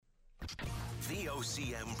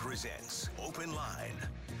VOCM presents Open Line.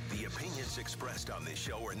 The opinions expressed on this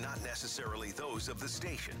show are not necessarily those of the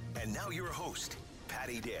station. And now your host,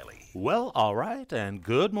 Patty Daly. Well, all right, and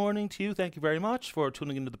good morning to you. Thank you very much for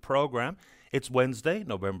tuning into the program. It's Wednesday,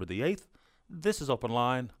 November the 8th. This is Open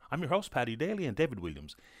Line. I'm your host, Patty Daly, and David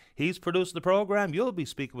Williams. He's producing the program. You'll be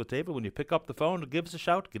speaking with David when you pick up the phone to give us a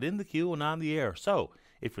shout, get in the queue, and on the air. So,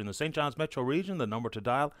 if you're in the St. John's metro region, the number to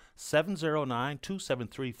dial,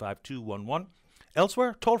 709-273-5211.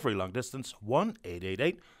 Elsewhere, toll-free long distance,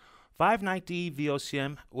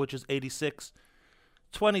 1-888-590-VOCM, which is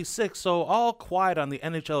 8626. So all quiet on the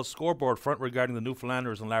NHL scoreboard front regarding the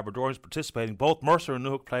Newfoundlanders and Labradorians participating. Both Mercer and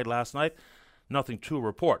Newhook played last night. Nothing to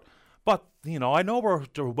report. But, you know, I know we're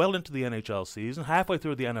well into the NHL season, halfway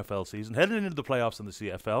through the NFL season, heading into the playoffs in the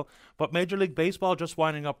CFL, but Major League Baseball just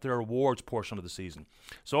winding up their awards portion of the season.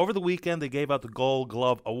 So over the weekend, they gave out the Gold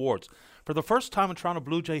Glove Awards. For the first time in Toronto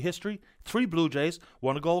Blue Jay history, 3 Blue Jays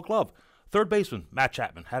won a Gold Glove. Third baseman Matt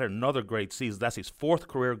Chapman had another great season. That's his 4th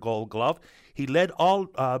career Gold Glove. He led all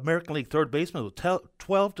American League third basemen with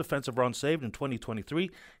 12 defensive runs saved in 2023.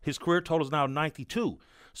 His career total is now 92.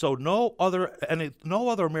 So no other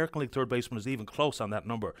American League third baseman is even close on that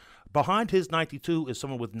number. Behind his 92 is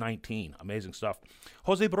someone with 19. Amazing stuff.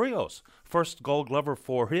 Jose Barrios, first Gold Glover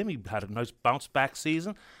for him. He had a nice bounce-back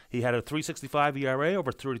season. He had a .365 ERA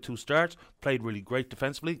over 32 starts, played really great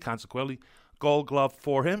defensively, consequently Gold Glove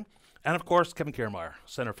for him. And, of course, Kevin Kiermaier,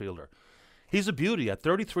 center fielder. He's a beauty. At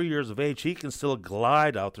 33 years of age, he can still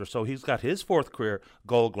glide out there. So he's got his 4th career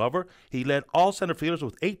Gold Glover. He led all center fielders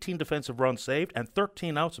with 18 defensive runs saved and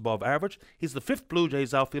 13 outs above average. He's the 5th Blue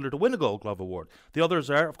Jays outfielder to win a Gold Glove award. The others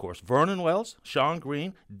are, of course, Vernon Wells, Sean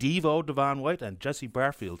Green, Devo Devon White, and Jesse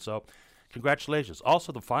Barfield. So congratulations.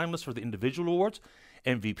 Also, the finalists for the individual awards,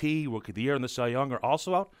 MVP, Rookie of the Year, and the Cy Young are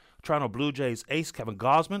also out. Toronto Blue Jays ace Kevin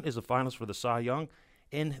Gausman is a finalist for the Cy Young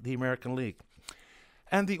in the American League.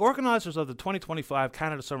 And the organizers of the 2025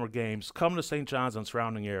 Canada Summer Games come to St. John's and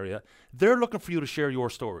surrounding area. They're looking for you to share your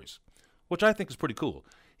stories, which I think is pretty cool.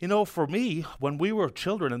 You know, for me, when we were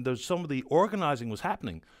children and there's some of the organizing was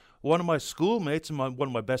happening, one of my schoolmates and one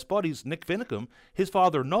of my best buddies, Nick Vinicum, his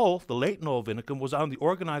father Noel, the late Noel Vinicum, was on the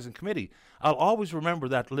organizing committee. I'll always remember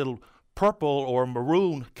that little purple or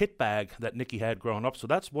maroon kit bag that Nicky had growing up. So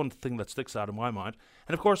that's one thing that sticks out in my mind.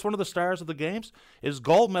 And, of course, one of the stars of the games is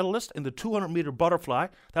gold medalist in the 200-meter butterfly.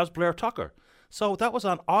 That was Blair Tucker. So that was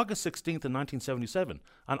on August 16th in 1977.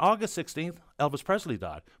 On August 16th, Elvis Presley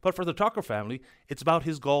died. But for the Tucker family, it's about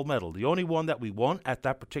his gold medal, the only one that we won at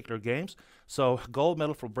that particular games. So gold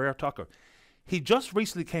medal for Blair Tucker. He just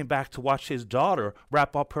recently came back to watch his daughter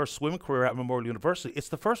wrap up her swim career at Memorial University. It's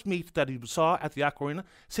the first meet that he saw at the Aqua Arena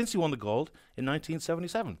since he won the gold in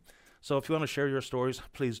 1977. So if you want to share your stories,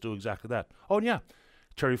 please do exactly that. Oh, and yeah,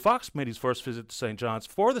 Terry Fox made his first visit to St. John's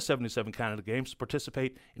for the 77 Canada Games to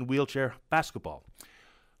participate in wheelchair basketball.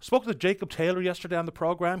 Spoke to Jacob Taylor yesterday on the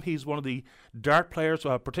program. He's one of the dart players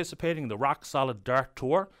participating in the Rock Solid Dart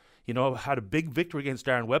Tour. You know, had a big victory against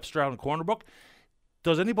Darren Webster out in Corner Brook.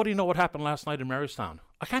 Does anybody know what happened last night in Marystown?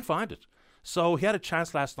 I can't find it. So he had a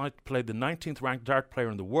chance last night to play the 19th ranked dart player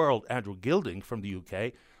in the world, Andrew Gilding from the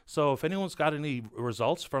UK. So if anyone's got any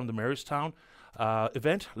results from the Marystown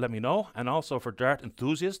event, let me know. And also for dart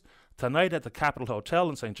enthusiasts, tonight at the Capitol Hotel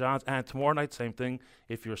in St. John's, and tomorrow night, same thing,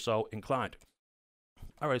 if you're so inclined.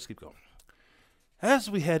 All right, let's keep going. As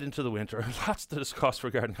we head into the winter, lots to discuss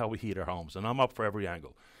regarding how we heat our homes, and I'm up for every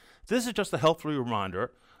angle. This is just a helpful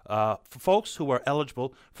reminder for folks who are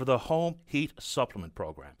eligible for the Home Heat Supplement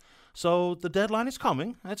Program. So the deadline is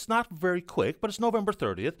coming. It's not very quick, but it's November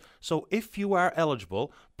 30th. So if you are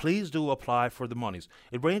eligible, please do apply for the monies.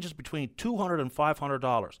 It ranges between $200 and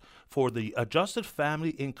 $500. For the adjusted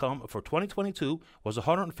family income for 2022 was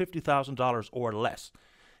 $150,000 or less.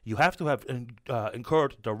 You have to have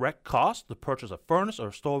incurred direct costs to purchase a furnace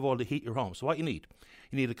or stove oil to heat your home. So what you need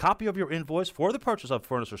a copy of your invoice for the purchase of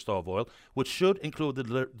furnace or stove oil, which should include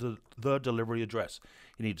the delivery address.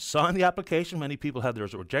 You need to sign the application. Many people had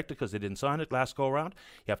theirs rejected because they didn't sign it last go around.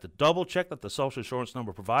 You have to double check that the social insurance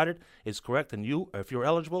number provided is correct, and if you're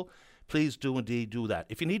eligible, please do indeed do that.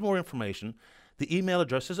 If you need more information, the email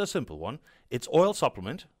address is a simple one. It's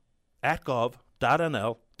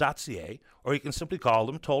oilsupplement@gov.nl.ca, or you can simply call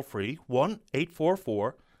them toll-free,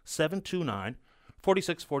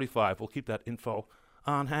 1-844-729-4645. We'll keep that info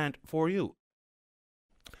on hand for you.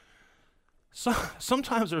 So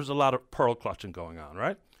sometimes there's a lot of pearl clutching going on,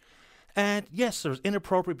 right? And yes, there's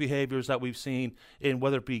inappropriate behaviors that we've seen in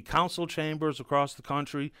whether it be council chambers across the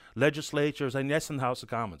country, legislatures, and yes, in the House of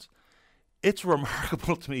Commons. It's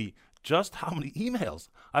remarkable to me just how many emails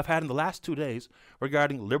I've had in the last 2 days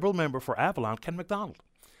regarding Liberal member for Avalon, Ken MacDonald.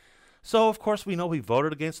 So, of course, we know he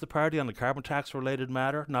voted against the party on the carbon tax-related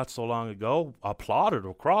matter not so long ago, applauded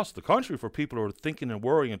across the country for people who are thinking and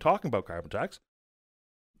worrying and talking about carbon tax.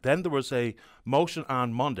 Then there was a motion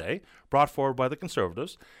on Monday brought forward by the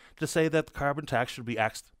Conservatives to say that the carbon tax should be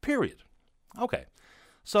axed, period. Okay.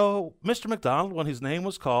 So, Mr. MacDonald, when his name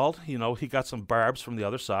was called, he got some barbs from the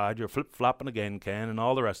other side, you're flip-flopping again, Ken, and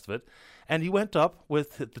all the rest of it, and he went up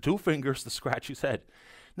with the 2 fingers to scratch his head.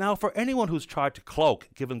 Now, for anyone who's tried to cloak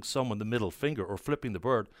giving someone the middle finger or flipping the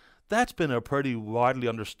bird, that's been a pretty widely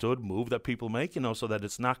understood move that people make, so that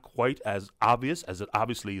it's not quite as obvious as it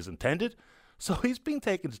obviously is intended. So he's being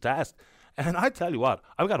taken to task. And I tell you what,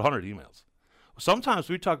 I've got 100 emails. Sometimes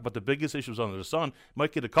we talk about the biggest issues under the sun,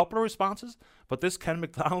 might get a couple of responses, but this Ken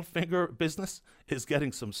MacDonald finger business is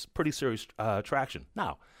getting some pretty serious traction.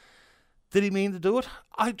 Now, did he mean to do it?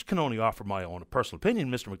 I can only offer my own personal opinion.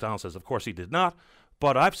 Mr. MacDonald says, of course, he did not.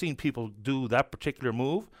 But I've seen people do that particular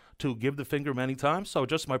move to give the finger many times. So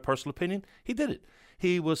just my personal opinion, he did it.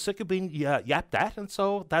 He was sick of being yapped at, and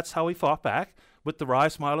so that's how he fought back with the wry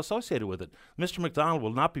smile associated with it. Mr. MacDonald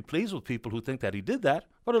will not be pleased with people who think that he did that,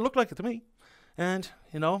 but it looked like it to me. And,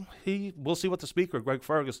 we'll see what the Speaker, Greg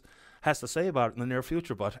Fergus, has to say about it in the near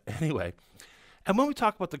future. But anyway, and when we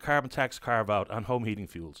talk about the carbon tax carve-out on home heating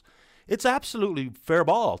fuels, it's absolutely fair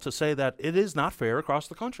ball to say that it is not fair across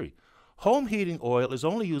the country. Home heating oil is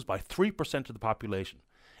only used by 3% of the population.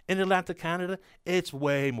 In Atlantic Canada, it's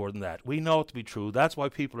way more than that. We know it to be true. That's why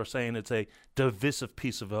people are saying it's a divisive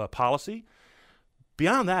piece of policy.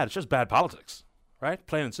 Beyond that, it's just bad politics, right?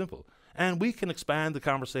 Plain and simple. And we can expand the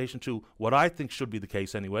conversation to what I think should be the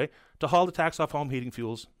case anyway, to haul the tax off home heating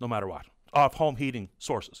fuels no matter what. Off home heating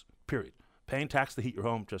sources, period. Paying tax to heat your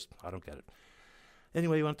home, I don't get it.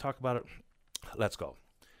 Anyway, you want to talk about it? Let's go.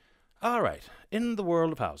 All right, in the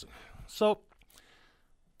world of housing. So,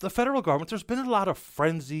 the federal government, there's been a lot of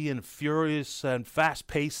frenzy and furious and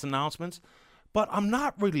fast-paced announcements, but I'm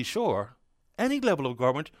not really sure any level of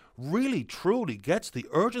government really truly gets the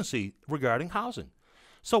urgency regarding housing.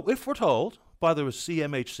 So if we're told by the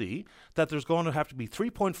CMHC that there's going to have to be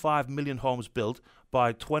 3.5 million homes built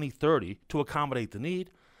by 2030 to accommodate the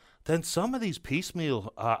need, then some of these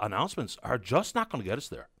piecemeal announcements are just not going to get us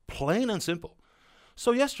there. Plain and simple.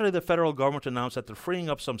 So yesterday, the federal government announced that they're freeing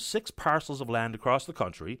up some 6 parcels of land across the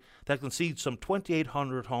country that can see some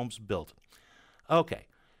 2,800 homes built. Okay.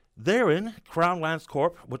 Therein, Crown Lands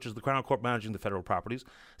Corp., which is the Crown Corp managing the federal properties,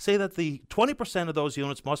 say that the 20% of those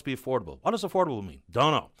units must be affordable. What does affordable mean?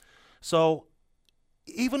 Don't know. So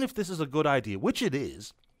even if this is a good idea, which it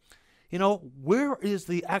is, where is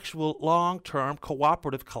the actual long-term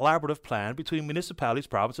cooperative, collaborative plan between municipalities,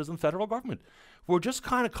 provinces, and federal government? We're just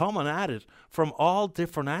kind of coming at it from all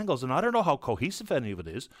different angles, and I don't know how cohesive any of it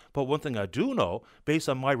is, but one thing I do know, based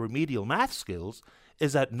on my remedial math skills,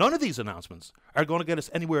 is that none of these announcements are going to get us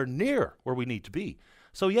anywhere near where we need to be.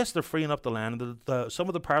 So yes, they're freeing up the land. Some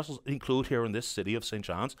of the parcels include here in this city of St.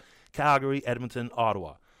 John's, Calgary, Edmonton,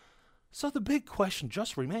 Ottawa. So the big question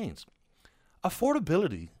just remains.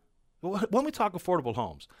 Affordability, when we talk affordable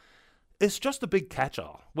homes, it's just a big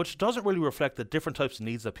catch-all, which doesn't really reflect the different types of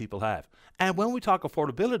needs that people have. And when we talk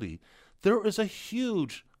affordability, there is a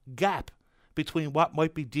huge gap between what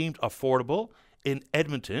might be deemed affordable in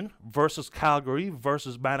Edmonton versus Calgary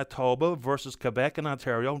versus Manitoba versus Quebec and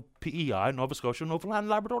Ontario, PEI, Nova Scotia, Newfoundland,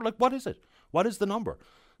 Labrador. Like, what is it? What is the number?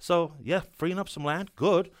 So, yeah, freeing up some land,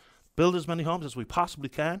 good. Build as many homes as we possibly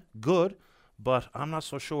can, good. But I'm not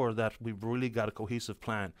so sure that we've really got a cohesive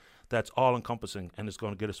plan that's all-encompassing and is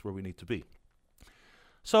going to get us where we need to be.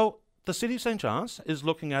 So the City of St. John's is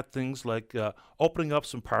looking at things like opening up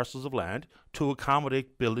some parcels of land to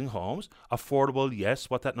accommodate building homes. Affordable, yes.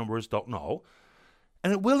 What that number is, don't know.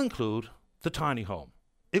 And it will include the tiny home.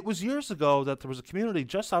 It was years ago that there was a community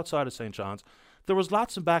just outside of St. John's. There was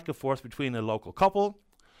lots of back and forth between a local couple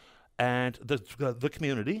and the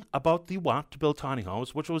community about the want to build tiny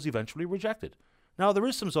homes, which was eventually rejected. Now, there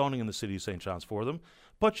is some zoning in the City of St. John's for them,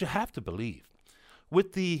 but you have to believe,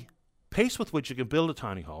 with the pace with which you can build a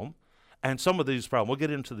tiny home, and some of these problems, we'll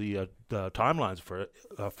get into the timelines for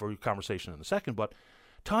your conversation in a second, but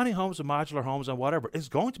tiny homes and modular homes and whatever is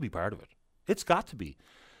going to be part of it. It's got to be.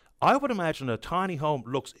 I would imagine a tiny home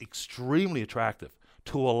looks extremely attractive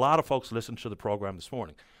to a lot of folks listening to the program this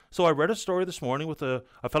morning. So I read a story this morning with a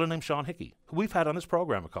fellow named Sean Hickey, who we've had on this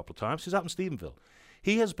program a couple of times. He's out in Stephenville.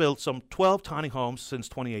 He has built some 12 tiny homes since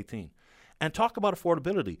 2018. And talk about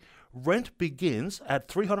affordability. Rent begins at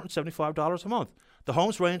 $375 a month. The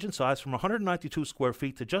homes range in size from 192 square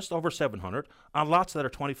feet to just over 700 on lots that are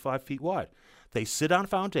 25 feet wide. They sit on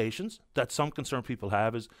foundations that some concerned people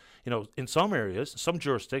have is, in some areas, some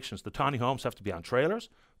jurisdictions, the tiny homes have to be on trailers,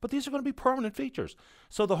 but these are going to be permanent features.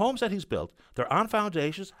 So the homes that he's built, they're on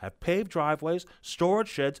foundations, have paved driveways, storage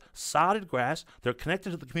sheds, solid grass, they're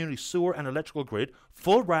connected to the community sewer and electrical grid,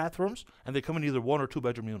 full bathrooms, and they come in either 1 or 2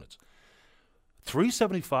 bedroom units.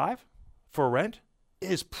 $375 for rent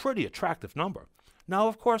is pretty attractive number. Now,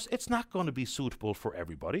 of course, it's not going to be suitable for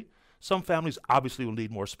everybody. Some families obviously will need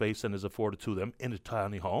more space than is afforded to them in a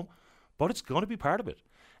tiny home, but it's going to be part of it.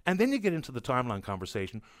 And then you get into the timeline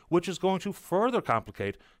conversation, which is going to further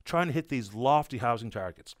complicate trying to hit these lofty housing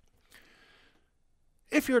targets.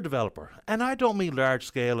 If you're a developer, and I don't mean large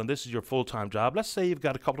scale and this is your full-time job, let's say you've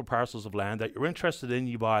got a couple of parcels of land that you're interested in,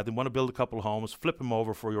 you buy, then want to build a couple of homes, flip them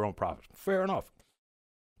over for your own profit. Fair enough.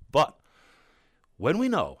 But when we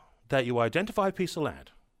know that you identify a piece of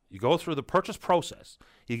land, you go through the purchase process,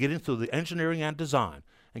 you get into the engineering and design,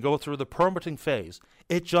 and go through the permitting phase,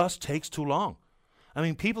 it just takes too long. I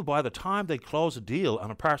mean, people, by the time they close a deal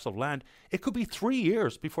on a parcel of land, it could be 3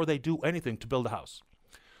 years before they do anything to build a house.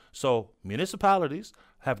 So municipalities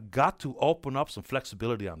have got to open up some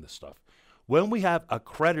flexibility on this stuff. When we have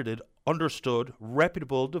accredited, understood,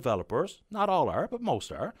 reputable developers, not all are, but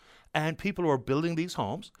most are, and people who are building these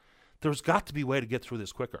homes, there's got to be a way to get through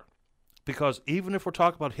this quicker. Because even if we're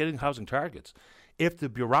talking about hitting housing targets, if the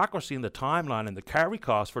bureaucracy and the timeline and the carry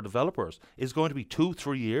cost for developers is going to be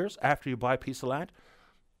 2-3 years after you buy a piece of land,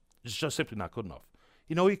 it's just simply not good enough.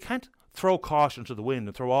 You can't throw caution to the wind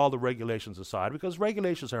and throw all the regulations aside, because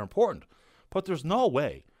regulations are important, but there's no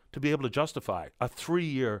way to be able to justify a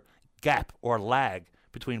 3-year gap or lag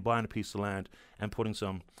between buying a piece of land and putting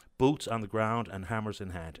some boots on the ground and hammers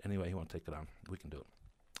in hand. Anyway, you want to take it on, we can do it.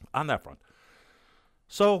 On that front.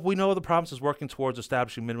 So we know the province is working towards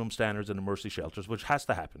establishing minimum standards in emergency shelters, which has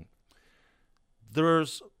to happen.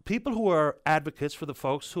 There's people who are advocates for the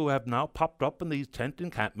folks who have now popped up in these tent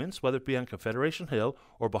encampments, whether it be on Confederation Hill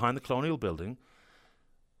or behind the Colonial Building.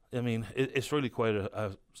 I mean, it's really quite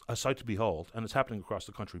a sight to behold, and it's happening across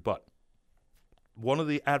the country. But one of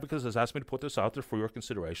the advocates has asked me to put this out there for your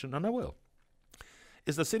consideration, and I will.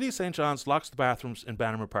 Is the City of St. John's locks the bathrooms in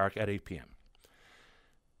Bannerman Park at 8 p.m.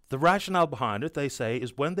 The rationale behind it, they say,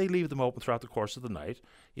 is when they leave them open throughout the course of the night,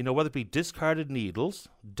 whether it be discarded needles,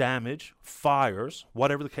 damage, fires,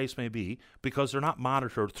 whatever the case may be, because they're not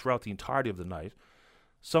monitored throughout the entirety of the night,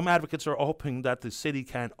 some advocates are hoping that the city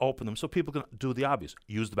can open them so people can do the obvious,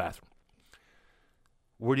 use the bathroom.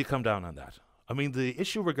 Where do you come down on that? I mean, the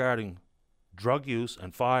issue regarding drug use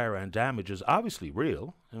and fire and damage is obviously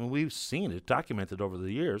real. I mean, we've seen it documented over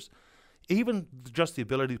the years. Even just the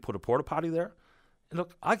ability to put a porta potty there. And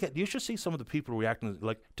look, you should see some of the people reacting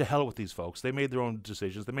like, to hell with these folks. They made their own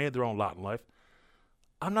decisions. They made their own lot in life.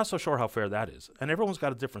 I'm not so sure how fair that is. And everyone's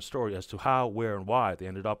got a different story as to how, where, and why they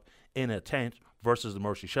ended up in a tent versus the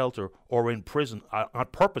emergency shelter or in prison on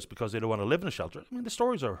purpose because they don't want to live in a shelter. I mean, the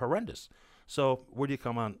stories are horrendous. So where do you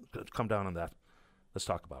come down on that? Let's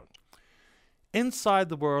talk about it. Inside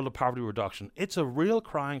the world of poverty reduction, it's a real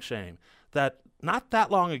crying shame that not that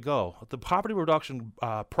long ago, the poverty reduction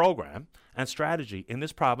program and strategy in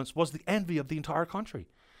this province was the envy of the entire country.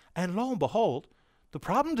 And lo and behold, the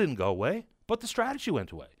problem didn't go away, but the strategy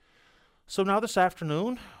went away. So now this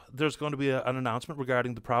afternoon, there's going to be an announcement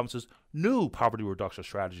regarding the province's new poverty reduction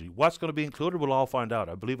strategy. What's going to be included, we'll all find out.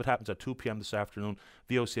 I believe it happens at 2 p.m. this afternoon.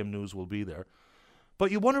 VOCM News will be there. But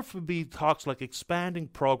you wonder if it would be talks like expanding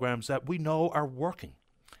programs that we know are working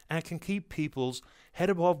and can keep people's head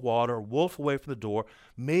above water, wolf away from the door,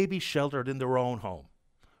 maybe sheltered in their own home,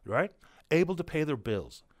 right? Able to pay their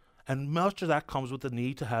bills. And much of that comes with the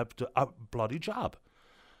need to have a bloody job.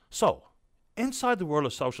 So, inside the world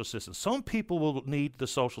of social assistance, some people will need the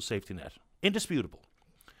social safety net. Indisputable.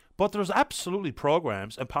 But there's absolutely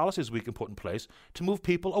programs and policies we can put in place to move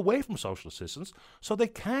people away from social assistance so they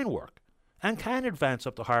can work and can advance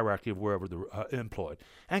up the hierarchy of wherever they're employed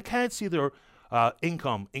and can see their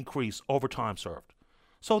income increase over time served.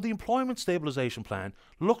 So the Employment Stabilization Plan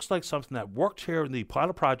looks like something that worked here in the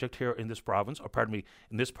pilot project here in this province,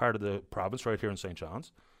 in this part of the province right here in St.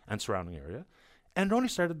 John's and surrounding area, and it only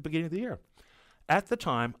started at the beginning of the year. At the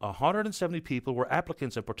time, 170 people were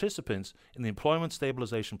applicants and participants in the Employment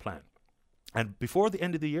Stabilization Plan. And before the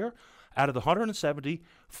end of the year, out of the 170,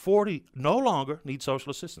 40 no longer need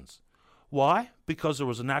social assistance. Why? Because there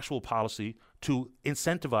was an actual policy to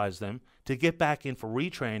incentivize them to get back in for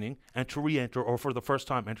retraining and to re-enter or for the first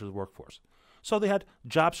time enter the workforce. So they had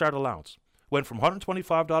job start allowance. Went from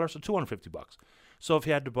 $125 to $250. So if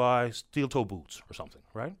you had to buy steel toe boots or something,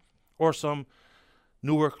 right? Or some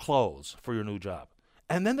newer clothes for your new job.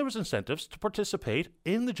 And then there was incentives to participate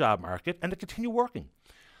in the job market and to continue working.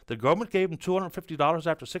 The government gave them $250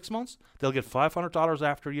 after 6 months. They'll get $500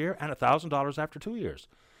 after a year and $1,000 after 2 years.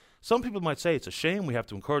 Some people might say it's a shame we have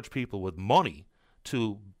to encourage people with money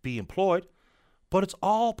to be employed, but it's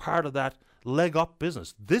all part of that leg up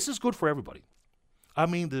business. This is good for everybody. I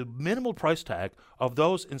mean, the minimal price tag of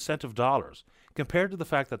those incentive dollars compared to the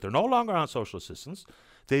fact that they're no longer on social assistance,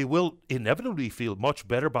 they will inevitably feel much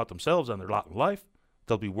better about themselves and their lot in life.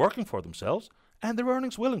 They'll be working for themselves, and their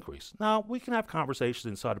earnings will increase. Now, we can have conversations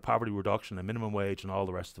inside of poverty reduction and minimum wage and all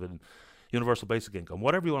the rest of it, and universal basic income,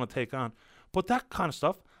 whatever you want to take on. But that kind of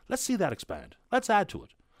stuff, let's see that expand. Let's add to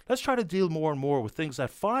it. Let's try to deal more and more with things that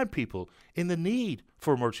find people in the need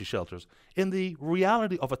for emergency shelters, in the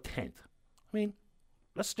reality of a tent. I mean,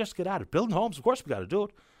 let's just get at it. Building homes, of course we got to do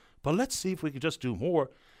it, but let's see if we can just do more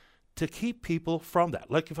to keep people from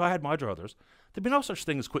that. Like if I had my druthers, there'd be no such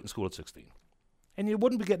thing as quitting school at 16. And you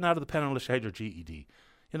wouldn't be getting out of the pen unless you had your GED.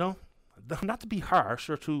 You know, not to be harsh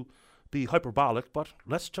or to be hyperbolic, but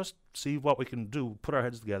let's just see what we can do, put our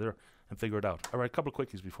heads together and figure it out. All right, a couple of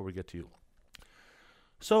quickies before we get to you.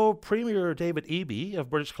 So Premier David Eby of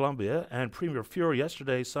British Columbia and Premier Fury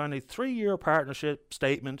yesterday signed a 3-year partnership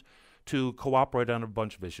statement to cooperate on a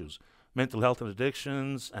bunch of issues: mental health and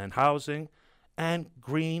addictions and housing and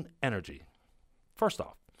green energy. First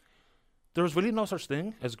off, there's really no such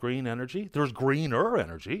thing as green energy. There's greener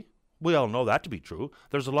energy. We all know that to be true.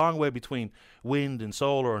 There's a long way between wind and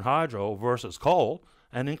solar and hydro versus coal,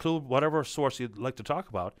 and include whatever source you'd like to talk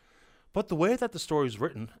about. But the way that the story is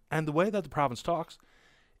written and the way that the province talks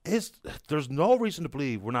is there's no reason to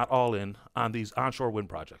believe we're not all in on these onshore wind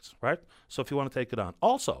projects, right? So if you want to take it on.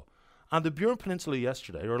 Also, on the Burin Peninsula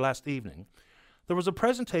yesterday, or last evening, there was a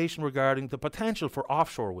presentation regarding the potential for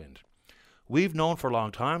offshore wind. We've known for a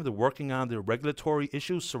long time that working on the regulatory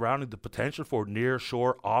issues surrounding the potential for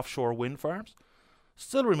near-shore offshore wind farms.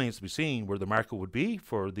 Still remains to be seen where the market would be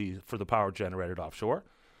for the power generated offshore.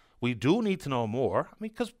 We do need to know more,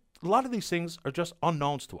 because a lot of these things are just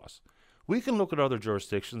unknowns to us. We can look at other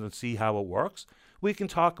jurisdictions and see how it works. We can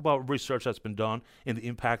talk about research that's been done in the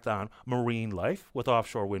impact on marine life with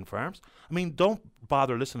offshore wind farms. Don't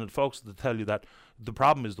bother listening to folks that tell you that the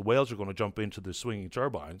problem is the whales are going to jump into the swinging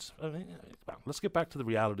turbines. Let's get back to the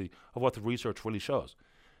reality of what the research really shows.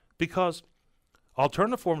 Because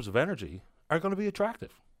alternative forms of energy are going to be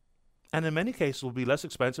attractive. And in many cases will be less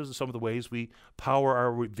expensive than some of the ways we power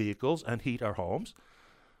our vehicles and heat our homes.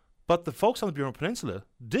 But the folks on the Burin Peninsula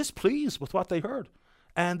displeased with what they heard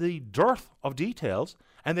and the dearth of details,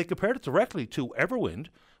 and they compared it directly to Everwind,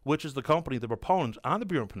 which is the company, the proponent on the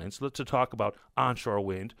Burin Peninsula, to talk about onshore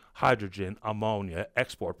wind, hydrogen, ammonia,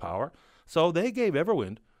 export power. So they gave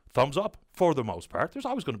Everwind thumbs up for the most part. There's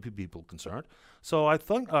always going to be people concerned. So I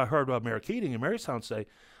think I heard Mayor Keating in Marystown say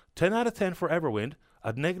 10 out of 10 for Everwind,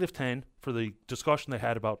 a negative 10 for the discussion they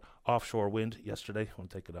had about offshore wind yesterday. I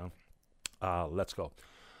want to take it down. Let's go.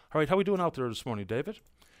 All right, how are we doing out there this morning, David?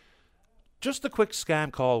 Just a quick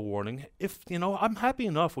scam call warning. I'm happy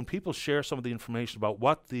enough when people share some of the information about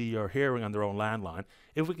what they are hearing on their own landline.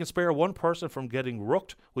 If we can spare one person from getting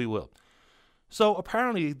rooked, we will. So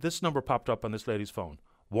apparently this number popped up on this lady's phone,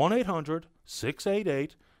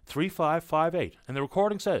 1-800-688-3558. And the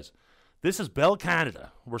recording says, "This is Bell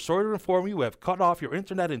Canada. We're sorry to inform you we have cut off your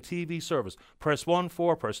internet and TV service. Press 1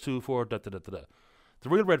 for, press 2 for, da-da-da-da-da." The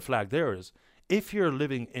real red flag there is, if you're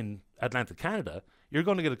living in Atlantic Canada, you're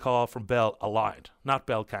going to get a call from Bell Aligned, not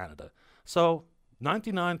Bell Canada. So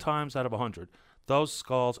 99 times out of 100, those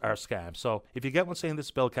calls are scams. So if you get one saying this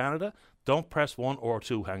is Bell Canada, don't press 1 or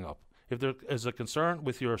 2, hang up. If there is a concern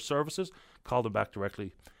with your services, call them back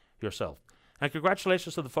directly yourself. And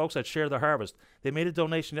congratulations to the folks that Share the Harvest. They made a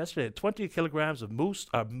donation yesterday, 20 kilograms of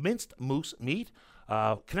minced moose meat.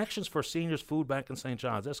 Connections for Seniors Food Bank in St.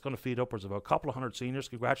 John's. That's going to feed upwards of a couple of hundred seniors.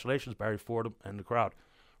 Congratulations, Barry Fordham and the crowd.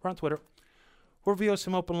 We're on Twitter. We're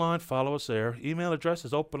VOCM Open Line. Follow us there. Email address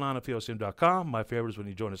is openline@vocm.com. My favorite is when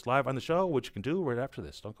you join us live on the show, which you can do right after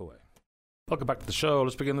this. Don't go away. Welcome back to the show.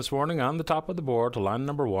 Let's begin this morning on the top of the board to line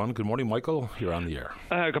number 1. Good morning, Michael. You're on the air.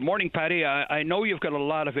 Good morning, Paddy. I know you've got a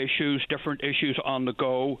lot of issues, different issues on the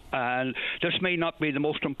go, and this may not be the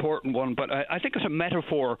most important one, but I think it's a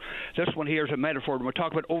metaphor. This one here is a metaphor. When we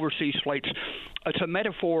talk about overseas flights, it's a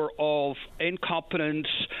metaphor of incompetence,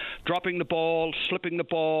 dropping the ball, slipping the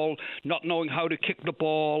ball, not knowing how to kick the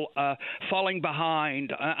ball, falling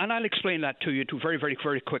behind. And I'll explain that to you very, very,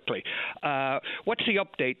 very quickly. What's the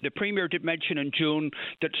update? The Premier did mention mention in June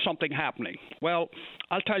that something happening. Well,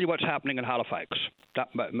 I'll tell you what's happening in Halifax. That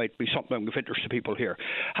might be something of interest to people here.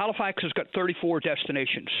 Halifax has got 34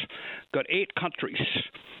 destinations, got 8 countries,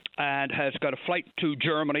 and has got a flight to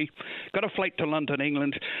Germany, got a flight to London,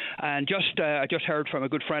 England, and I just heard from a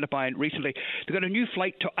good friend of mine recently, they've got a new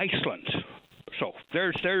flight to Iceland. So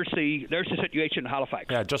there's the situation in Halifax.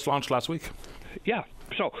 Yeah, just launched last week. Yeah.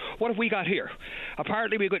 So what have we got here?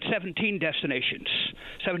 Apparently we've got 17 destinations.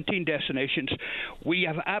 17 destinations. We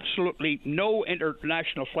have absolutely no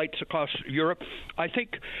international flights across Europe. I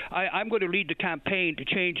think I'm going to lead the campaign to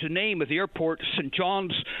change the name of the airport to St.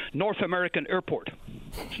 John's North American Airport.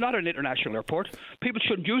 It's not an international airport. People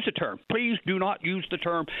shouldn't use the term. Please do not use the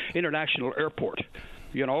term international airport.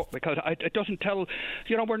 Because it doesn't tell,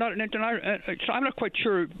 we're not an international. So I'm not quite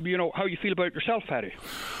sure, how you feel about it yourself, Paddy.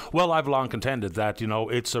 Well, I've long contended that,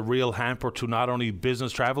 it's a real hamper to not only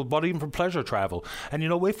business travel, but even for pleasure travel. And,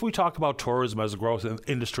 if we talk about tourism as a growth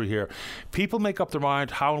industry here, people make up their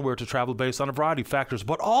mind how and where to travel based on a variety of factors,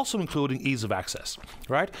 but also including ease of access,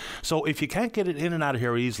 right? So if you can't get it in and out of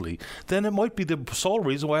here easily, then it might be the sole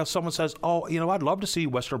reason why someone says, I'd love to see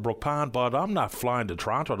Western Brook Pond, but I'm not flying to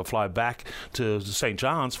Toronto to fly back to St.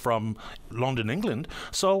 John's from London, England.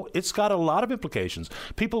 So it's got a lot of implications.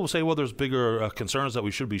 People will say, well, there's bigger concerns that we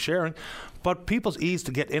should be sharing, but people's ease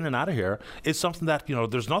to get in and out of here is something that,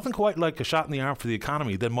 there's nothing quite like a shot in the arm for the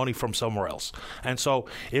economy than money from somewhere else. And so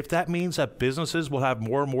if that means that businesses will have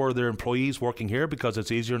more and more of their employees working here because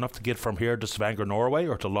it's easier enough to get from here to Stavanger, Norway,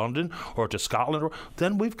 or to London, or to Scotland,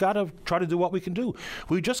 then we've got to try to do what we can do.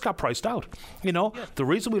 We just got priced out. The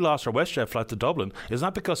reason we lost our WestJet flight to Dublin is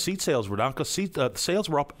not because seat sales were down, because sales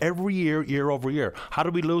were up every year over year. How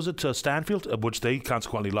did we lose it to Stanfield, which they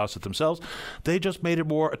consequently lost it themselves? They just made it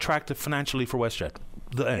more attractive financially for WestJet.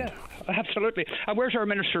 The end. Yeah, absolutely. And where's our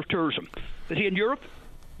Minister of Tourism? Is he in Europe?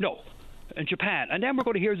 No. In Japan. And then we're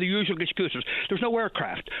going to hear the usual excuses. There's no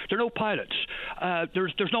aircraft. There are no pilots.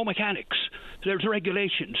 There's no mechanics. There's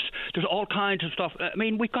regulations. There's all kinds of stuff. I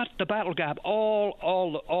mean, we've got the battle gap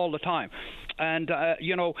all the time. And,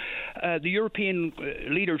 the European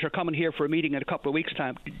leaders are coming here for a meeting in a couple of weeks'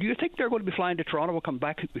 time. Do you think they're going to be flying to Toronto and come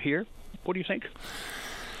back here? What do you think?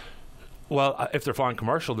 Well, if they're flying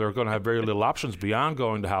commercial, they're going to have very little options beyond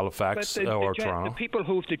going to Halifax or Toronto. The people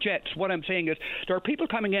who've the jets, what I'm saying is there are people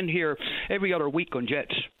coming in here every other week on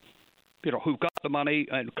jets, who've got the money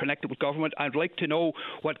and connected with government. I'd like to know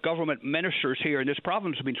what government ministers here in this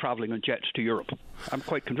province have been travelling on jets to Europe. I'm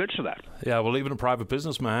quite convinced of that. Yeah, well, even a private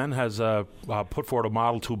businessman has put forward a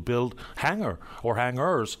model to build hangar or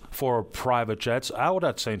hangars for private jets out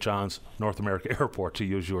at St. John's North America Airport, to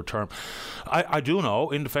use your term. I do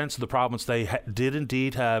know, in defence of the province, they did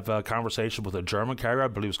indeed have a conversation with a German carrier, I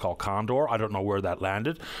believe it's called Condor. I don't know where that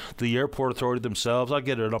landed. The airport authority themselves, I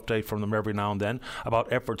get an update from them every now and then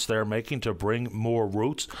about efforts they're making to bring more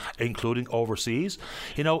routes, including overseas.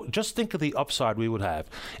 Just think of the upside we would have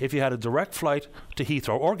if you had a direct flight to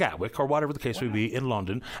Heathrow or Gatwick or whatever the case may be in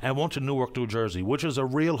London and one to Newark, New Jersey, which is a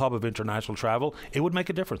real hub of international travel. It would make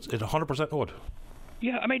a difference. It 100% would.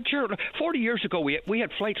 Yeah, I mean, sure. 40 years ago, we had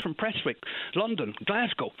flights from Prestwick, London,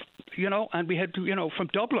 Glasgow, and we had, from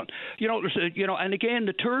Dublin, and again,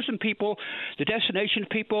 the tourism people, the destination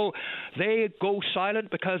people, they go silent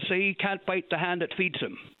because they can't bite the hand that feeds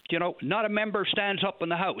them. Not a member stands up in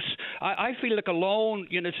the House. I feel like alone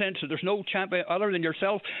in a sense that there's no champion other than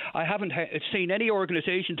yourself. I haven't seen any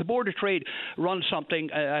organisation. The Board of Trade run something,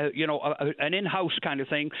 an in-house kind of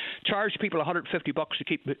thing, charge people $150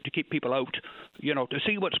 to keep people out, to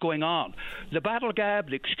see what's going on. The battle gab,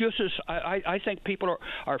 the excuses, I think people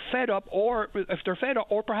are fed up, or if they're fed up,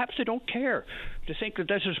 or perhaps they don't care, to think that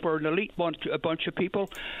this is for an elite bunch of people.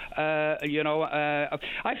 I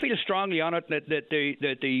feel strongly on it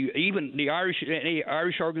that even the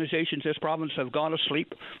Irish organisations in this province have gone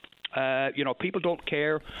asleep. People don't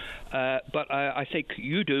care, but I think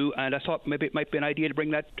you do, and I thought maybe it might be an idea to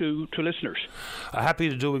bring that to listeners. Happy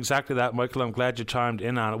to do exactly that, Michael. I'm glad you chimed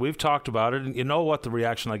in on it. We've talked about it, and you know what the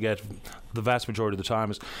reaction I get the vast majority of the time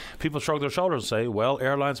is people shrug their shoulders and say, well,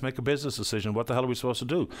 airlines make a business decision. What the hell are we supposed to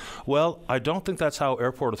do? Well, I don't think that's how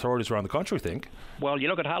airport authorities around the country think. Well, you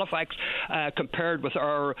look at Halifax compared with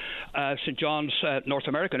our St. John's North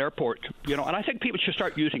American Airport, and I think people should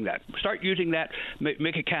start using that.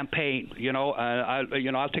 Make a campaign,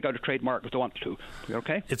 I'll take out a trademark if they want to.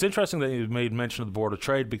 Okay? It's interesting that you made mention of the Board of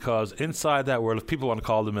Trade, because inside that world, if people want to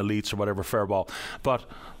call them elites or whatever, fair ball, but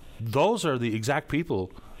those are the exact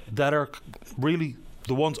people that are really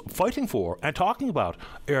the ones fighting for and talking about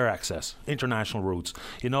air access, international routes.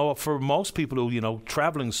 For most people who,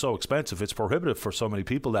 traveling is so expensive, it's prohibitive for so many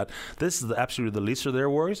people that this is absolutely the least of their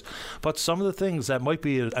worries. But some of the things that might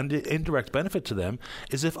be an indirect benefit to them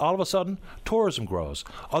is if all of a sudden tourism grows,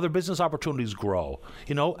 other business opportunities grow,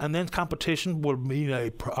 and then competition will mean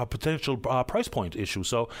a potential price point issue.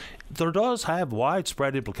 So there does have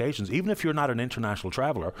widespread implications, even if you're not an international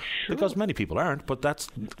traveller, because many people aren't, but that's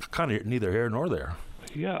kind of neither here nor there.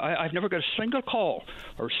 Yeah, I've never got a single call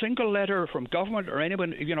or a single letter from government or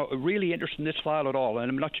anyone, really interested in this file at all.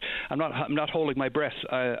 And I'm not holding my breath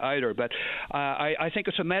either. But I think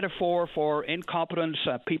it's a metaphor for incompetence,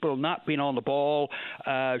 people not being on the ball,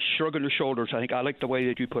 shrugging their shoulders. I think I like the way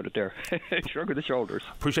that you put it there, shrugging the shoulders.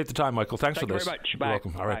 Appreciate the time, Michael. Thanks for this. Thank you very much.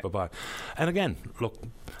 You're welcome. All right, bye-bye. And again, look,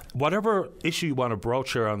 whatever issue you want to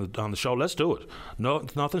broach here on the show, let's do it. No,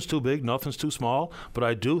 nothing's too big, nothing's too small. But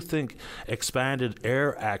I do think expanded air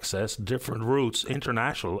access, different routes,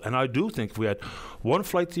 international, and I do think if we had one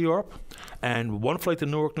flight to Europe and one flight to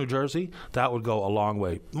Newark, New Jersey, that would go a long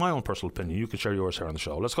way. My own personal opinion. You can share yours here on the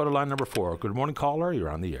show. Let's go to line number 4. Good morning, caller. You're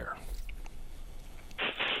on the air.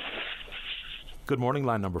 Good morning,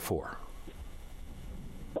 line number 4.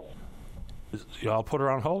 I'll put her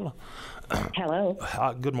on hold. Hello.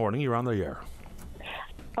 Good morning. You're on the air.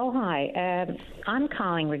 Oh, hi. I'm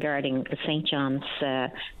calling regarding the St. John's, the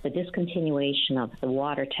discontinuation of the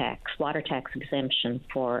water tax exemption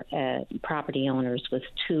for property owners with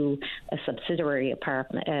a subsidiary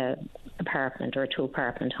apartment or a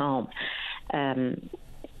 2-apartment home.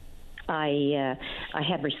 I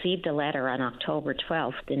had received a letter on October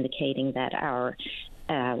 12th indicating that our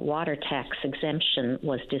water tax exemption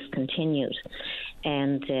was discontinued,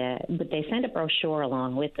 but they sent a brochure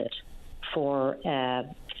along with it for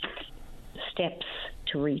steps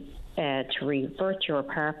to revert your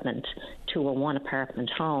apartment to a 1-apartment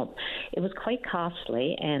home. It was quite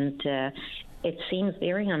costly, and it seems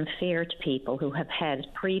very unfair to people who have had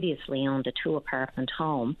previously owned a 2-apartment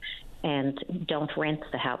home and don't rent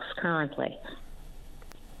the house currently.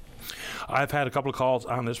 I've had a couple of calls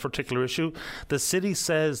on this particular issue. The city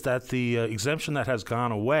says that the exemption that has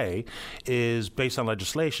gone away is based on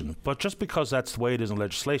legislation. But just because that's the way it is in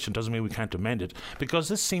legislation doesn't mean we can't amend it, because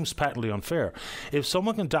this seems patently unfair. If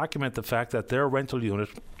someone can document the fact that their rental unit,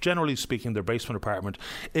 generally speaking, their basement apartment,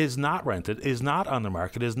 is not rented, is not on the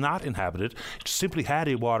market, is not inhabited, simply had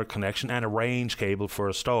a water connection and a range cable for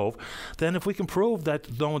a stove, then if we can prove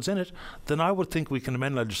that no one's in it, then I would think we can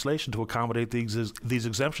amend legislation to accommodate these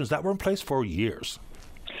exemptions that were in place for years.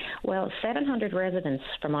 Well, 700 residents,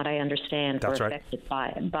 from what I understand, That's were right.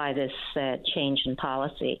 affected by this change in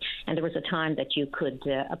policy. And there was a time that you could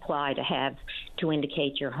apply to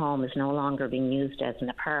indicate your home is no longer being used as an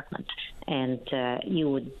apartment, and you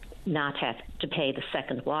would not have to pay the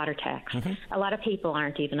second water tax. Mm-hmm. A lot of people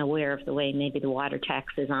aren't even aware of the way maybe the water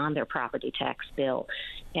tax is on their property tax bill.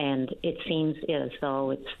 And it seems as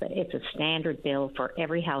though it's a standard bill for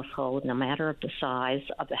every household, no matter the size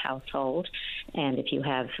of the household. And if you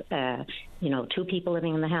have 2 people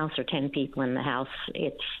living in the house or 10 people in the house,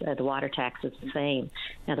 it's the water tax is the same.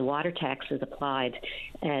 Now, the water tax is applied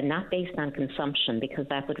not based on consumption, because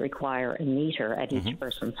that would require a meter at each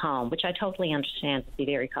person's home, which I totally understand would be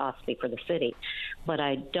very costly for the city. But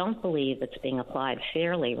I don't believe it's being applied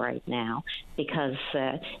fairly right now, because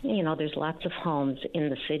there's lots of homes in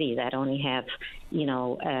the city that only have,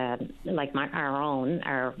 like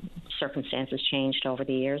our circumstances changed over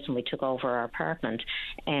the years, and we took over our apartment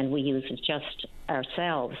and we use it just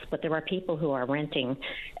ourselves. But there are people who are renting,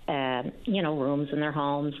 rooms in their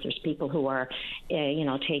homes. There's people who are,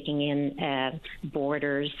 taking in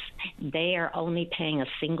boarders. They are only paying a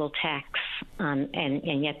single tax,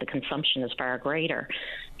 and yet the consumption is far greater.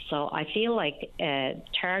 So I feel like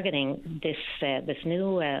targeting this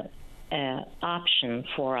new option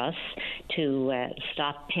for us to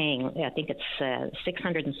stop paying, I think it's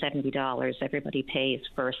 $670 everybody pays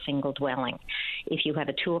for a single dwelling. If you have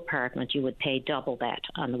a 2-apartment, you would pay double that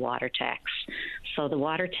on the water tax. So the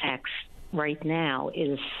water tax right now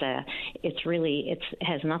is it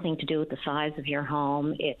has nothing to do with the size of your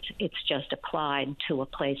home. It's just applied to a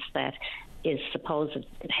place that is supposed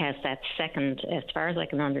has that second, as far as I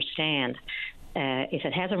can understand. If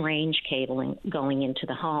it has a range cabling going into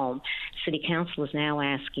the home, City Council is now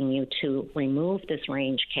asking you to remove this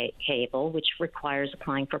range cable, which requires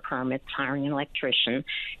applying for permits, hiring an electrician,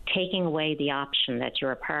 taking away the option that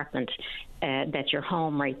your apartment that your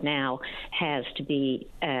home right now has to be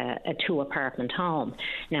a 2-apartment home.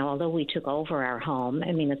 Now, although we took over our home,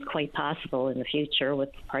 I mean, it's quite possible in the future with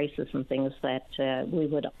prices and things that we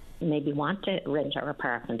would maybe want to rent our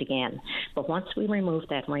apartment again. But once we remove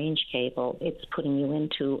that range cable, it's putting you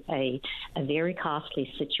into a very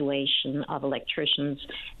costly situation of electricians.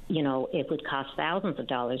 You know, it would cost thousands of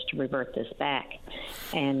dollars to revert this back.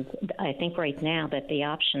 And I think right now that the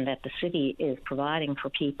option that the city is providing for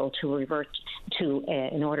people to revert to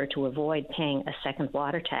in order to avoid paying a second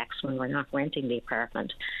water tax when we're not renting the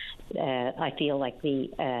apartment, I feel like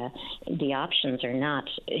the options are not,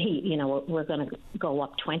 you know, we're going to go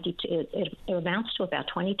up 22, it amounts to about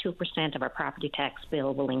 22% of our property tax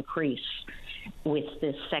bill will increase with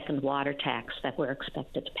this second water tax that we're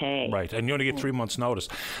expected to pay. Right, and you only get 3 months' notice.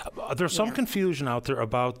 There's some confusion out there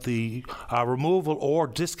about the removal or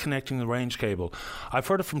disconnecting the range cable. I've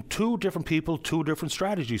heard it from 2 different people, 2 different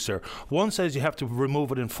strategies, sir. One says you have to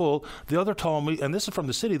remove it in full. The other told me, and this is from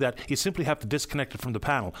the city, that you simply have to disconnect it from the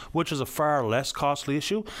panel, which is a far less costly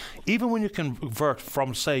issue. Even when you convert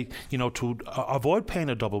from, say, you know, to avoid paying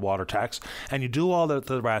a double water tax, and you do all that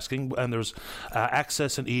they're asking, and there's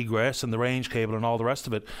access and egress and the range cable and all the rest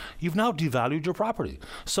of it, you've now devalued your property.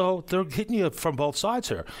 So they're hitting you from both sides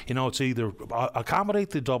here. You know, it's either accommodate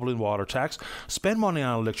the double in water tax, spend money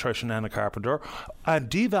on an electrician and a carpenter, and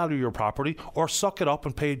devalue your property, or suck it up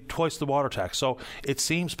and pay twice the water tax. So it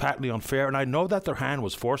seems patently unfair, and I know that their hand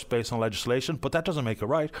was forced based on legislation, but that doesn't make it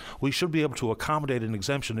right. We should be able to accommodate an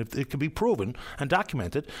exemption if it can be proven and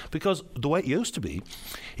documented, because the way it used to be,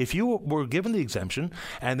 if you were given the exemption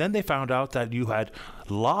and then they found out that you had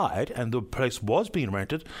lied and the place was being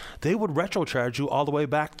rented, they would retrocharge you all the way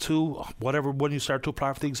back to whatever when you start to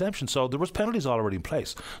apply for the exemption. So there was penalties already in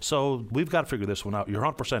place. So we've got to figure this one out. You're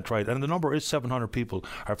 100% right, and the number is 700 people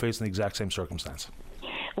are facing the exact same circumstance.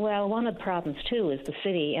 Well, one of the problems, too, is the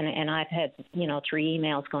city, and I've had, you know, 3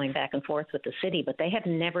 emails going back and forth with the city, but they have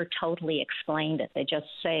never totally explained it. They just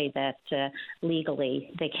say that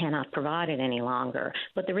legally they cannot provide it any longer.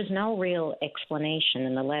 But there is no real explanation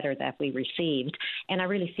in the letter that we received. And I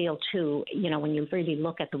really feel, too, you know, when you really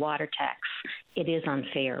look at the water tax, it is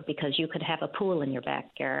unfair because you could have a pool in your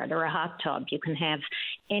backyard or a hot tub. You can have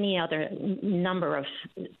any other number of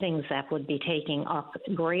things that would be taking up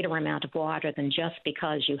a greater amount of water than just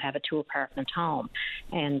because you have a 2-apartment home.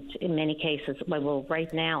 And in many cases, well,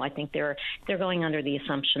 right now, I think they're going under the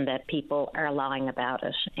assumption that people are lying about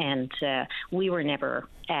it. And we were never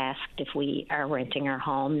asked if we are renting our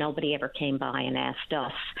home. Nobody ever came by and asked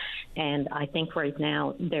us. And I think right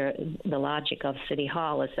now the logic of City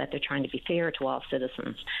Hall is that they're trying to be fair to all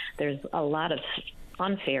citizens. There's a lot of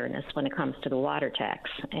unfairness when it comes to the water tax.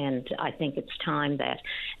 And I think it's time that,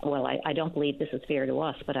 well, I don't believe this is fair to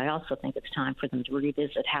us, but I also think it's time for them to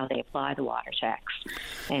revisit how they apply the water tax.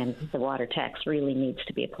 And the water tax really needs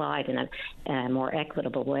to be applied in a more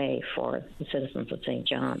equitable way for the citizens of St.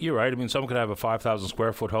 John. You're right. I mean, someone could have a 5,000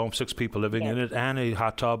 square foot home, 6 people living in it, and a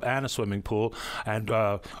hot tub and a swimming pool. And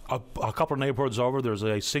a couple of neighborhoods over, there's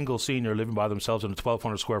a single senior living by themselves in a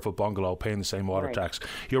 1,200 square foot bungalow paying the same water tax.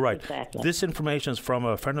 You're right. Exactly. This information is from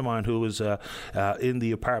a friend of mine who is in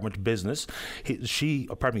the apartment business.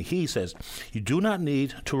 He says, you do not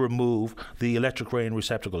need to remove the electric rain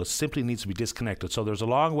receptacle. It simply needs to be disconnected. So there's a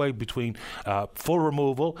long way between full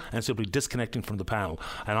removal and simply disconnecting from the panel.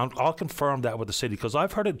 And I'll confirm that with the city because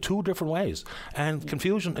I've heard it 2 different ways. And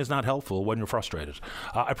confusion is not helpful when you're frustrated.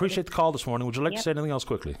 I appreciate the call this morning. Would you like to say anything else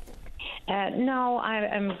quickly? No, I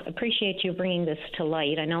appreciate you bringing this to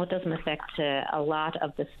light. I know it doesn't affect a lot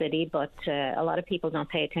of the city, but a lot of people don't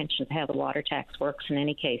pay attention to how the water tax works in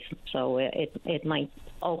any case. So it might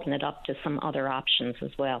open it up to some other options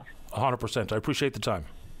as well. 100%. I appreciate the time.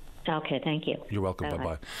 Okay, thank you. You're welcome. Bye-bye.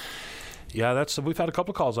 Bye-bye. Yeah, we've had a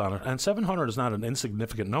couple of calls on it, and 700 is not an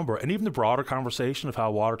insignificant number. And even the broader conversation of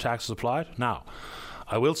how water tax is applied. Now,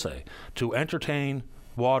 I will say, to entertain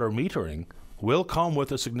water metering will come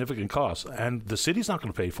with a significant cost, and the city's not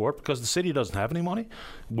going to pay for it because the city doesn't have any money.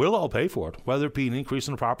 We'll all pay for it, whether it be an increase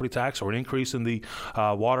in the property tax or an increase in the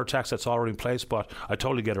water tax that's already in place, but I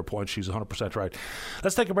totally get her point. She's 100% right.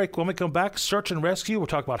 Let's take a break. When we come back, search and rescue. We'll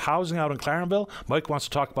talk about housing out in Clarenville. Mike wants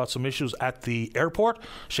to talk about some issues at the airport.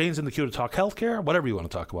 Shane's in the queue to talk healthcare, whatever you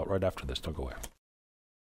want to talk about right after this. Don't go away.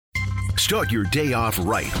 Start your day off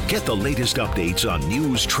right. Get the latest updates on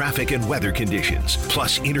news, traffic, and weather conditions,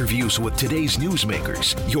 plus interviews with today's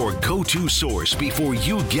newsmakers. Your go-to source before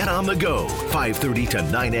you get on the go. 5:30 to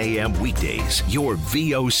 9 a.m. weekdays. Your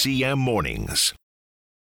VOCM mornings.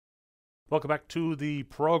 Welcome back to the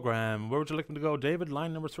program. Where would you like me to go, David?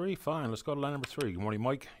 Line number 3? Fine. Let's go to line number 3. Good morning,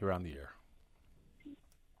 Mike. You're on the air.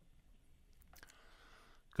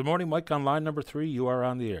 Good morning, Mike, on line number 3. You are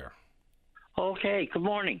on the air. Okay, good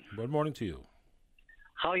morning. Good morning to you.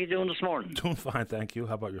 How are you doing this morning? Doing fine, thank you.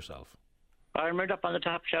 How about yourself? I'm right up on the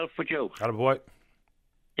top shelf with you. Attaboy.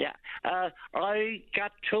 Yeah. I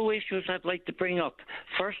got 2 issues I'd like to bring up.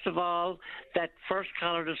 First of all, that first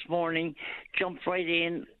caller this morning jumped right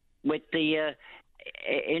in with the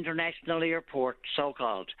international airport,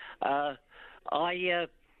 so-called. I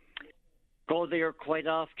go there quite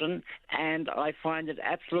often, and I find it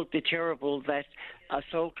absolutely terrible that a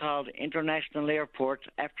so-called international airport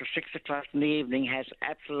after 6 o'clock in the evening has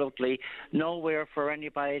absolutely nowhere for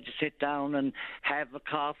anybody to sit down and have a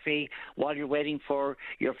coffee while you're waiting for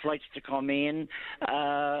your flights to come in,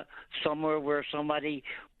 somewhere where somebody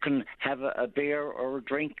can have a beer or a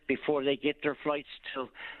drink before they get their flights to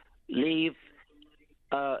leave,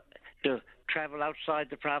 to travel outside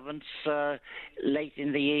the province late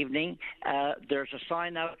in the evening. There's a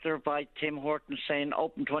sign out there by Tim Hortons saying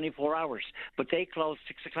open 24 hours, but they close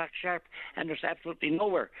 6 o'clock sharp, and there's absolutely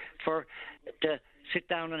nowhere to sit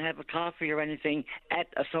down and have a coffee or anything at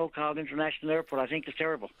a so-called international airport. I think it's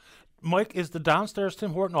terrible. Mike, is the downstairs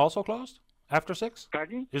Tim Horton also closed after 6?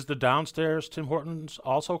 Pardon? Is the downstairs Tim Hortons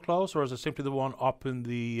also closed, or is it simply the one up in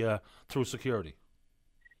the through security?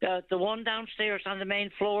 The one downstairs on the main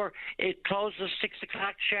floor, it closes 6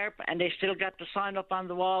 o'clock sharp, and they still got the sign up on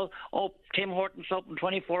the wall, Tim Hortons open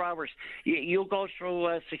 24 hours. You go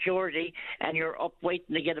through security, and you're up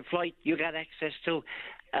waiting to get a flight. You got access to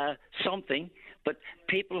something. But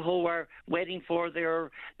people who are waiting for their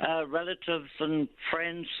relatives and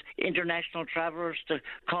friends, international travellers, to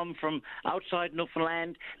come from outside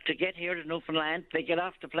Newfoundland to get here to Newfoundland, they get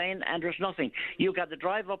off the plane and there's nothing. You got to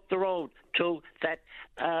drive up the road to that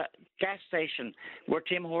gas station where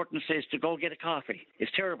Tim Hortons is to go get a coffee.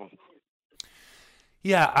 It's terrible.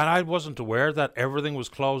 Yeah, and I wasn't aware that everything was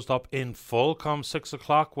closed up in full come 6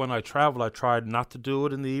 o'clock. When I travel, I tried not to do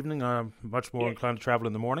it in the evening. I'm much more inclined to travel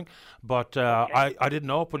in the morning. But I didn't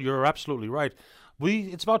know, but you're absolutely right.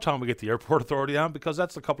 It's about time we get the airport authority on, because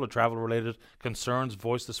that's a couple of travel-related concerns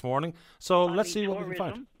voiced this morning. So let's see what we can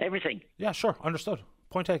find. Everything. Yeah, sure. Understood.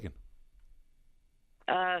 Point taken.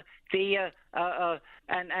 And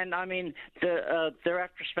I mean, they're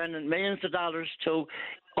after spending millions of dollars to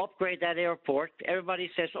upgrade that airport. Everybody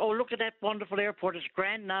says, "Oh, look at that wonderful airport! It's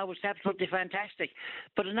grand now. It's absolutely fantastic."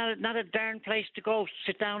 But it's not a darn place to go.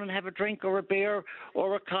 Sit down and have a drink or a beer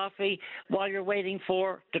or a coffee while you're waiting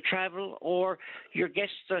for to travel or your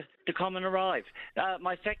guests to come and arrive.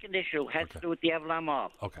 My second issue has to do with the Avalon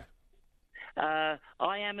Mall. Okay.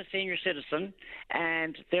 I am a senior citizen,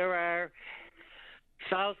 and there are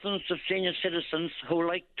thousands of senior citizens who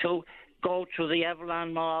like to go to the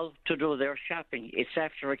Avalon Mall to do their shopping. It's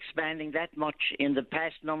after expanding that much in the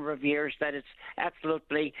past number of years that it's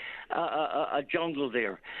absolutely a jungle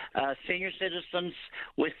there. Senior citizens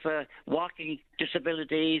with walking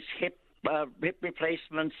disabilities, hip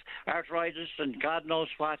replacements, arthritis, and God knows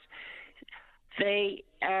what, they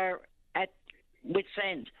are at wit's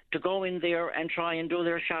end to go in there and try and do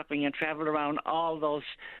their shopping and travel around all those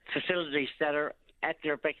facilities that are at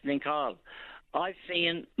their beckoning call. I've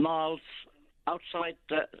seen malls outside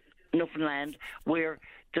Newfoundland where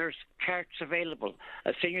there's carts available.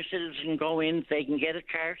 A senior citizen can go in, they can get a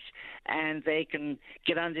cart, and they can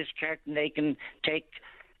get on this cart and they can take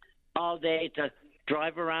all day to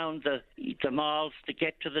drive around the malls to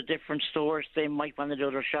get to the different stores they might want to do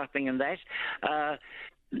their shopping and that.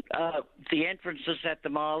 The entrances at the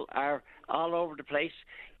mall are all over the place.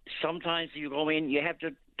 Sometimes you go in, you have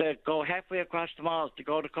to go halfway across the mall to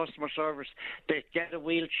go to customer service to get a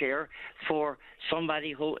wheelchair for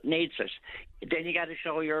somebody who needs it. Then you got to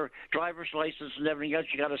show your driver's license and everything else.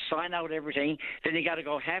 You got to sign out everything. Then you got to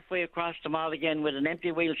go halfway across the mall again with an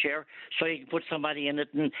empty wheelchair so you can put somebody in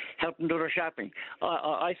it and help them do their shopping.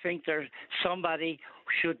 I think somebody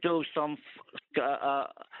should do some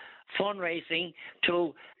fundraising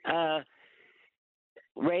to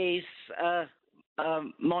raise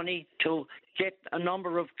money to get a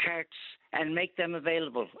number of carts and make them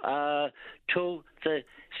available to the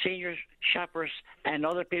senior shoppers and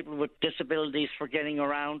other people with disabilities for getting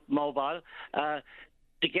around mobile,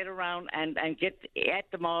 to get around and get at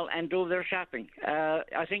the mall and do their shopping.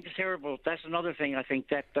 I think it's terrible. That's another thing I think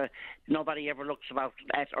that nobody ever looks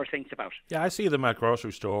at or thinks about. Yeah, I see them at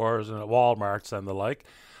grocery stores and at Walmarts and the like.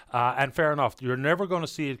 And fair enough, you're never going to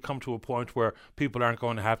see it come to a point where people aren't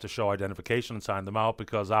going to have to show identification and sign them out,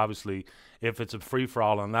 because obviously if it's a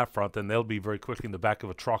free-for-all on that front, then they'll be very quickly in the back of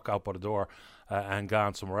a truck out by the door and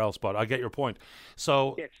gone somewhere else. But I get your point.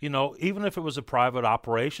 So, yes. even if it was a private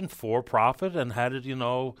operation for profit and had it,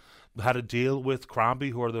 had a deal with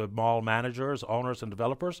Crombie, who are the mall managers, owners and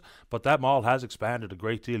developers, but that mall has expanded a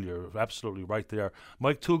great deal. You're absolutely right there.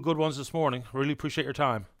 Mike, 2 good ones this morning. Really appreciate your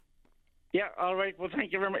time. Yeah, all right. Well,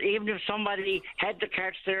 thank you very much. Even if somebody had the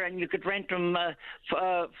carts there and you could rent them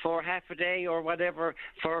for half a day or whatever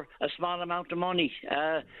for a small amount of money,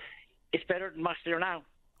 it's better than what's there now.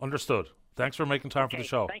 Understood. Thanks for making time for the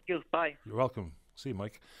show. Thank you. Bye. You're welcome. See you,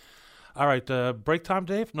 Mike. All right, break time,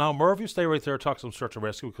 Dave. Now, Merv, you stay right there, talk some search and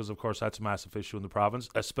rescue, because, of course, that's a massive issue in the province,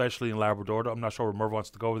 especially in Labrador. I'm not sure where Merv wants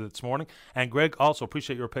to go with it this morning. And, Greg, also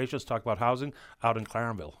appreciate your patience. Talk about housing out in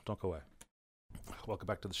Clarenville. Don't go away. Welcome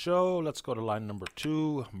back to the show. Let's go to line number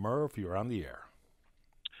 2. Merv, you're on the air.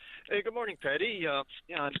 Hey, good morning, Paddy. I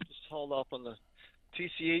just hauled up on the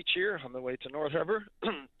TCH here on the way to North Harbour.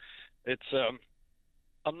 It's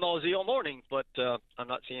I'm nosy all morning, but I'm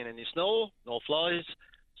not seeing any snow, no flies.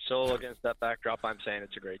 So against that backdrop, I'm saying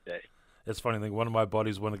it's a great day. It's funny thing. One of my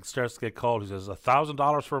buddies, when it starts to get cold, he says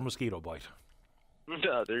 $1,000 for a mosquito bite.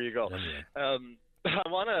 There you go. Anyway. I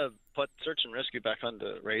want to put search and rescue back on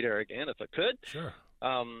the radar again, if I could. Sure.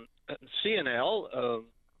 CNL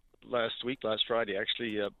last Friday,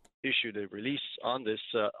 actually issued a release on this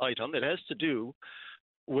item. It has to do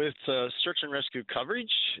with search and rescue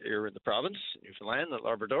coverage here in the province, Newfoundland and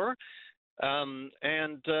Labrador, and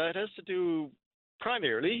it has to do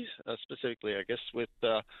primarily, specifically, I guess, with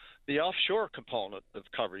the offshore component of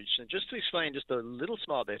coverage. And just to explain just a little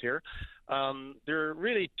small bit here, there are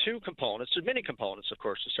really 2 components. There's many components, of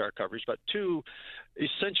course, to start coverage, but 2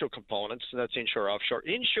 essential components, and that's inshore, offshore.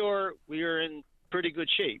 Inshore, we are in pretty good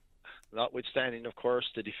shape, notwithstanding, of course,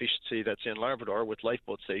 the deficiency that's in Labrador with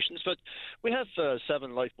lifeboat stations. But we have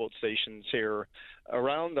 7 lifeboat stations here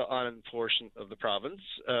around the island portion of the province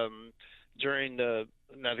during the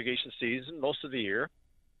navigation season most of the year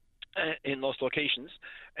in most locations.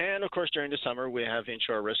 And, of course, during the summer, we have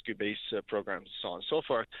inshore rescue base programs and so on and so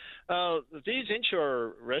forth. These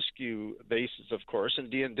inshore rescue bases, of course, and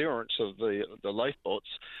the endurance of the lifeboats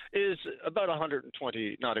is about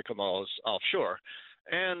 120 nautical miles offshore.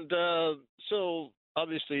 And so,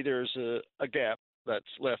 obviously, there's a gap that's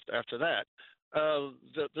left after that.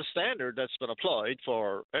 The standard that's been applied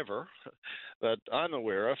forever that I'm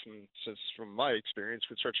aware of, and from my experience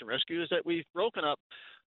with search and rescue, is that we've broken up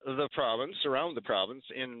the province, around the province,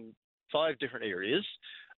 in 5 different areas,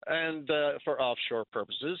 and for offshore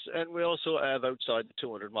purposes, and we also have outside the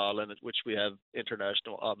 200-mile limit, which we have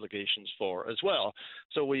international obligations for as well.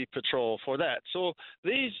 So we patrol for that. So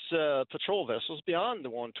these patrol vessels beyond the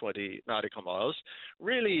 120 nautical miles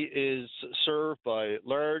really is served by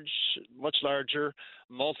much larger,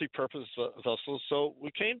 multi-purpose vessels. So we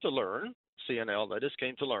came to learn, CNL, that is,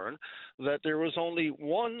 came to learn that there was only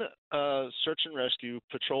one search and rescue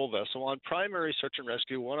patrol vessel on primary search and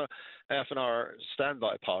rescue, 1.5 hour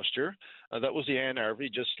standby posture. That was the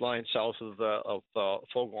NRV, just lying south of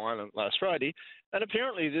Fogo Island last Friday. And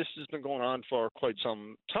apparently this has been going on for quite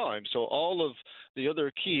some time. So all of the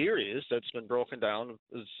other key areas that's been broken down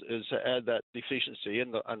is had that deficiency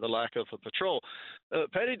and the lack of a patrol.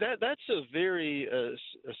 Paddy, that's a very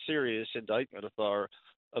a serious indictment of our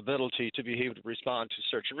ability to be able to respond to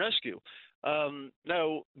search and rescue.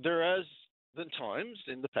 Now, there has been times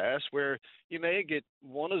in the past where you may get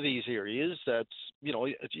one of these areas that's,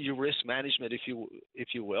 you risk management, if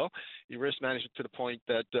you will. You risk management to the point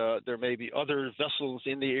that there may be other vessels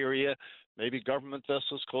in the area, maybe government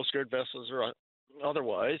vessels, Coast Guard vessels, or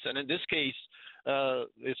otherwise. And in this case,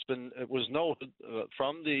 it was noted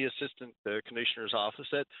from the Assistant Commissioner's office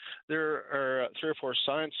that there are 3 or 4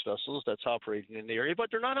 science vessels that's operating in the area, but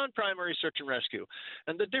they're not on primary search and rescue.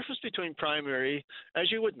 And the difference between primary,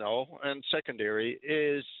 as you would know, and secondary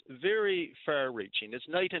is very far-reaching. It's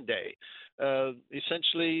night and day.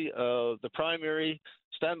 Essentially, the primary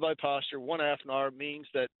standby posture, 1.5 hour, means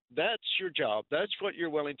that that's your job. That's what you're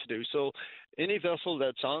willing to do. So any vessel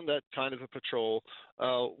that's on that kind of a patrol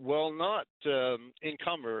will not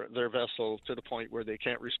encumber their vessel to the point where they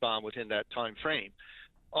can't respond within that time frame.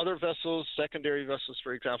 Other vessels, secondary vessels,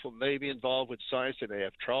 for example, may be involved with science. They may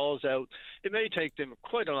have trawls out. It may take them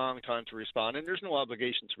quite a long time to respond, and there's no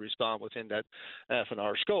obligation to respond within that half an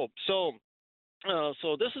hour scope. So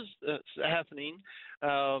this is happening.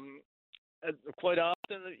 Quite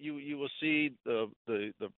often, you will see the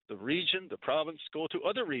region, the province, go to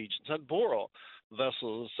other regions and borrow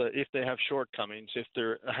vessels if they have shortcomings, if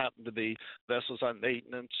there happen to be vessels on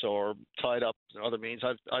maintenance or tied up in other means.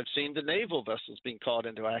 I've seen the naval vessels being called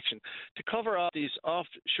into action to cover up these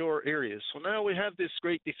offshore areas. So now we have this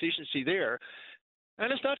great deficiency there.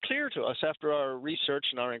 And it's not clear to us after our research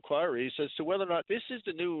and our inquiries as to whether or not this is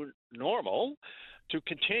the new normal to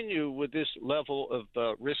continue with this level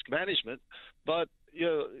of risk management. But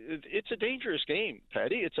it's a dangerous game,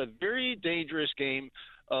 Paddy. It's a very dangerous game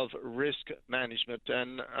of risk management,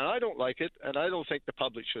 and I don't like it, and I don't think the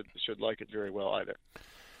public should like it very well either.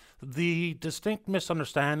 The distinct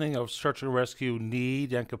misunderstanding of search and rescue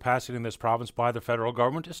need and capacity in this province by the federal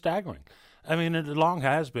government is staggering. I mean, it long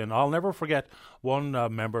has been. I'll never forget one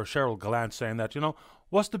member, Cheryl Gallant, saying that,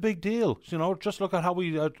 what's the big deal? Just look at how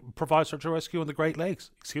we provide search and rescue in the Great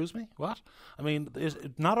Lakes. Excuse me? What? I mean,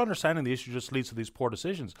 not understanding the issue just leads to these poor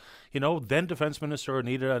decisions. Then Defence Minister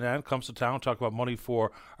Anita Anand comes to town, talk about money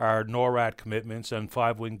for our NORAD commitments and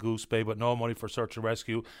 5-wing Goose Bay, but no money for search and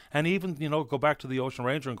rescue. And even, go back to the Ocean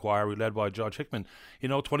Ranger inquiry led by Judge Hickman,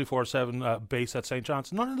 24/7 base at St.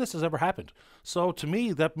 John's. None of this has ever happened. So to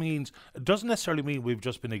me, that means, it doesn't necessarily mean we've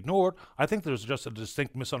just been ignored. I think there's just a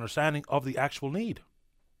distinct misunderstanding of the actual need.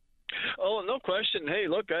 Oh, no question. Hey,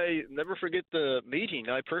 look, I never forget the meeting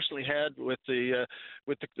I personally had with the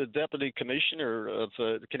Deputy Commissioner of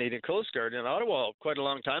the Canadian Coast Guard in Ottawa quite a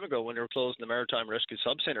long time ago when they were closing the Maritime Rescue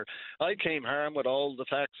Subcentre. I came home with all the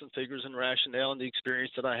facts and figures and rationale and the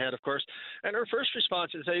experience that I had, of course. And her first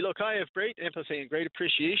response is, hey, look, I have great empathy and great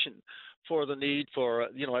appreciation for the need for,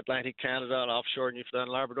 Atlantic Canada and offshore Newfoundland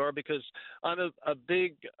and Labrador, because I'm a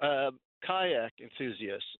big kayak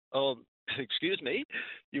enthusiast. Excuse me,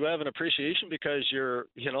 you have an appreciation because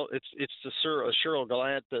it's the Cheryl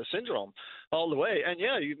Gallant syndrome all the way. And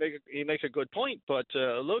yeah, you make a good point. But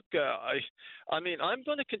look, I'm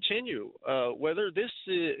going to continue whether this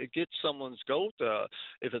gets someone's goat,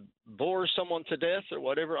 if it bores someone to death or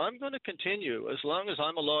whatever. I'm going to continue as long as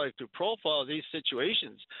I'm alive to profile these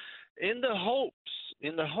situations in the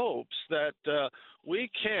hopes that we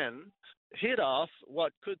can hit off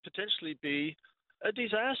what could potentially be a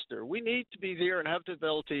disaster. We need to be there and have the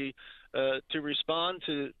ability to respond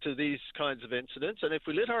to these kinds of incidents. And if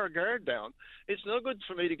we let our guard down, it's no good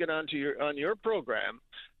for me to get on your program,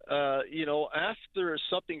 after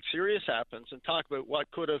something serious happens and talk about what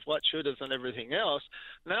could have, what should have, and everything else.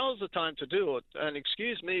 Now is the time to do it. And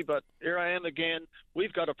excuse me, but here I am again.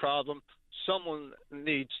 We've got a problem. Someone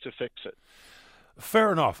needs to fix it.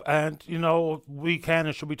 Fair enough. And, we can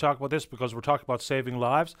and should we talk about this because we're talking about saving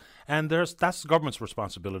lives, and that's the government's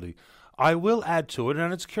responsibility. I will add to it,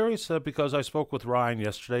 and it's curious because I spoke with Ryan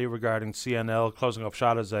yesterday regarding CNL closing up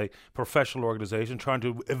shop as a professional organization, trying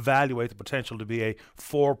to evaluate the potential to be a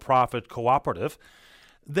for-profit cooperative.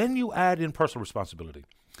 Then you add in personal responsibility.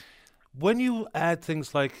 When you add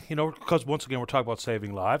things like, because once again we're talking about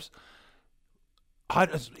saving lives,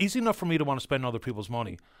 it's easy enough for me to want to spend other people's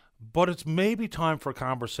money. But it's maybe time for a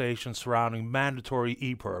conversation surrounding mandatory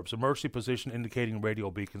EPIRBs, emergency position indicating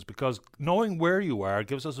radio beacons, because knowing where you are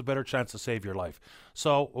gives us a better chance to save your life.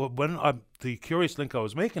 So when the curious link I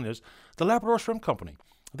was making is the Labrador Shrimp Company.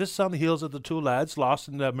 This is on the heels of the two lads lost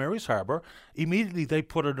in Mary's Harbour. Immediately they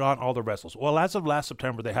put it on all the vessels. Well, as of last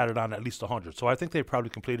September, they had it on at least 100. So I think they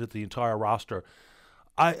probably completed the entire roster.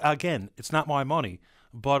 Again, it's not my money.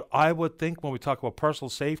 But I would think when we talk about personal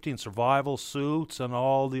safety and survival suits and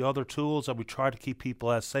all the other tools that we try to keep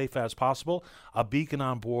people as safe as possible, a beacon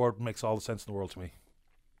on board makes all the sense in the world to me.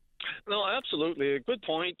 No, absolutely. A good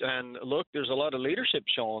point. And look, there's a lot of leadership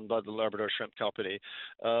shown by the Labrador Shrimp Company.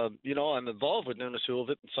 I'm involved with Nunavut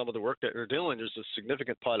and some of the work that they're doing. There's a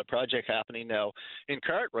significant pilot project happening now in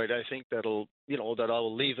Cartwright. I think that I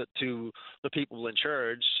will leave it to the people in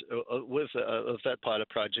charge of that pilot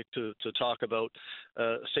project to talk about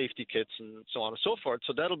safety kits and so on and so forth.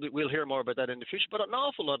 So we'll hear more about that in the future. But an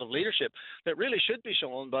awful lot of leadership that really should be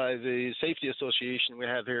shown by the safety association we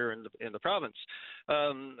have here in the province.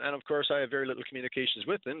 And of course, I have very little communications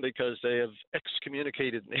with them because they have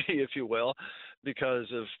excommunicated me, if you will, because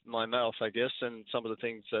of my mouth, I guess, and some of the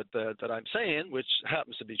things that I'm saying, which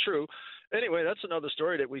happens to be true. Anyway, that's another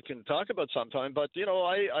story that we can talk about sometime. But,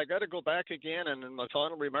 I got to go back again, and in my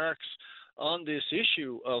final remarks on this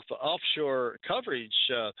issue of offshore coverage,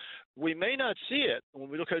 we may not see it when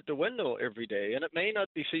we look out the window every day, and it may not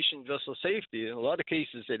be fishing vessel safety. In a lot of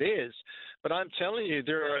cases it is. But I'm telling you,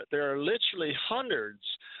 there are literally hundreds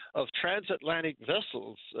of transatlantic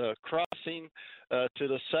vessels crossing to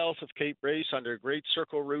the south of Cape Race under Great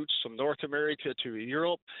Circle routes from North America to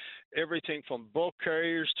Europe, everything from bulk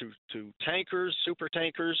carriers to tankers, super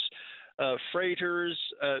tankers. freighters,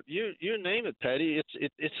 you name it, Paddy.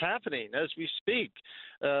 It's happening as we speak.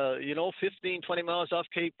 15, 20 miles off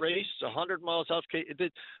Cape Race, 100 miles off Cape.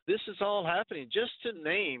 This is all happening. Just to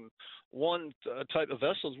name one type of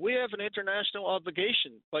vessels, we have an international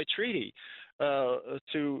obligation by treaty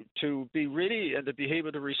to be ready and to be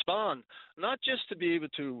able to respond, not just to be able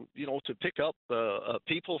to to pick up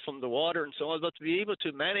people from the water and so on, but to be able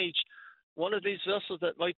to manage one of these vessels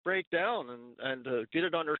that might break down and get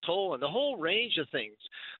it under tow, and the whole range of things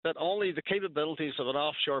that only the capabilities of an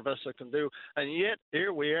offshore vessel can do. And yet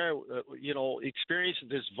here we are, experiencing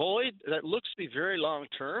this void that looks to be very long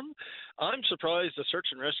term. I'm surprised the search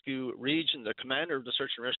and rescue region, the commander of the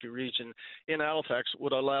search and rescue region in Halifax,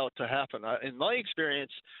 would allow it to happen. In my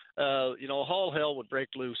experience, all hell would break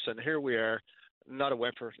loose, and here we are, not a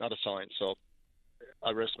whimper, not a sign. So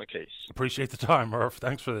I rest my case. Appreciate the time, Murph.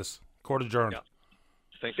 Thanks for this. Court adjourned. Yeah.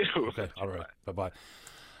 Thank you. Okay, all right. Bye-bye.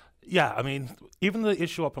 Yeah, I mean, even the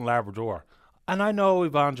issue up in Labrador, and I know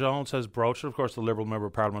Yvonne Jones has broached it, of course, the Liberal Member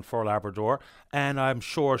of Parliament for Labrador, and I'm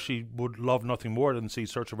sure she would love nothing more than see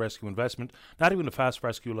search and rescue investment, not even a fast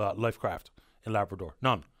rescue life craft in Labrador.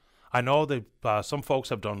 None. I know that some folks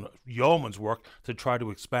have done yeoman's work to try to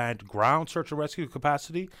expand ground search and rescue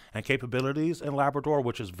capacity and capabilities in Labrador,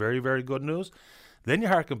 which is very, very good news. Then you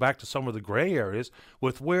harken back to some of the grey areas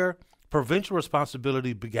with where provincial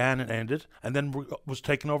responsibility began and ended, and then was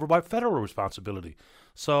taken over by federal responsibility.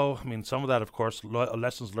 So, I mean, some of that, of course,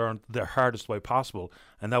 lessons learned the hardest way possible,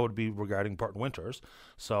 and that would be regarding Burton Winters.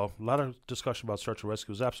 So, a lot of discussion about search and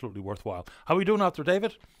rescue is absolutely worthwhile. How are we doing out there,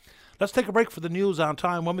 David? Let's take a break for the news on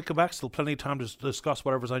time. When we come back, still plenty of time to discuss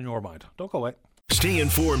whatever's on your mind. Don't go away. Stay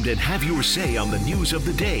informed and have your say on the news of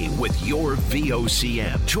the day with your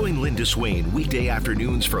VOCM. Join Linda Swain weekday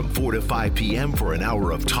afternoons from 4 to 5 p.m. for an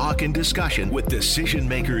hour of talk and discussion with decision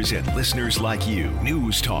makers and listeners like you.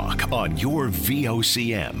 News Talk on your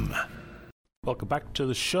VOCM. Welcome back to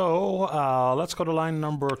the show. Let's go to line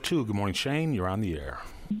number 2. Good morning, Shane. You're on the air.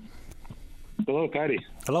 Hello, Patty.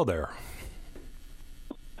 Hello there.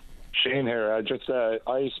 Shane here.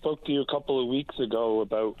 I spoke to you a couple of weeks ago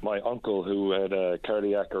about my uncle who had a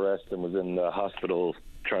cardiac arrest and was in the hospital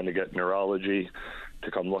trying to get neurology to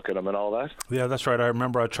come look at him and all that. Yeah, that's right. I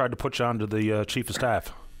remember I tried to put you on to the chief of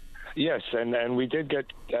staff. Yes, and we did get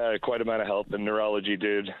quite a amount of help, and neurology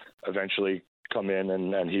did eventually come in,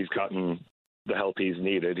 and he's gotten the help he's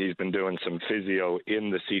needed. He's been doing some physio in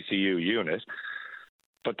the CCU unit.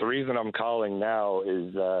 But the reason I'm calling now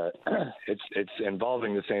is it's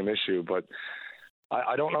involving the same issue, but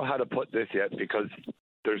I don't know how to put this yet because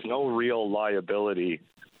there's no real liability.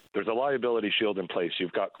 There's a liability shield in place.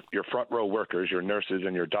 You've got your front row workers, your nurses,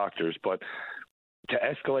 and your doctors, but to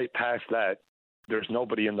escalate past that, there's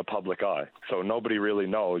nobody in the public eye. So nobody really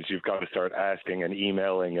knows. You've got to start asking and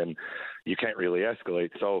emailing, and you can't really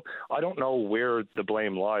escalate. So I don't know where the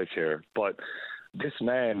blame lies here, but this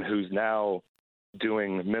man who's now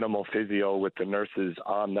doing minimal physio with the nurses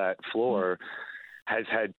on that floor has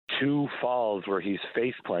had 2 falls where he's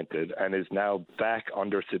face planted and is now back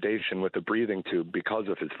under sedation with a breathing tube because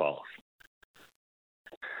of his falls.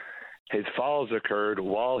 His falls occurred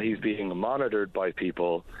while he's being monitored by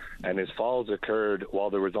people, and his falls occurred while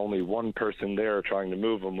there was only one person there trying to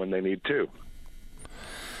move him when they need 2.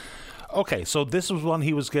 Okay, so this was when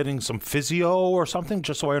he was getting some physio or something,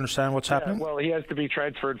 just so I understand what's happening? Well, he has to be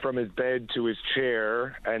transferred from his bed to his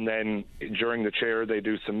chair, and then during the chair they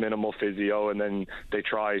do some minimal physio, and then they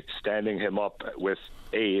try standing him up with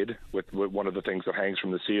aid, with one of the things that hangs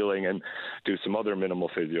from the ceiling, and do some other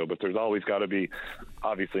minimal physio. But there's always got to be,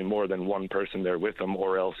 obviously, more than one person there with him,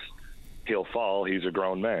 or else he'll fall. He's a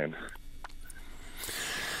grown man.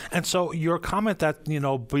 And so your comment that,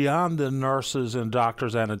 beyond the nurses and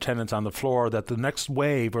doctors and attendants on the floor, that the next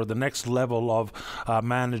wave or the next level of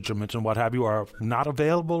management and what have you are not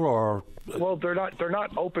available, or? Well, they're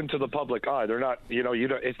not open to the public eye. They're not,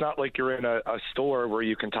 it's not like you're in a store where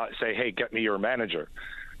you can say, hey, get me your manager.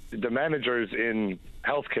 The managers in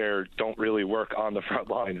healthcare don't really work on the front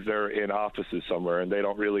lines. They're in offices somewhere, and they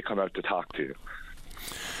don't really come out to talk to you.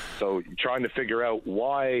 So trying to figure out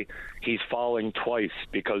why he's falling twice,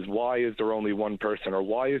 because why is there only one person, or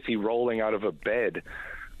why is he rolling out of a bed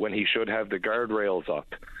when he should have the guardrails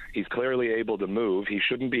up? He's clearly able to move. He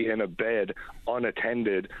shouldn't be in a bed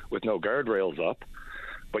unattended with no guardrails up,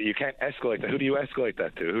 but you can't escalate that. Who do you escalate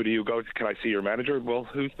that to? Who do you go to? Can I see your manager? Well,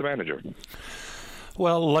 who's the manager?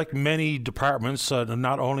 Well, like many departments,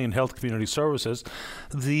 not only in health community services,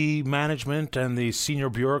 the management and the senior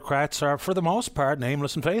bureaucrats are, for the most part,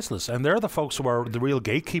 nameless and faceless. And they're the folks who are the real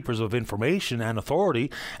gatekeepers of information and authority,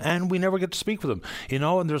 and we never get to speak with them.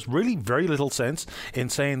 And there's really very little sense in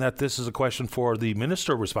saying that this is a question for the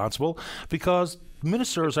minister responsible, because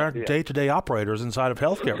ministers aren't day-to-day operators inside of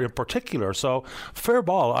healthcare in particular. So, fair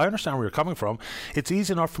ball. I understand where you're coming from. It's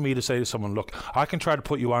easy enough for me to say to someone, look, I can try to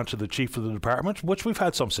put you on to the chief of the department, which we've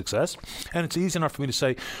had some success. And it's easy enough for me to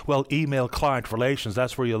say, well, email client relations,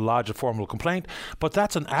 that's where you lodge a formal complaint. But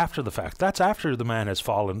that's an after the fact. That's after the man has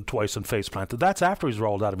fallen twice and face planted. That's after he's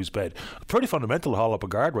rolled out of his bed. Pretty fundamental to haul up a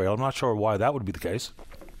guardrail. I'm not sure why that would be the case.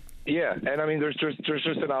 Yeah, and I mean, there's just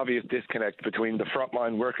an obvious disconnect between the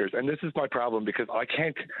frontline workers, and this is my problem because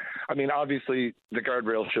obviously the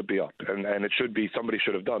guardrail should be up, and it should be, somebody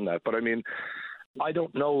should have done that, but I mean, I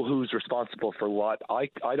don't know who's responsible for what.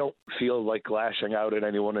 I don't feel like lashing out at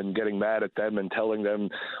anyone and getting mad at them and telling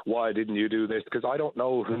them, why didn't you do this? Because I don't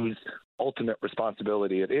know whose ultimate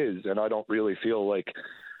responsibility it is, and I don't really feel like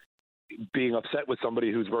being upset with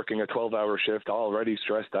somebody who's working a 12-hour shift, already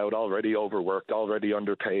stressed out, already overworked, already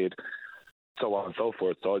underpaid, so on and so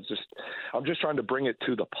forth. So I'm just trying to bring it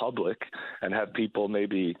to the public and have people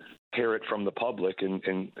maybe hear it from the public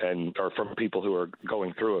and or from people who are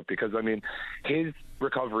going through it. Because, I mean, his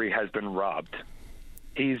recovery has been robbed.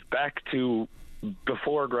 He's back to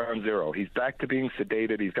before ground zero. He's back to being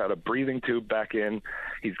sedated. He's got a breathing tube back in.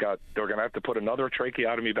 They're going to have to put another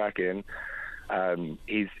tracheotomy back in.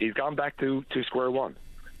 He's gone back to square one,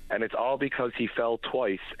 and it's all because he fell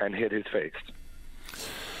twice and hit his face.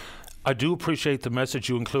 I do appreciate the message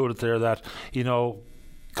you included there that,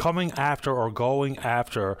 coming after or going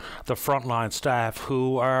after the frontline staff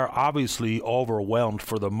who are obviously overwhelmed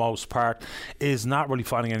for the most part is not really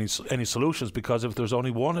finding any solutions, because if there's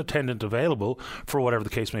only one attendant available for whatever the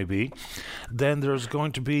case may be, then there's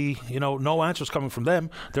going to be, no answers coming from them.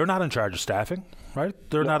 They're not in charge of staffing, right?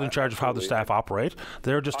 They're not in charge of how the staff operate.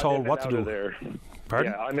 They're just told what to do.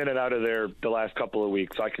 Pardon? Yeah, I'm in and out of there the last couple of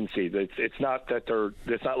weeks. I can see that it's not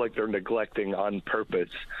like they're neglecting on purpose.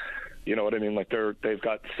 You know what I mean? Like they've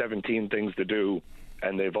got 17 things to do,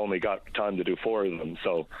 and they've only got time to do 4 of them.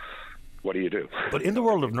 So what do you do? But in the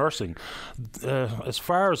world of nursing, as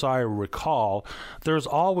far as I recall, there's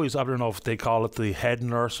always, I don't know if they call it the head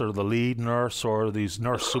nurse or the lead nurse or the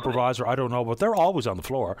nurse supervisor, I don't know, but they're always on the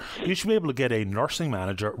floor. You should be able to get a nursing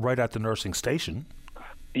manager right at the nursing station.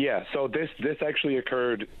 Yeah, so this actually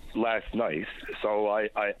occurred last night. So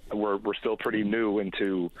we're still pretty new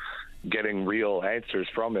into getting real answers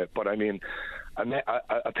from it. But I mean,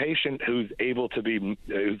 a patient who's able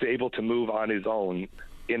to move on his own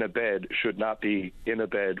in a bed should not be in a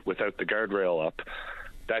bed without the guardrail up.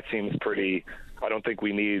 That seems pretty. I don't think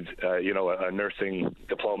we need a nursing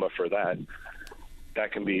diploma for that.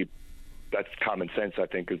 That's common sense, I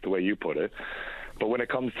think, is the way you put it. But when it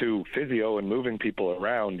comes to physio and moving people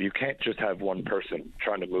around, you can't just have one person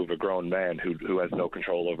trying to move a grown man who has no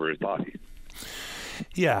control over his body.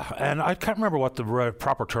 Yeah, and I can't remember what the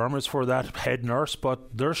proper term is for that head nurse,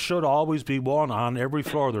 but there should always be one on every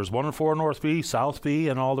floor. There's 1 and 4 North B, South B,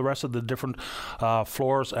 and all the rest of the different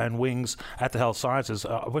floors and wings at the health sciences.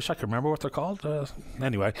 I wish I could remember what they're called.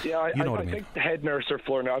 Anyway, yeah, you know what I mean. I think the head nurse or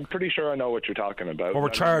floor nurse, I'm pretty sure I know what you're talking about. Or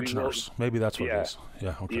a charge nurse. Maybe that's what it is.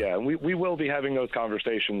 Yeah, okay. Yeah, we will be having those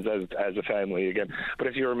conversations as a family again. But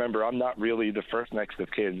if you remember, I'm not really the first next of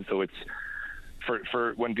kin, so it's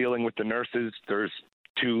for when dealing with the nurses, there's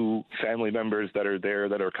 2 family members that are there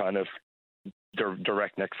that are kind of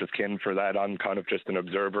direct next of kin for that. I'm kind of just an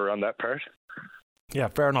observer on that part. Yeah,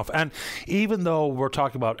 fair enough. And even though we're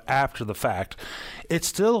talking about after the fact, it's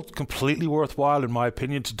still completely worthwhile, in my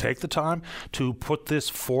opinion, to take the time to put this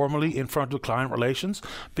formally in front of client relations,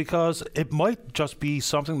 because it might just be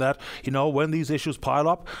something that, when these issues pile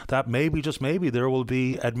up, that maybe, just maybe, there will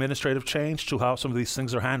be administrative change to how some of these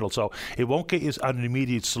things are handled. So it won't get you an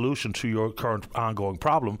immediate solution to your current ongoing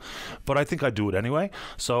problem, but I think I'd do it anyway.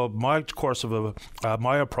 So my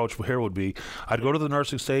approach here would be, I'd go to the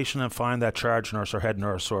nursing station and find that charge nurse or head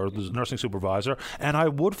nurse or the nursing supervisor, and I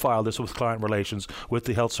would file this with client relations with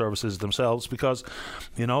the health services themselves, because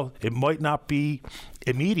it might not be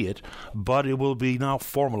immediate, but it will be now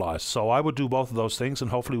formalized. So I would do both of those things,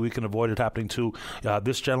 and hopefully we can avoid it happening to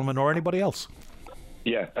this gentleman or anybody else.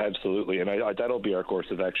 Yeah, absolutely, and that'll be our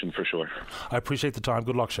course of action for sure. I appreciate the time.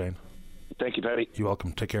 Good luck, Shane. Thank you, Paddy. You're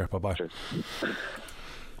welcome. Take care. Bye-bye. Sure.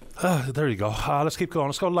 There you go. Let's keep going.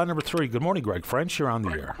 Let's go to line number 3. Good morning, Greg French. You're on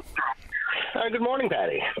the air. Good morning,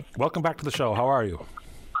 Patty. Welcome back to the show. How are you?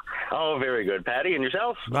 Oh, very good, Patty. And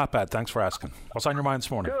yourself? Not bad. Thanks for asking. What's on your mind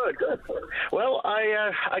this morning? Good. Well,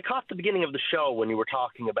 I caught the beginning of the show when you were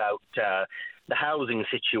talking about the housing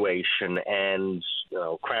situation and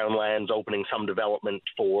Crown Lands opening some development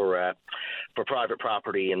for private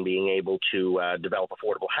property and being able to develop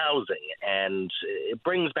affordable housing. And it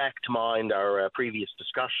brings back to mind our previous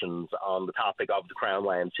discussions on the topic of the Crown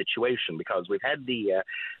Land situation, because we've had the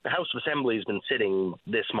House of Assembly has been sitting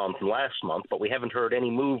this month and last month, but we haven't heard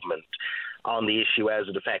any movement on the issue as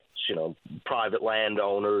it affects, private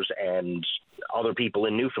landowners and other people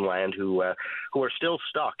in Newfoundland who are still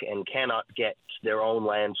stuck and cannot get their own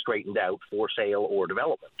land straightened out for sale or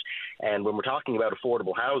development. And when we're talking about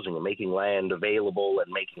affordable housing and making land available and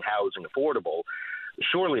making housing affordable,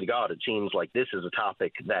 surely to God, it seems like this is a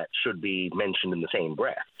topic that should be mentioned in the same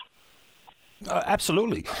breath.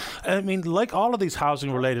 Absolutely. I mean, like all of these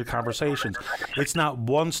housing-related conversations, it's not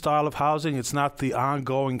one style of housing. It's not the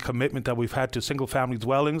ongoing commitment that we've had to single-family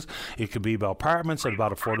dwellings. It could be about apartments and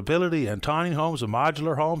about affordability and tiny homes and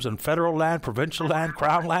modular homes and federal land, provincial land,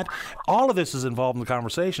 crown land. All of this is involved in the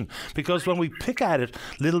conversation, because when we pick at it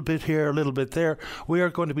a little bit here, a little bit there, we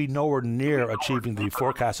are going to be nowhere near achieving the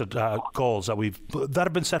forecasted goals that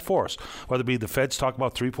have been set for us, whether it be the feds talk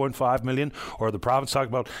about 3.5 million or the province talk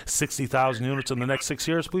about 60,000 units in the next 6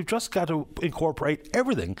 years. We've just got to incorporate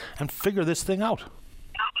everything and figure this thing out.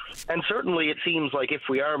 And certainly it seems like if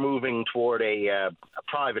we are moving toward a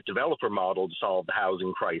private developer model to solve the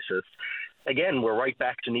housing crisis, again, we're right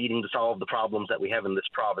back to needing to solve the problems that we have in this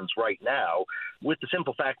province right now, with the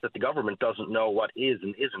simple fact that the government doesn't know what is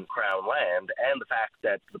and isn't Crown land, and the fact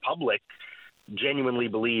that the public genuinely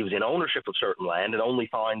believes in ownership of certain land and only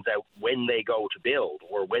finds out when they go to build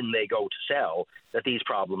or when they go to sell that these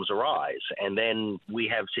problems arise. And then we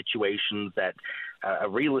have situations that a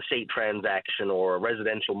real estate transaction or a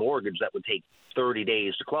residential mortgage that would take 30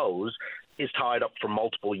 days to close is tied up for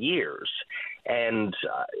multiple years. And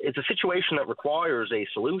it's a situation that requires a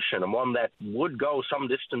solution, and one that would go some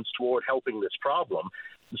distance toward helping this problem,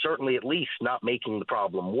 certainly at least not making the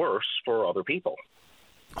problem worse for other people.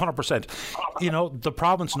 100%. The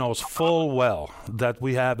province knows full well that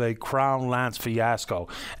we have a Crown Lands fiasco.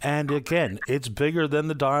 And again, it's bigger than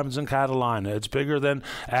the Diamonds in Catalina. It's bigger than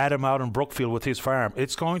Adam out in Brookfield with his farm.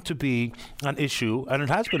 It's going to be an issue, and it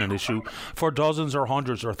has been an issue, for dozens or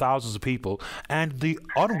hundreds or thousands of people. And the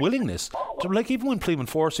unwillingness, like even when Cleveland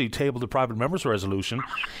Forsey tabled the private members' resolution,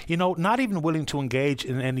 not even willing to engage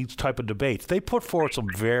in any type of debate. They put forward some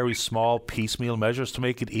very small piecemeal measures to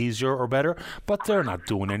make it easier or better, but they're not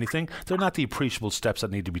doing anything. They're not the appreciable steps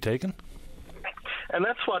that need to be taken. And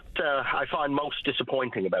that's what I find most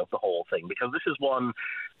disappointing about the whole thing, because this is one,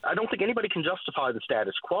 I don't think anybody can justify the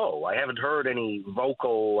status quo. I haven't heard any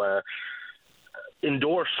vocal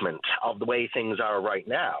endorsement of the way things are right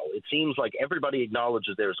now. It seems like everybody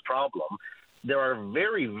acknowledges there's a problem. There are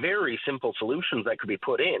very, very simple solutions that could be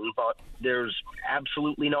put in, but there's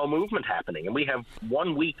absolutely no movement happening. And we have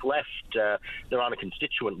 1 week left. They're on a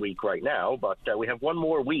constituent week right now, but we have one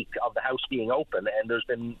more week of the House being open, and there's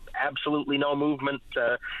been absolutely no movement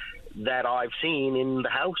that I've seen in the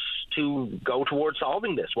House to go towards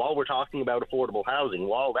solving this. While we're talking about affordable housing,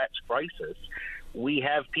 while that's crisis, we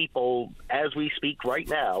have people, as we speak right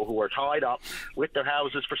now, who are tied up with their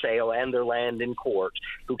houses for sale and their land in court,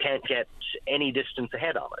 who can't get any distance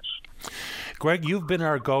ahead on it. Greg, you've been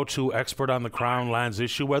our go-to expert on the Crown Lands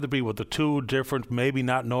issue, whether it be with the two different, maybe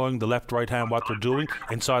not knowing the left, right hand what they're doing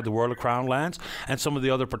inside the world of Crown Lands, and some of the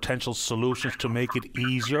other potential solutions to make it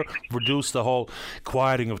easier, reduce the whole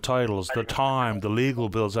quieting of titles, the time, the legal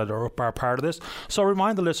bills that are part of this. So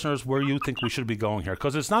remind the listeners where you think we should be going here,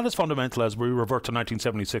 because it's not as fundamental as we revert to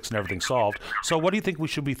 1976 and everything's solved. So what do you think we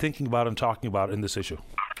should be thinking about and talking about in this issue?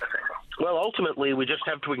 Well, ultimately, we just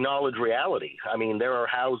have to acknowledge reality. I mean, there are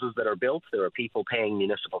houses that are built. There are people paying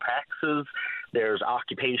municipal taxes. There's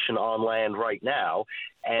occupation on land right now.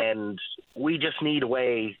 And we just need a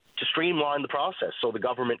way to streamline the process so the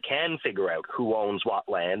government can figure out who owns what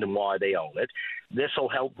land and why they own it. This will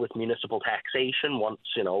help with municipal taxation once,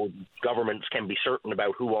 governments can be certain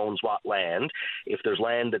about who owns what land. If there's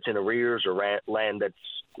land that's in arrears or land that's,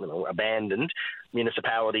 abandoned,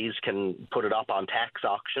 municipalities can put it up on tax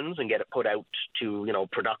auctions and get it put out to,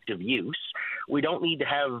 productive use. We don't need to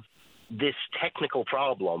have this technical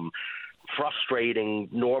problem frustrating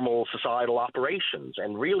normal societal operations.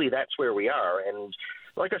 And really, that's where we are. And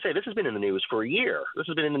like I say, this has been in the news for a year. This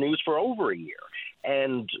has been in the news for over a year.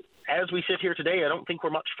 And as we sit here today, I don't think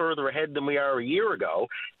we're much further ahead than we are a year ago.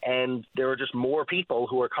 And there are just more people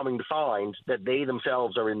who are coming to find that they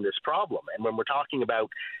themselves are in this problem. And when we're talking about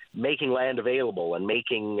making land available and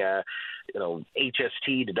making,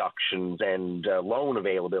 HST deductions and loan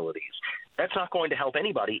availabilities, That's not going to help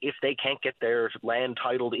anybody if they can't get their land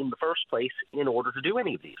titled in the first place in order to do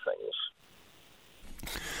any of these things.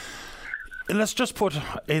 And let's just put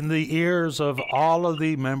in the ears of all of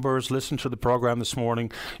the members listening to the programme this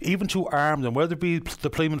morning, even to arm them, whether it be the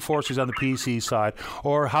policeman forces on the PC side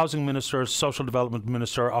or Housing Minister, Social Development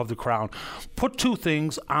Minister of the Crown, put two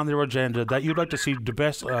things on their agenda that you'd like to see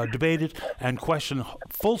debated and questioned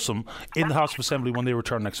fulsome in the House of Assembly when they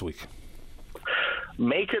return next week.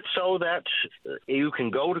 Make it so that you can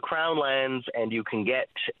go to Crown lands and you can get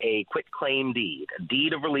a quitclaim deed, a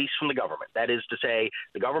deed of release from the government. That is to say,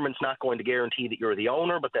 the government's not going to guarantee that you're the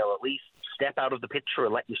owner, but they'll at least step out of the picture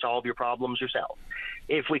and let you solve your problems yourself.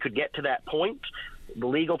 If we could get to that point, the